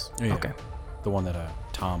 yes. Yeah. Okay. The one that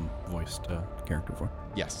Tom voiced character for.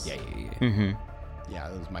 Yes. Yeah. Mm-hmm. Yeah,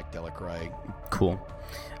 that was Mike Delacroix. Cool.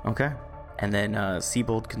 Okay. And then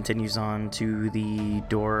Siebold continues on to the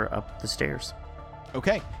door up the stairs.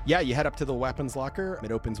 Okay. Yeah, you head up to the weapons locker.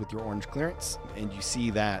 It opens with your orange clearance, and you see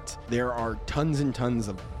that there are tons and tons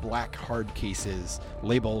of black hard cases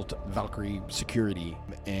labeled Valkyrie security,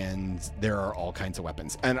 and there are all kinds of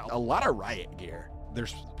weapons and a lot of riot gear.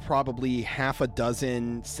 There's probably half a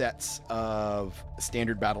dozen sets of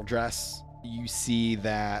standard battle dress. You see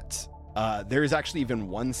that there is actually even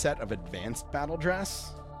one set of advanced battle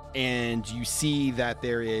dress. And you see that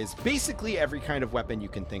there is basically every kind of weapon you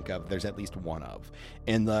can think of. There's at least one of.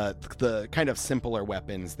 And the kind of simpler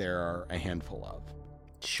weapons, there are a handful of.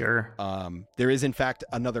 Sure. There is, in fact,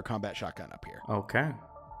 another combat shotgun up here. Okay.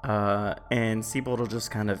 And Siebold will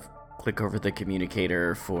just kind of click over the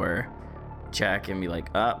communicator for Jack and be like,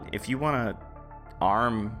 if you want to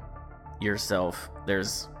arm yourself,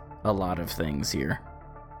 there's a lot of things here.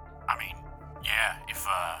 I mean, yeah, if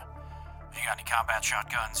you got any combat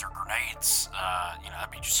shotguns or grenades,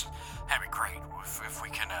 that'd be great if we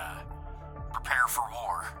can prepare for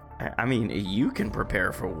war. I mean, you can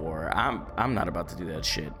prepare for war. I'm not about to do that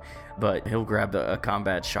shit. But he'll grab a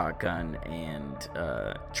combat shotgun and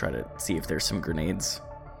try to see if there's some grenades.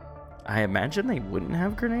 I imagine they wouldn't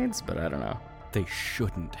have grenades, but I don't know. They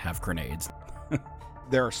shouldn't have grenades.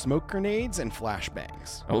 There are smoke grenades and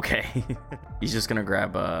flashbangs. Okay. He's just gonna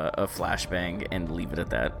grab a flashbang and leave it at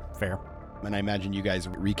that. Fair. And I imagine you guys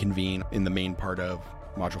reconvene in the main part of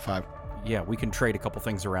Module 5. Yeah, we can trade a couple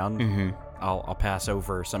things around. Mm-hmm. I'll pass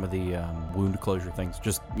over some of the wound closure things,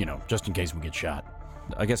 just in case we get shot.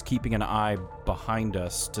 I guess keeping an eye behind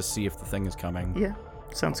us to see if the thing is coming. Yeah,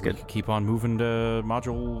 sounds good. Keep on moving to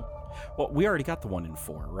Module... Well, we already got the one in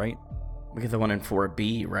 4, right? We got the one in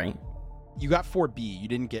 4B, right? You got 4B, you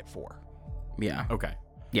didn't get 4. Yeah. Okay.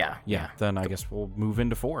 Yeah. Then I guess we'll move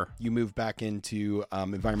into 4. You move back into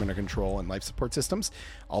environmental control and life support systems.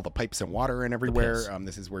 All the pipes and water and everywhere.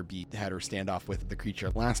 This is where B had her standoff with the creature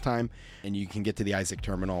last time. And you can get to the Isaac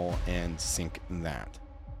terminal and sync that.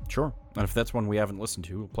 Sure. And if that's one we haven't listened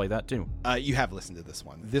to, we'll play that too. You have listened to this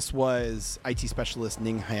one. This was IT specialist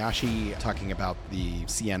Ning Hayashi talking about the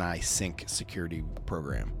CNI Sync security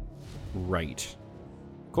program. Right.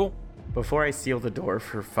 Cool. Before I seal the door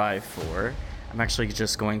for 5-4, I'm actually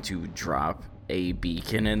just going to drop a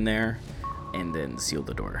beacon in there and then seal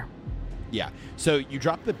the door. Yeah, so you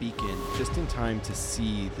drop the beacon just in time to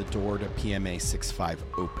see the door to PMA-65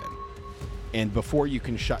 open. And before you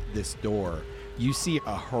can shut this door, you see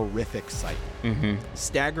a horrific sight. Mm-hmm.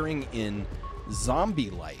 Staggering in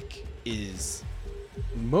zombie-like is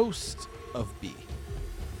most of B.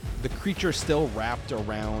 The creature still wrapped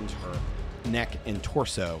around her neck and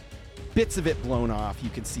torso. Bits of it blown off. You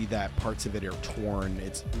can see that parts of it are torn.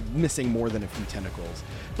 It's missing more than a few tentacles.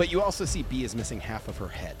 But you also see B is missing half of her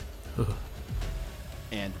head.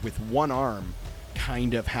 And with one arm,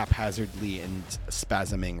 kind of haphazardly and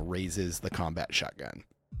spasming, raises the combat shotgun.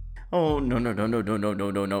 Oh,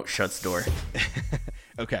 no. Shuts door.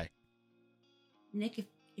 Okay. Nick,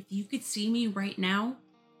 if you could see me right now,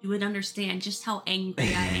 you would understand just how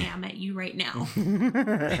angry I am at you right now.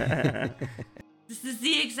 This is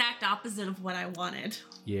the exact opposite of what I wanted.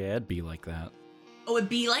 Yeah, it'd be like that. Oh, it'd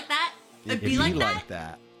be like that? It'd be like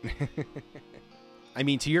that. I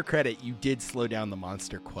mean, to your credit, you did slow down the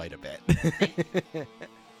monster quite a bit.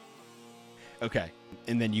 Okay.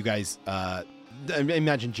 And then you guys, I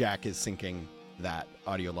imagine Jack is syncing that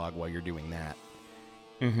audio log while you're doing that.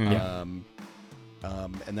 Mm-hmm.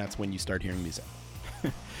 And that's when you start hearing music.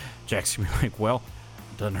 Jack's gonna be like, well,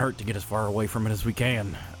 doesn't hurt to get as far away from it as we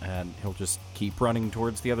can. And he'll just keep running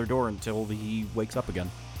towards the other door until he wakes up again.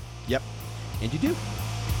 Yep. And you do.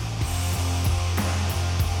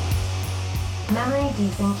 Memory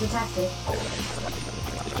desync detected.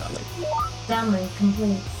 Download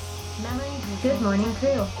complete. Good morning,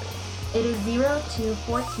 crew. It is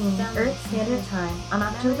 0214 Earth Standard Time on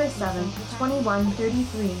October 7th,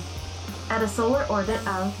 2133. At a solar orbit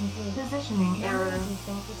of positioning error.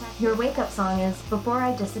 Your wake-up song is Before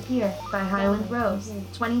I Disappear by Highland Rose,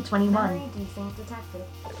 2021.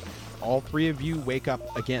 All three of you wake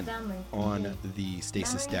up again on the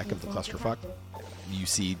stasis deck of the clusterfuck. You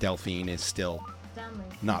see Delphine is still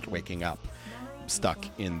not waking up, stuck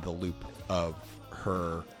in the loop of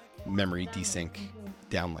her memory desync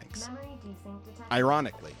downlinks.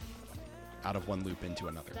 Ironically, out of one loop into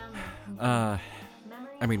another.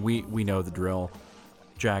 I mean, we know the drill.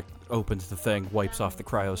 Jack opens the thing, wipes off the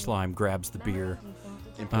cryo slime, grabs the beer.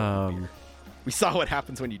 We saw what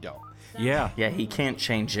happens when you don't. Yeah. Yeah, he can't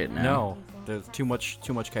change it now. No, there's too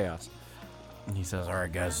much chaos. And he says, "All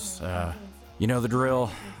right, guys, you know the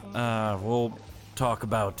drill. We'll talk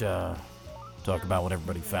about what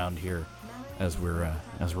everybody found here as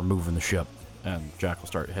we're moving the ship." And Jack will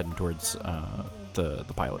start heading towards the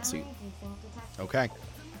pilot seat. Okay.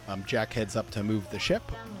 Jack heads up to move the ship.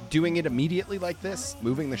 Doing it immediately like this,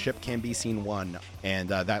 moving the ship can be scene one, and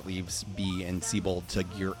that leaves B and Seabold to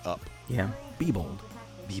gear up. Yeah. Be bold.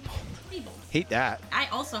 Be bold. Hate that. I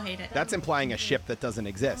also hate it. That's implying a ship that doesn't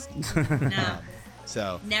exist. No.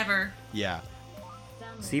 So. Never. Yeah.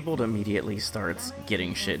 Seabold immediately starts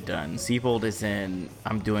getting shit done. Seabold is in,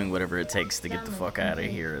 I'm doing whatever it takes to get the fuck out of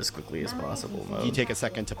here as quickly as possible mode. You take a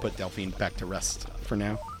second to put Delphine back to rest for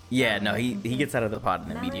now? Yeah, no, he gets out of the pod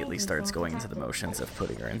and immediately starts going into the motions of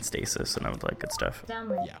putting her in stasis and all that good stuff.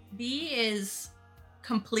 Yeah. B is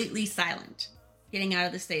completely silent getting out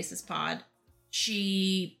of the stasis pod.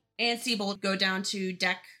 She and Seabold go down to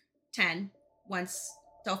deck 10 once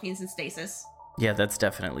Delphine's in stasis. Yeah, that's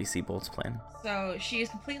definitely Seabold's plan. So she is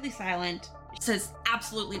completely silent. Says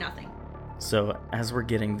absolutely nothing. So as we're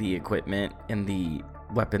getting the equipment in the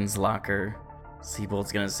weapons locker,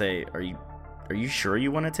 Seabold's gonna say, Are you sure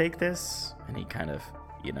you want to take this? And he kind of,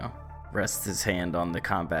 rests his hand on the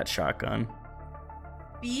combat shotgun.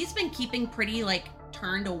 B's been keeping pretty,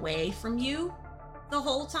 turned away from you the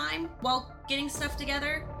whole time while getting stuff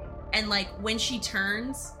together. And, when she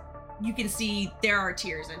turns, you can see there are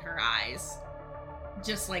tears in her eyes.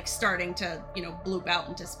 Just, starting to, bloop out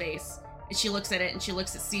into space. And she looks at it, and she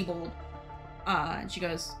looks at Seabold. And she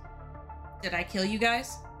goes, "Did I kill you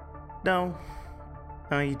guys?" No,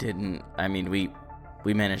 you didn't. I mean, we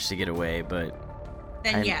managed to get away, but...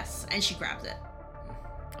 Then yes, and she grabs it.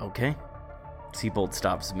 Okay. Seabold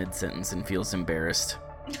stops mid-sentence and feels embarrassed.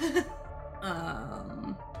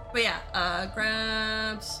 But yeah,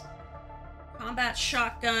 grabs combat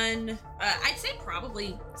shotgun. I'd say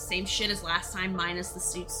probably same shit as last time, minus the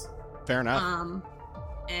suits. Fair enough.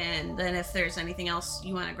 And then if there's anything else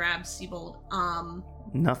you want to grab, Seabold.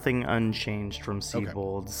 Nothing unchanged from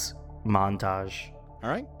Seabold's montage. All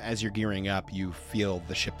right. As you're gearing up, you feel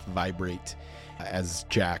the ship vibrate as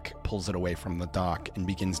Jack pulls it away from the dock and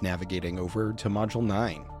begins navigating over to Module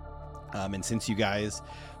 9. And since you guys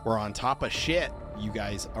were on top of shit, you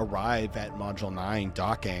guys arrive at Module 9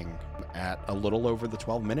 docking at a little over the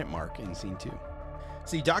 12-minute mark in Scene 2.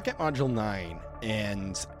 So you dock at Module 9,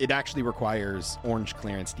 and it actually requires orange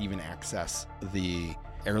clearance to even access the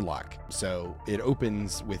airlock. So it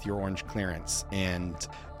opens with your orange clearance and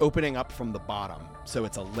opening up from the bottom. So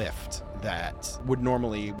it's a lift that would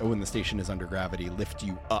normally, when the station is under gravity, lift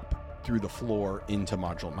you up through the floor into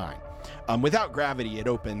Module 9. Without gravity, it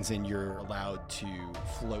opens and you're allowed to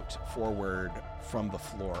float forward from the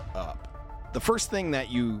floor up. The first thing that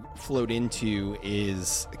you float into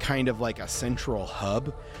is kind of like a central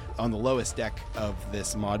hub on the lowest deck of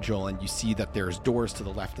this module, and you see that there's doors to the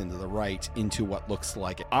left and to the right into what looks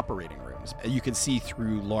like operating rooms. You can see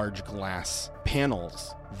through large glass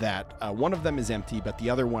panels that one of them is empty, but the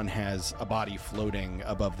other one has a body floating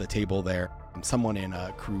above the table there, someone in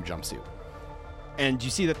a crew jumpsuit. And you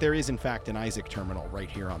see that there is, in fact, an Isaac terminal right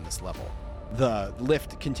here on this level. The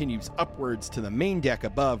lift continues upwards to the main deck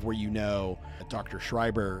above where you know Dr.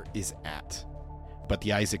 Schreiber is at. But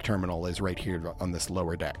the Isaac terminal is right here on this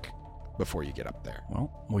lower deck before you get up there.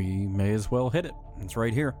 Well, we may as well hit it. It's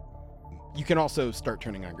right here. You can also start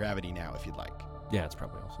turning on gravity now if you'd like. Yeah, it's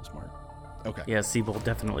probably also smart. Okay. Yeah, Seabold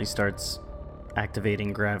definitely starts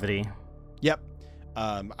activating gravity. Yep.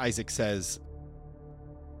 Isaac says,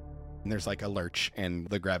 and there's like a lurch and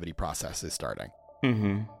the gravity process is starting.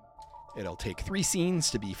 Mm-hmm. It'll take 3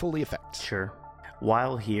 scenes to be fully effective. Sure.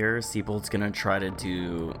 While here, Seabold's gonna try to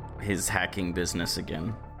do his hacking business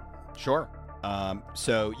again. Sure.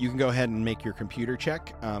 So you can go ahead and make your computer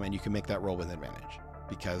check, and you can make that roll with advantage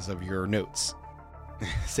because of your notes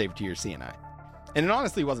saved to your CNI. And it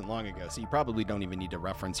honestly wasn't long ago, so you probably don't even need to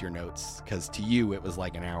reference your notes, because to you it was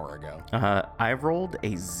like an hour ago. I rolled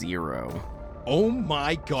a 0. Oh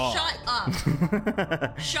my god. Shut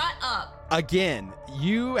up. Shut up. Again,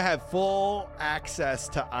 you have full access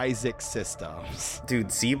to Isaac's systems. Dude,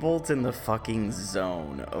 Seabold's in the fucking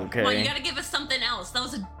zone, okay? Well, you gotta give us something else. That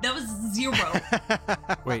was 0.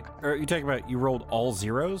 Wait, are you talking about you rolled all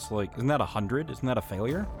zeros? Like, isn't that 100? Isn't that a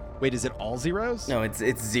failure? Wait, is it all zeros? No,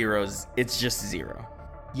 it's zeros. It's just 0.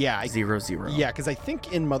 Yeah. 0, 0. Yeah, because I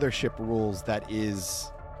think in Mothership rules, that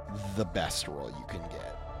is the best roll you can get.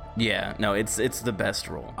 Yeah, no, it's the best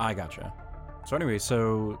roll. I gotcha. So anyway,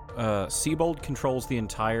 Seabold controls the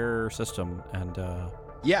entire system, and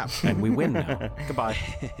yeah, and we win now. Goodbye.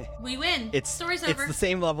 We win. Story's It's over. the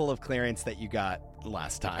same level of clearance that you got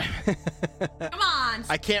last time. Come on.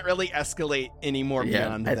 I can't really escalate any more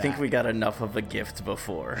beyond that. I think we got enough of a gift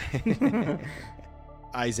before.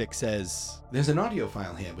 Isaac says, "There's an audio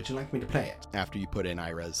file here. Would you like me to play it?" After you put in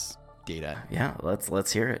Ira's data. Yeah,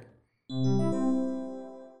 let's hear it.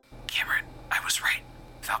 Cameron, I was right.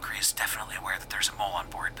 Valkyrie is definitely aware that there's a mole on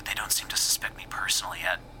board, but they don't seem to suspect me personally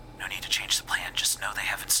yet. No need to change the plan, just know they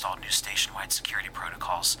have installed new station-wide security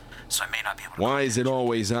protocols, so I may not be able to... Why is it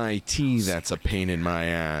always IT that's a pain in my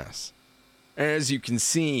ass? As you can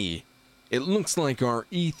see, it looks like our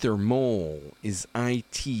ether mole is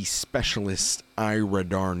IT specialist Ira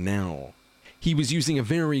Darnell. He was using a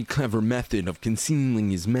very clever method of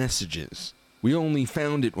concealing his messages. We only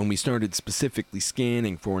found it when we started specifically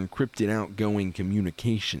scanning for encrypted outgoing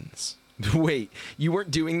communications. Wait, you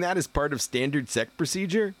weren't doing that as part of standard sec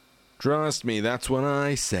procedure? Trust me, that's what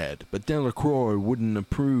I said, but Delacroix wouldn't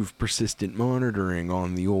approve persistent monitoring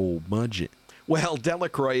on the old budget. Well,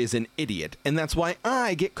 Delacroix is an idiot, and that's why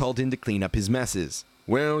I get called in to clean up his messes.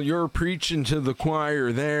 Well, you're preaching to the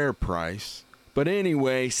choir there, Price. But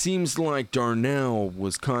anyway, seems like Darnell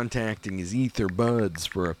was contacting his ether buds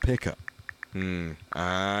for a pickup.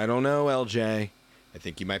 I don't know, LJ. I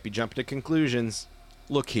think you might be jumping to conclusions.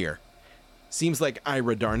 Look here. Seems like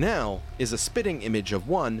Ira Darnell is a spitting image of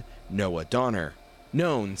one Noah Donner,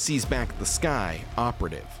 known Sees Back the Sky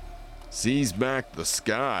operative. Sees back the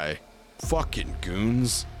sky? Fucking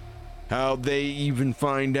goons. How'd they even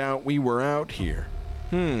find out we were out here?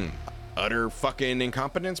 Utter fucking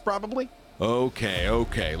incompetence, probably?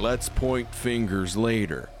 Okay, let's point fingers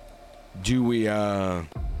later. Do we,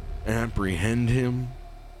 apprehend him?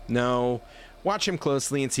 No. Watch him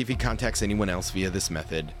closely and see if he contacts anyone else via this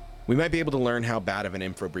method. We might be able to learn how bad of an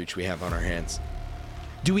info breach we have on our hands.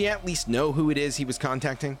 Do we at least know who it is he was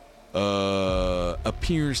contacting?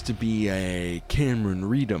 Appears to be a Cameron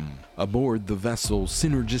Reedham aboard the vessel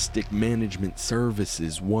Synergistic Management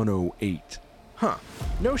Services 108. Huh.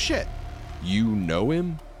 No shit. You know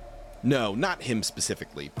him? No, not him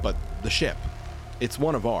specifically, but the ship. It's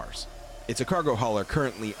one of ours. It's a cargo hauler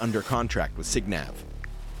currently under contract with Signav.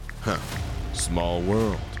 Huh. Small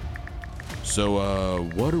world. So,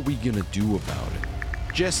 what are we gonna do about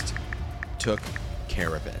it? Just took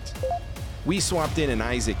care of it. We swapped in an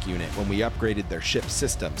Isaac unit when we upgraded their ship's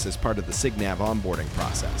systems as part of the Signav onboarding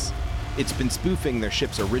process. It's been spoofing their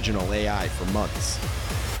ship's original AI for months.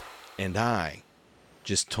 And I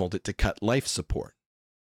just told it to cut life support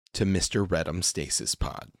to Mr. Redham's stasis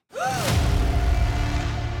pod.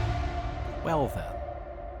 Well then.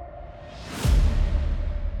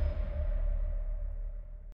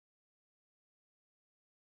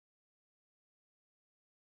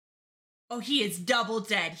 Oh, he is double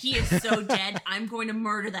dead. He is so dead. I'm going to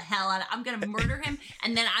murder the hell out of him. I'm going to murder him,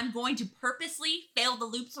 and then I'm going to purposely fail the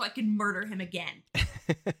loop so I can murder him again.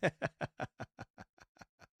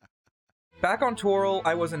 Back on Toril,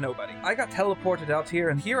 I was a nobody. I got teleported out here,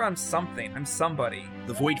 and here I'm something. I'm somebody.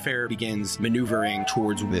 The Voidfarer begins maneuvering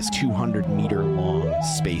towards this 200-meter-long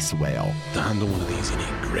space whale. To handle one of these, you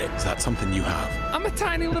need grit. Is that something you have? I'm a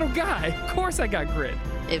tiny little guy. Of course I got grit.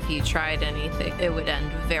 If you tried anything, it would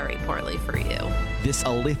end very poorly for you. This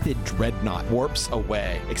Elithid dreadnought warps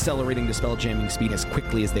away, accelerating to spell-jamming speed as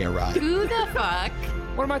quickly as they arrive. Who the fuck?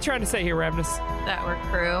 What am I trying to say here, Ravnus? That we're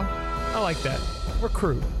crew. I like that. We're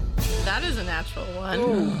crew. That is a natural one.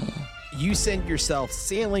 Ooh. You send yourself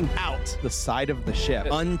sailing out the side of the ship,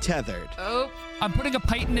 untethered. Oh. I'm putting a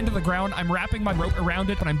python into the ground, I'm wrapping my rope around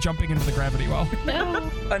it, and I'm jumping into the gravity well.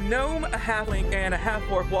 No. A gnome, a halfling, and a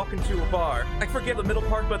half-orc walk into a bar. I forget the middle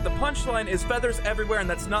part, but the punchline is feathers everywhere, and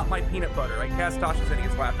that's not my peanut butter. I cast Tasha's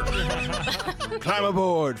hideous laughter. Climb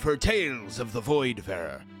aboard for Tales of the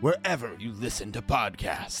Voidfarer, wherever you listen to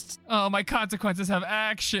podcasts. Oh, my consequences have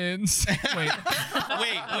actions. Wait.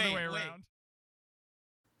 Wait. Other way around.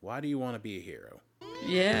 Why do you want to be a hero?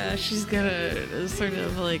 Yeah, she's gonna sort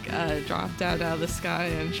of like drop down out of the sky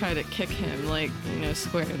and try to kick him, like,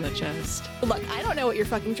 square in the chest. Look, I don't know what you're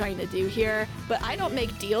fucking trying to do here, but I don't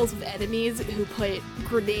make deals with enemies who put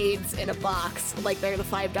grenades in a box like they're the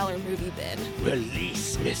 $5 movie bin.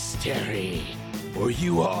 Release Mystery, or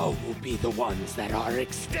you all will be the ones that are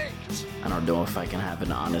extinct. I don't know if I can have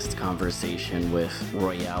an honest conversation with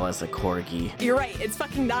Royale as a corgi. You're right, it's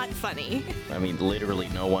fucking not funny. I mean, literally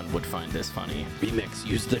no one would find this funny. Remix,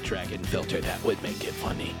 use the dragon filter, that would make it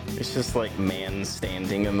funny. It's just like man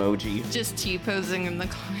standing emoji. Just T-posing in the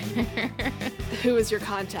corner. Who is your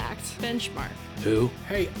contact? Benchmark. Who?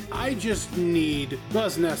 Hey, I just need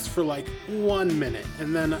Buzz Nest for like 1 minute,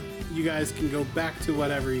 and then you guys can go back to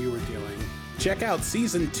whatever you were doing. Check out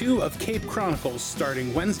Season 2 of Cape Chronicles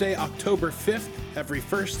starting Wednesday, October 5th, every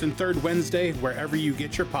first and third Wednesday, wherever you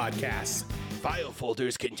get your podcasts. File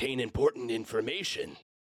folders contain important information.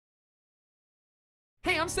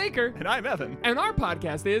 Hey, I'm Saker. And I'm Evan. And our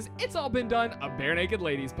podcast is It's All Been Done, a Bare Naked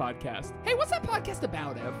Ladies podcast. Hey, what's that podcast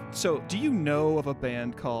about, Ev? So, do you know of a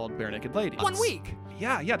band called Bare Naked Ladies? 1 week.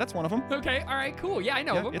 Yeah, that's one of them. Okay, all right, cool. Yeah, I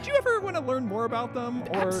know of them. Did you ever want to learn more about them?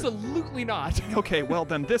 Or... Absolutely not. Okay, well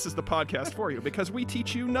then this is the podcast for you because we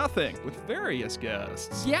teach you nothing with various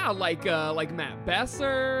guests. Yeah, like Matt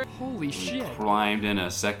Besser. Holy shit. Climbed in a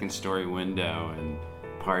second-story window and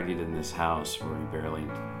partied in this house where we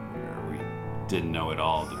didn't know it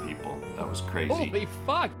all, the people. That was crazy. Holy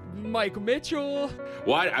fuck, Mike Mitchell.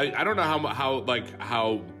 Well, I don't know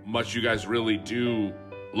how much you guys really do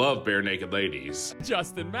love Bare Naked Ladies.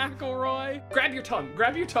 Justin McElroy. Grab your tongue,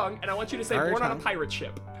 and I want you to say born on a pirate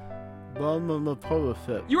ship. Born on a pirate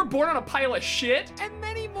ship. You were born on a pile of shit, and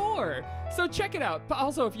many more. So check it out. But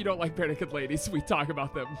also, if you don't like Bare Naked Ladies, we talk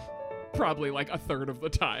about them probably like a third of the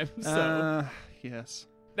time. So yes.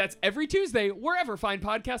 That's every Tuesday, wherever fine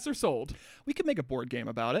podcasts are sold. We could make a board game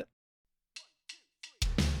about it.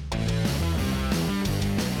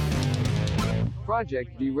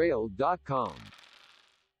 ProjectDerailed.com